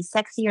need to be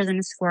sexier than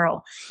a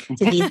squirrel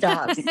to these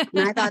dogs.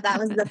 And I thought that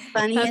was the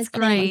funniest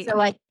thing.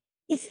 So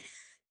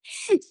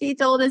she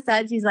told us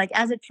that she's like,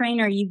 as a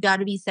trainer, you've got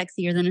to be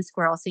sexier than a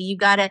squirrel.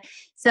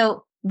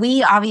 So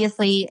we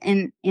obviously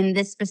in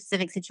this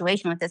specific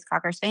situation with this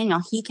Cocker Spaniel,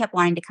 he kept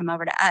wanting to come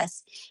over to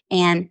us.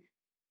 And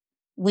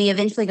we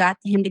eventually got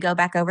him to go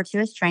back over to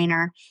his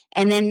trainer.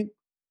 And then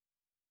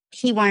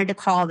he wanted to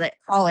call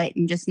it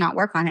and just not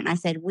work on it. And I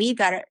said, we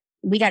got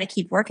to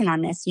keep working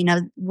on this,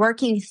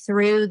 working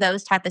through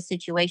those type of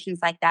situations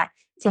like that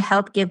to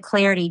help give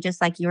clarity,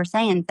 just like you were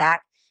saying,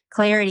 Zach.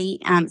 Clarity,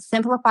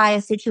 simplify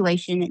a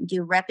situation and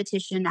do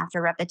repetition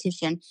after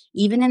repetition,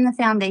 even in the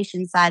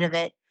foundation side of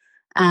it,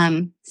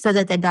 so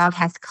that the dog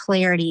has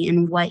clarity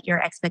in what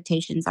your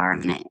expectations are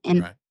on it.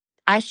 And right.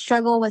 I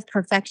struggle with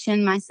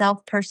perfection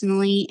myself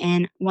personally.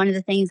 And one of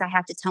the things I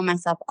have to tell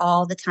myself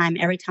all the time,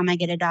 every time I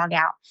get a dog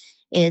out,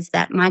 is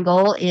that my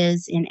goal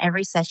is in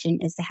every session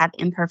is to have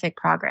imperfect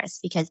progress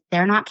because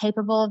they're not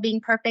capable of being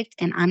perfect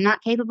and I'm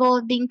not capable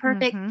of being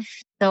perfect. Mm-hmm.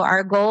 So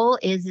our goal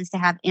is to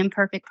have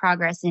imperfect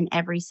progress in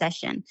every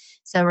session.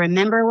 So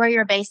remember where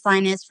your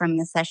baseline is from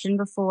the session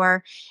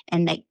before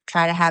and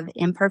try to have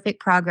imperfect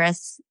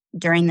progress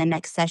during the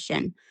next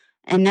session.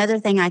 Another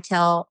thing I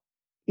tell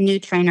new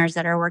trainers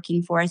that are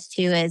working for us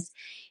too is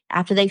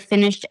after they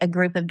finished a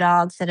group of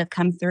dogs that have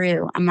come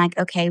through, I'm like,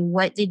 okay,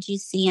 what did you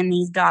see in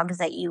these dogs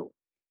that you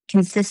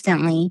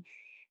consistently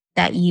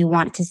that you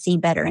want to see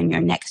better in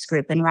your next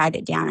group, and write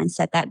it down and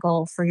set that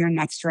goal for your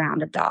next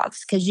round of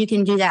dogs. Because you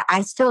can do that.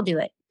 I still do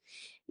it.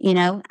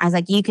 I was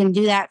like, you can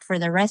do that for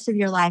the rest of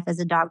your life as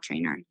a dog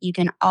trainer. You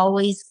can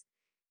always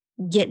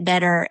get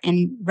better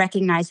and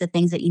recognize the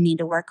things that you need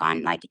to work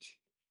on. Like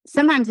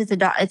sometimes it's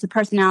a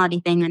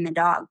personality thing in the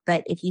dog,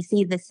 but if you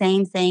see the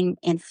same thing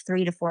in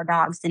 3 to 4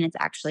 dogs, then it's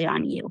actually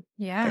on you.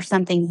 Yeah. There's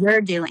something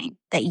you're doing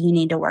that you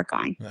need to work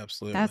on.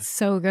 Absolutely. That's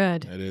so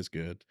good. That is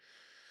good.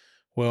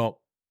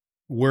 Well,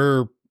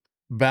 we're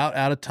about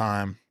out of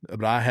time,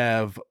 but I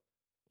have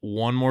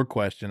one more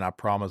question. I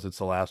promise it's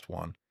the last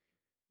one.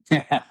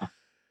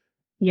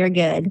 You're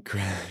good.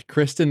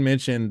 Kristin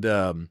mentioned,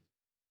 the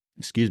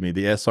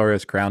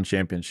SRS Crown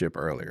Championship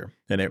earlier,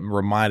 and it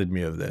reminded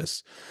me of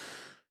this.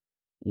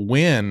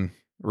 When,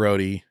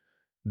 Rody,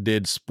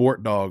 did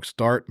Sport Dog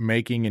start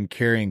making and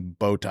carrying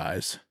bow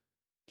ties?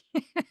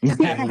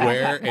 and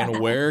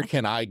where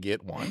can I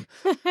get one?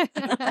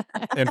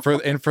 And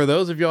for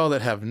those of y'all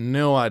that have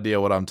no idea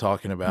what I'm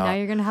talking about, now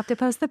you're gonna have to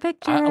post the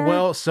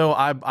picture. So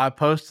I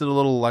posted a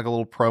little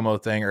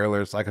promo thing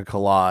earlier. It's like a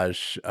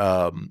collage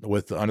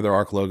with the Under the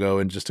Arc logo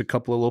and just a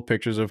couple of little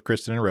pictures of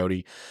Kristin and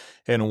Rody.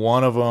 And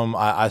one of them,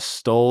 I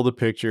stole the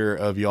picture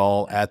of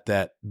y'all at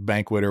that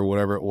banquet or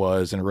whatever it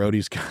was, and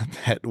Rody's got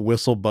that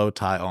whistle bow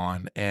tie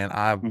on. And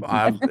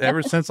I've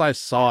ever since I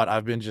saw it,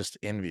 I've been just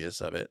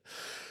envious of it.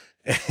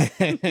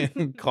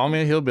 And call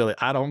me a hillbilly.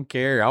 I don't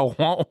care. I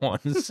want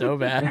one so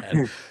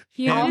bad.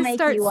 You need to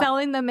start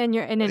selling them in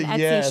an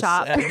Etsy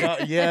shop.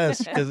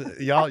 Yes, because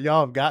y'all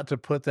have got to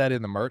put that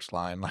in the merch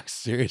line. Like,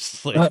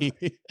 seriously.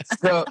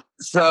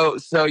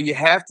 So you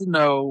have to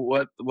know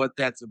what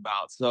that's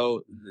about.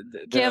 So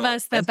give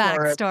us the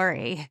SRS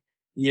backstory.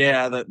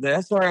 Yeah, the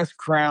SRS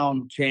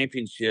Crown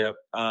Championship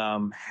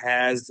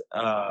has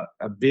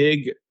a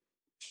big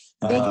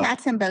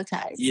hats and bow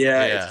ties.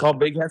 Yeah, it's called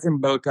Big Hats and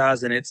Bow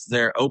Ties, and it's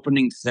their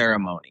opening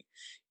ceremony.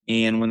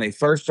 And when they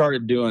first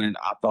started doing it,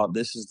 I thought,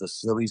 this is the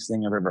silliest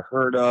thing I've ever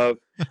heard of.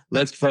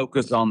 Let's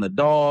focus on the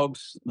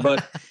dogs.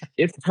 But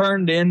it's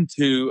turned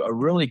into a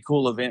really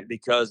cool event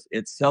because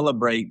it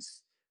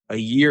celebrates a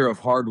year of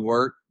hard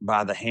work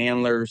by the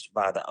handlers,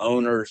 by the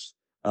owners.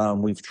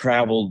 We've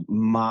traveled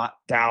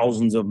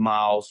thousands of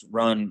miles,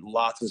 run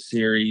lots of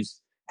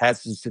series, had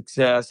some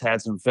success,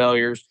 had some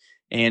failures.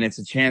 And it's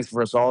a chance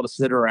for us all to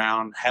sit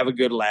around, have a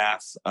good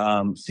laugh,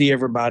 see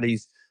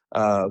everybody's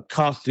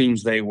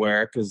costumes they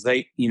wear, because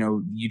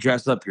you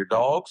dress up your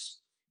dogs,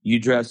 you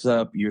dress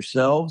up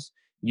yourselves,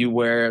 you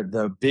wear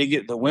the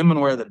women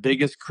wear the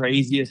biggest,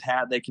 craziest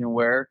hat they can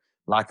wear,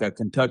 like a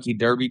Kentucky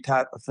Derby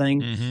type of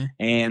thing. Mm-hmm.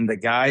 And the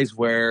guys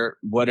wear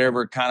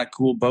whatever kind of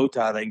cool bow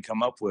tie they can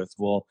come up with.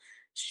 Well,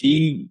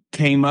 she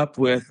came up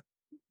with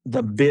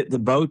the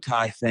bow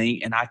tie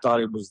thing, and I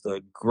thought it was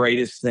the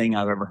greatest thing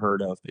I've ever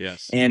heard of.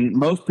 Yes. And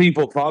most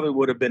people probably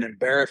would have been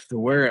embarrassed to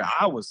wear it.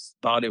 I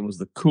thought it was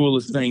the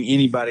coolest thing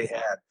anybody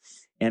had.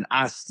 And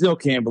I still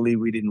can't believe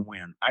we didn't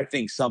win. I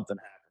think something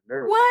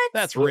happened. What?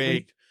 That's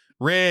rigged.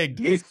 Rigged.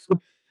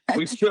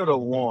 We should have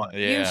won.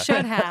 Yeah. You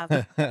should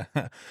have.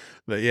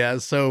 But yeah,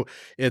 so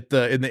in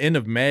the end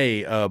of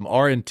May,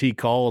 R&T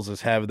Calls they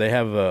have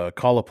a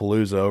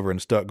Callapalooza over in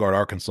Stuttgart,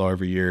 Arkansas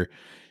every year.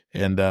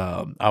 And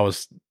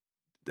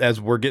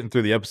as we're getting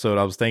through the episode,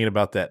 I was thinking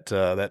about that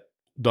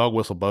dog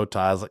whistle bow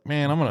tie. I was like,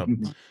 man, I'm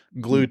gonna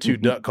glue two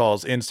Duck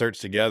Calls inserts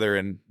together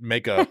and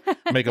make a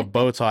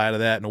bow tie out of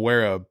that, and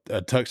wear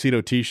a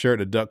tuxedo T-shirt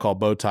and a Duck Call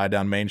bow tie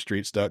down Main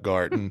Street,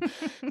 Stuttgart, and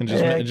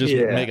just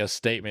make a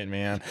statement,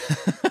 man.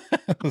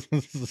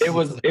 It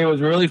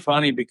was really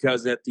funny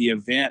because at the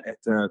event,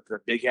 at the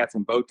Big Hats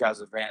and Bow Ties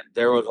event,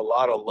 there was a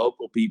lot of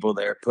local people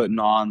there putting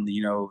on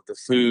the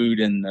food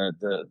and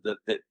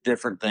the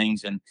different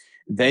things, and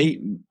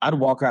I'd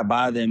walk right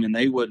by them and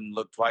they wouldn't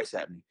look twice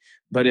at me.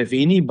 But if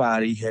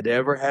anybody had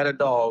ever had a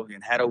dog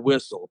and had a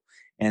whistle,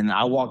 and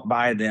I walked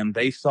by them,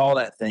 they saw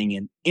that thing,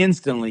 and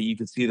instantly you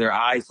could see their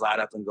eyes light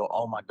up and go,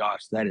 "Oh my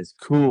gosh, that is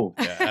cool!"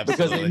 Yeah,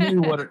 because they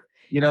knew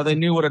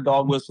what a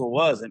dog whistle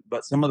was,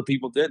 but some of the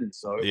people didn't.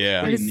 So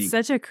it's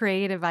such a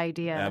creative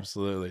idea.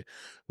 Absolutely.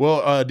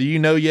 Well, do you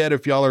know yet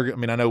if y'all are? I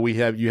mean, I know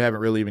you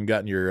haven't really even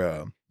gotten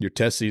your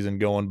test season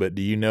going, but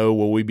do you know,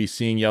 will we be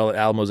seeing y'all at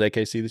Alamo's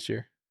AKC this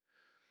year?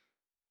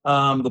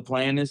 The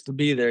plan is to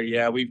be there.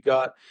 Yeah, we've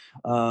got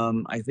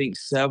I think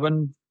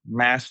 7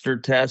 master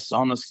tests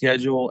on the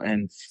schedule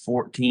and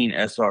 14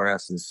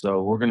 SRSs.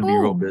 So we're going to be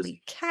real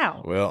busy.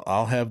 Cow. Well,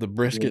 I'll have the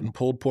brisket and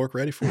pulled pork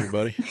ready for you,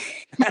 buddy.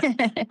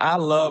 I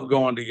love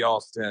going to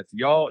y'all's tests.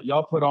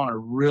 Y'all put on a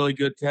really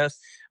good test.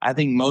 I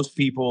think most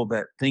people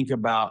that think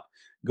about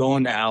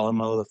going to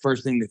Alamo, the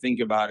first thing to think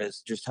about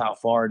is just how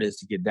far it is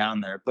to get down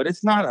there. But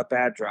it's not a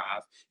bad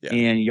drive. Yeah.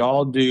 And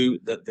y'all do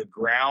the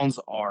grounds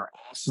are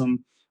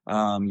awesome.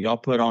 Y'all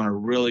put on a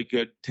really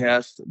good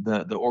test.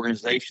 The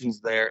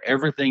organization's there.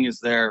 Everything is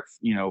there,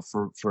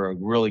 for a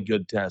really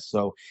good test.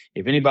 So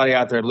if anybody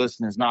out there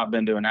listening has not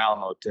been to an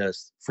Alamo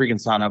test, freaking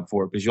sign up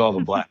for it, because y'all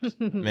have a blast.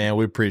 Man,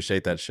 we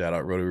appreciate that shout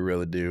out, Rody. We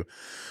really do.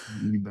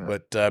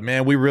 But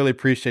man, we really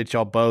appreciate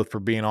y'all both for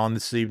being on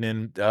this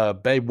evening.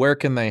 Babe, where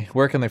can they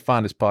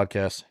find this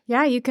podcast?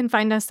 Yeah, you can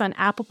find us on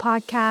Apple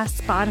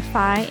Podcasts,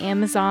 Spotify,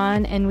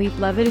 Amazon, and we'd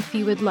love it if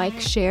you would like,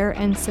 share,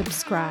 and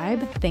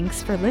subscribe.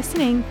 Thanks for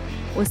listening.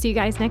 We'll see you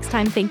guys next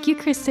time. Thank you,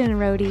 Kristin and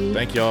Rody.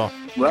 Thank y'all.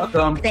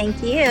 Welcome.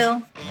 Thank you.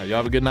 Y'all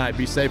have a good night.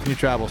 Be safe in your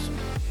travels.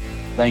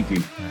 Thank you.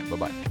 All right,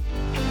 bye-bye.